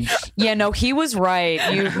not. And then he was right.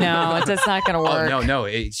 It's not going to work. Oh no.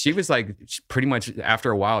 She was like, pretty much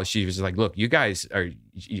after a while, she was like, "Look, you guys are."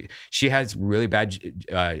 She has really bad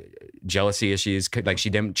jealousy issues. Like she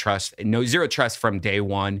didn't trust, zero trust from day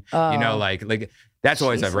one. Like that's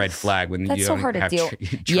always a red flag when you don't have trust.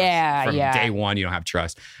 From day one, you don't have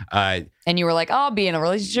trust. And you were like, I'll be in a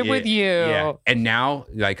relationship with you. Yeah. And now,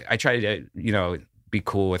 like, I try to, be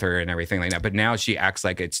cool with her and everything like that. But now she acts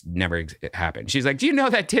like it's never happened. She's like, do you know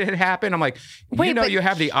that didn't happen? I'm like, you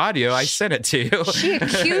have the audio. I sent it to you. She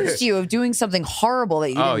accused you of doing something horrible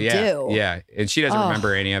that you didn't do. Yeah. And she doesn't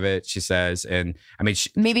remember any of it, she says. And I mean,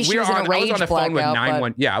 maybe she was in a rage blackout.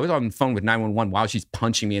 I was on the phone with 911 while she's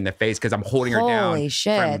punching me in the face because I'm holding her down. Holy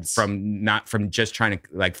shit. From just trying to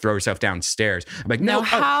like throw herself downstairs. I'm like, no.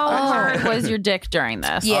 How hard was your dick during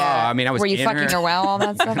this? Yeah. I mean, I was. Were you fucking her well? All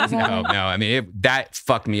that stuff. No. I mean, that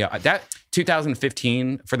fucked me up. That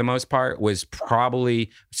 2015, for the most part, was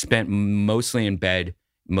probably spent mostly in bed.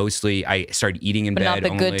 Mostly, I started eating in bed. Not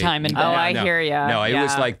the good time in bed. I hear ya. No, it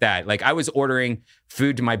was like that. Like I was ordering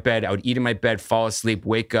food to my bed. I would eat in my bed, fall asleep,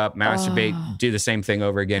 wake up, masturbate, do the same thing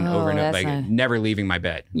over again, over and over, like never leaving my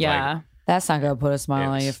bed. Yeah. Like, that's not going to put a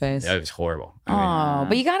smile on your face. It was horrible.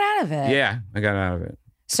 But you got out of it. Yeah, I got out of it.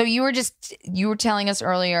 So you were telling us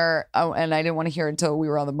earlier, and I didn't want to hear it until we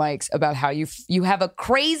were on the mics, about how you have a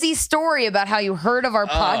crazy story about how you heard of our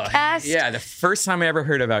podcast. Yeah, the first time I ever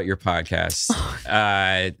heard about your podcast,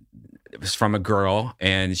 it was from a girl,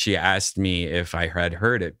 and she asked me if I had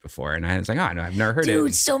heard it before, and I was like, "Oh, no, I've never heard it."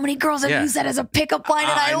 Dude, so many girls have used that as a pickup line,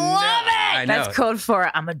 and I love it. That's code for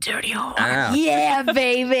 "I'm a dirty whore." Yeah,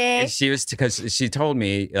 baby. And she was because she told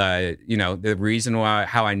me, the reason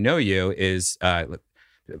how I know you is.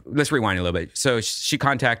 Let's rewind a little bit. So she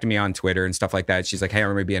contacted me on Twitter and stuff like that. She's like, "Hey, I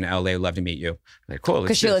remember being in LA. Love to meet you." I'm like, cool.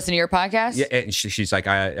 Because she listened to your podcast? Yeah. And she's like,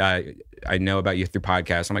 I know about you through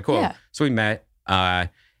podcasts. I'm like, cool. Yeah. So we met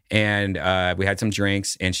and we had some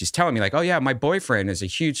drinks. And she's telling me like, "Oh yeah, my boyfriend is a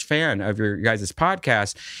huge fan of your guys'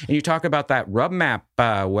 podcast. And you talk about that rub map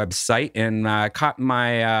website and caught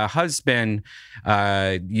my husband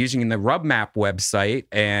using the RubMap website,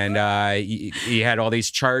 and he had all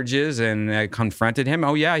these charges, and I confronted him.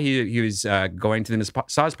 Oh yeah, he was going to the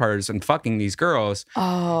massage parlors and fucking these girls.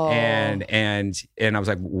 Oh. And I was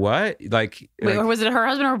like, what? Like, Wait, or was it her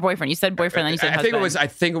husband or her boyfriend? You said boyfriend, then you said I husband.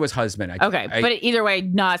 think it was husband. Okay, but either way,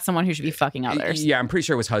 not someone who should be fucking others. Yeah, I'm pretty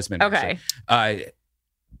sure it was husband. Okay. Actually.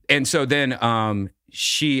 And so then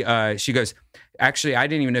she goes, actually, I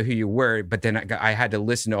didn't even know who you were, but then I had to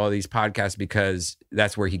listen to all these podcasts because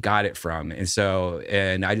that's where he got it from.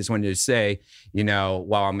 And I just wanted to say,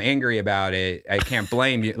 while I'm angry about it, I can't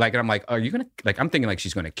blame you. Like, and I'm like, are you going to, I'm thinking like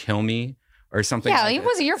she's going to kill me or something. Yeah, like it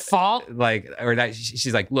wasn't your fault. or that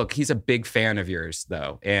she's like, look, he's a big fan of yours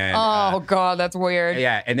though. And God, that's weird.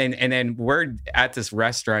 yeah. And then we're at this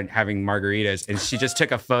restaurant having margaritas, and she just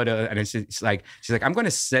took a photo, and she's like, I'm going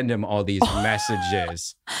to send him all these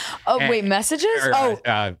messages. Wait, messages?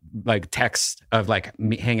 Like text of like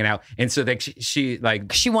me hanging out. And so like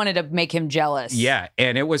she wanted to make him jealous. yeah.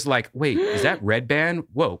 And it was like, wait, is that Red Band?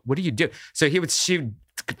 Whoa, what do you do? So she would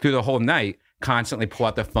through the whole night constantly pull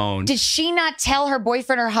out the phone. Did she not tell her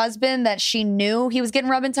boyfriend or husband that she knew he was getting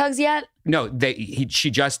rub and tugs yet? No,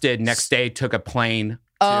 she just did. Next day, took a plane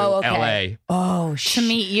to LA Oh, To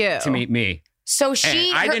meet you. to meet me. So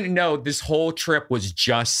And I didn't know this whole trip was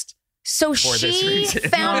just So for this she reason.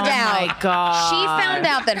 found Oh out. my God. She found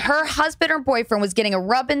out that her husband or boyfriend was getting a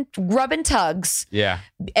rub and tugs yeah.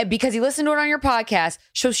 because he listened to it on your podcast.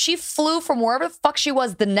 So she flew from wherever the fuck she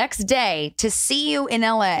was the next day to see you in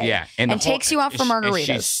LA. Yeah, and the whole- takes you out for and margaritas.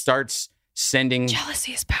 she starts sending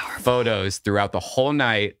Jealousy is powerful. photos throughout the whole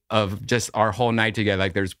night of just our whole night together.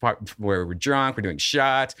 Like there's part where we're drunk, we're doing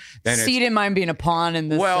shots. Then So you didn't mind being a pawn in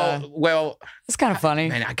this? well, it's kind of funny.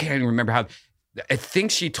 man, I can't even remember how. I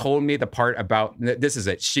think she told me the part about this is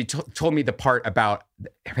it. She told me the part about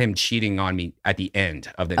him cheating on me at the end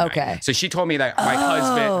of the night. Okay. So she told me that my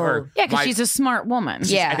husband, or Yeah, because my- she's a smart woman.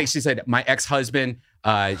 Yeah. I think she said my ex-husband.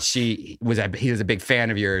 He was a big fan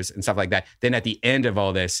of yours and stuff like that. Then at the end of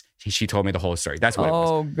all this, she told me the whole story. That's what it was.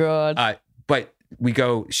 Oh God. But we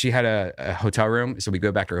go. She had a hotel room, so we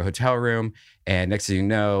go back to her hotel room, and next thing you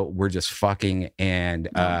know, we're just fucking. And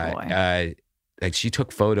boy. like she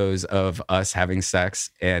took photos of us having sex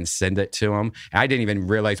and send it to him. And I didn't even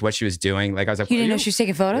realize what she was doing. Like I was like, You didn't know she was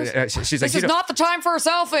taking photos? She's like, This is not the time for a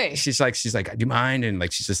selfie. She's like, do you mind? And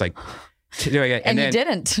like, she's just like doing it. And you then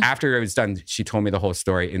didn't. After it was done, she told me the whole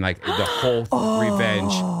story, and like the whole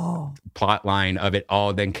revenge plot line of it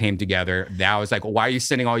all then came together. Now I was like, why are you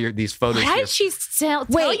sending all these photos? Why here? did she tell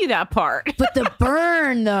Wait. you that part? But the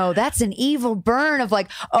burn, though, that's an evil burn of like,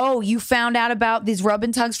 oh, you found out about these rub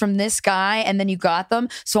and tugs from this guy and then you got them.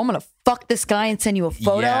 So I'm going to fuck this guy and send you a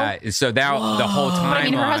photo. Yeah. So now the whole time. But I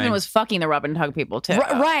mean, her husband was fucking the rub and tug people too.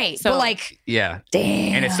 Right. So but like, Yeah.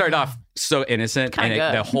 damn. And it started off so innocent. Kinda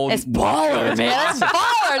And good. the whole. It's baller, man. That's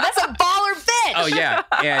baller. That's a baller bitch. Oh yeah,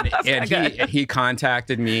 and he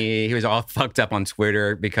contacted me. He was all fucked up on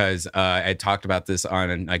Twitter because I talked about this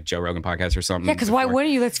on like Joe Rogan podcast or something. Yeah, because why before.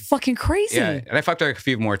 wouldn't you? That's fucking crazy. Yeah, and I fucked her a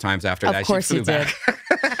few more times after Of that. course she you flew did.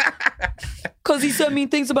 back. Because he said mean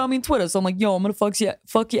things about me on Twitter. So I'm like, yo, I'm going to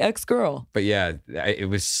fuck your ex-girl. But yeah, it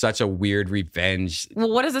was such a weird revenge.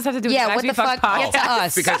 Well, what does this have to do with Yeah, Guys what We the Fuck fuck? Get to podcast?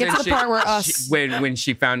 us. Because Get then to the part where us. when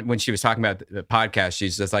she was talking about the podcast,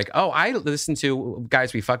 she's just like, oh, I listen to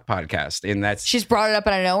Guys We Fuck podcast, and that's She's brought it up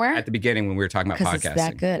out of nowhere? at the beginning when we were talking about Because podcasting. it's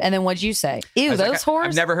that good. And then what'd you say? I Ew, was those like, whores?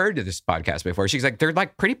 I've never heard of this podcast before. She's like, they're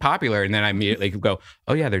like pretty popular. And then I immediately go,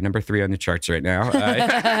 oh yeah, they're number 3 on the charts right now.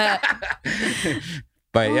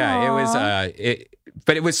 But yeah, it was,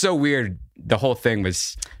 but it was so weird. The whole thing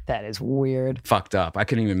was That is weird. fucked up. I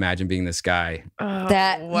couldn't even imagine being this guy.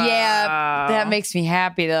 That makes me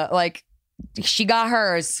happy. Like, she got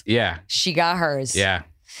hers. Yeah. She got hers. Yeah.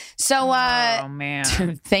 So, Oh man.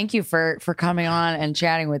 thank you for coming on and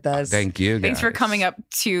chatting with us. Thank you. Thanks for guys. coming up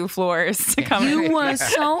 2 floors to come. You were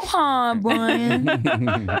so hard, Brian.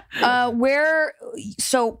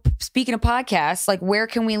 So speaking of podcasts, like where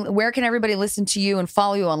can everybody listen to you and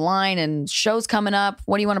follow you online and shows coming up?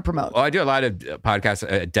 What do you want to promote? Well, I do a lot of podcasts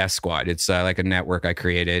at Death Squad. It's like a network I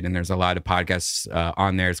created, and there's a lot of podcasts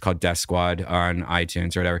on there. It's called Death Squad on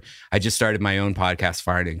iTunes or whatever. I just started my own podcast,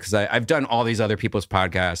 Farting, because I've done all these other people's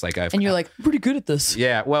podcasts. Like And you're like, I'm pretty good at this.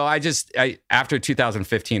 yeah. Well, I after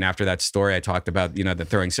 2015, after that story I talked about, the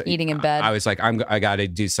throwing Eating in bed. I was like, I got to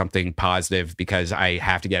do something positive because I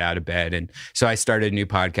have to get out of bed, and so I started a new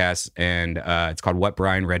podcast, and it's called What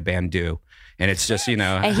Brian Red Band Do. And it's just, you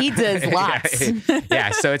know. And he does lots.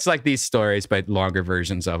 Yeah. So it's like these stories, but longer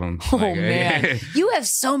versions of them. Oh, man. You have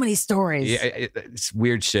so many stories. Yeah, it's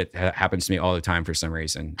weird shit happens to me all the time for some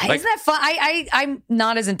reason. Isn't that fun? I'm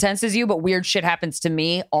not as intense as you, but weird shit happens to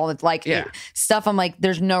me all the stuff. I'm like,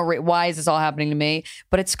 there's no why is this all happening to me?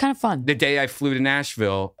 But it's kind of fun. The day I flew to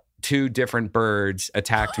Nashville, 2 different birds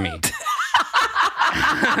attacked me.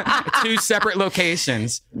 2 separate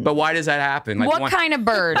locations. But why does that happen? Like what kind of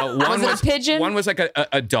bird? Was it a pigeon? One was like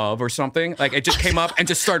a dove or something. Like it just came up and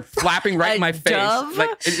just started flapping right in my face. Dove?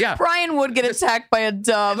 Like yeah. Brian would get attacked by a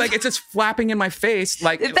dove. Like it's just flapping in my face.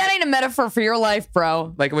 Like that ain't a metaphor for your life,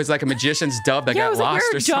 bro. Like it was like a magician's dove that got lost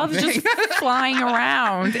or something. Doves just flying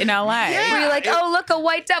around in LA. Where you're like, oh look, a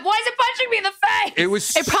white dove. Why is it punching me in the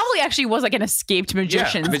face? It probably actually was like an escaped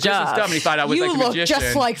magician's dove. And he thought I was you like a look magician.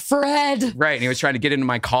 just like Fred. Right, and he was trying to get into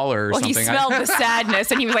my collar or something. He smelled the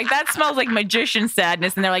sadness, and he was like, "That smells like magician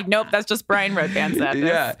sadness." And they're like, "Nope, that's just Brian Redband sadness."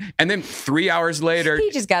 Yeah, and then 3 hours later,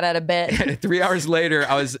 he just got out of bed. 3 hours later,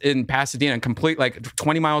 I was in Pasadena, complete like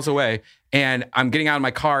 20 miles away. And I'm getting out of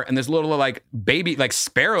my car, and this little like baby like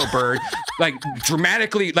sparrow bird like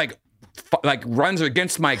dramatically like runs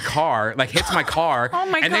against my car, like hits my car. Oh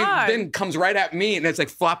my God. And then comes right at me, and it's like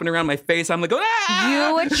flopping around my face. I'm like, ah!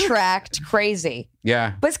 You attract crazy.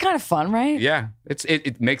 Yeah. But it's kind of fun, right? Yeah.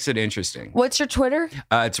 It makes it interesting. What's your Twitter?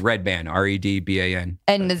 It's Redban, REDBAN.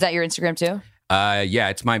 And is that your Instagram too? Yeah,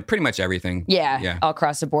 it's my pretty much everything. Yeah, all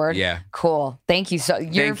across the board. Yeah. Cool. Thank you so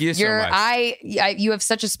much. You have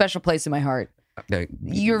such a special place in my heart.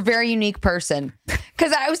 You're a very unique person.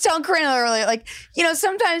 Because I was telling Corinne earlier, like, you know,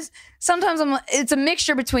 sometimes it's a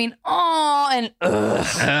mixture between and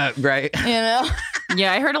right. You know?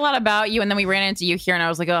 Yeah, I heard a lot about you, and then we ran into you here, and I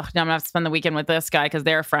was like, oh, now I'm gonna have to spend the weekend with this guy because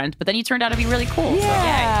they're a friend. But then you turned out to be really cool.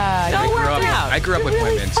 Yeah. So, yay. It all worked out. I grew up with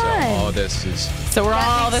really women, fun. so all of this is. So we're That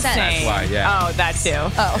all the makes sense. same. That's why, yeah. Oh, that too.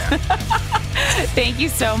 Oh. Thank you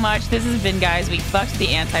so much. This has been Guys We Fucked, the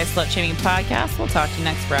Anti-Slut Shaming Podcast. We'll talk to you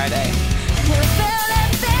next Friday.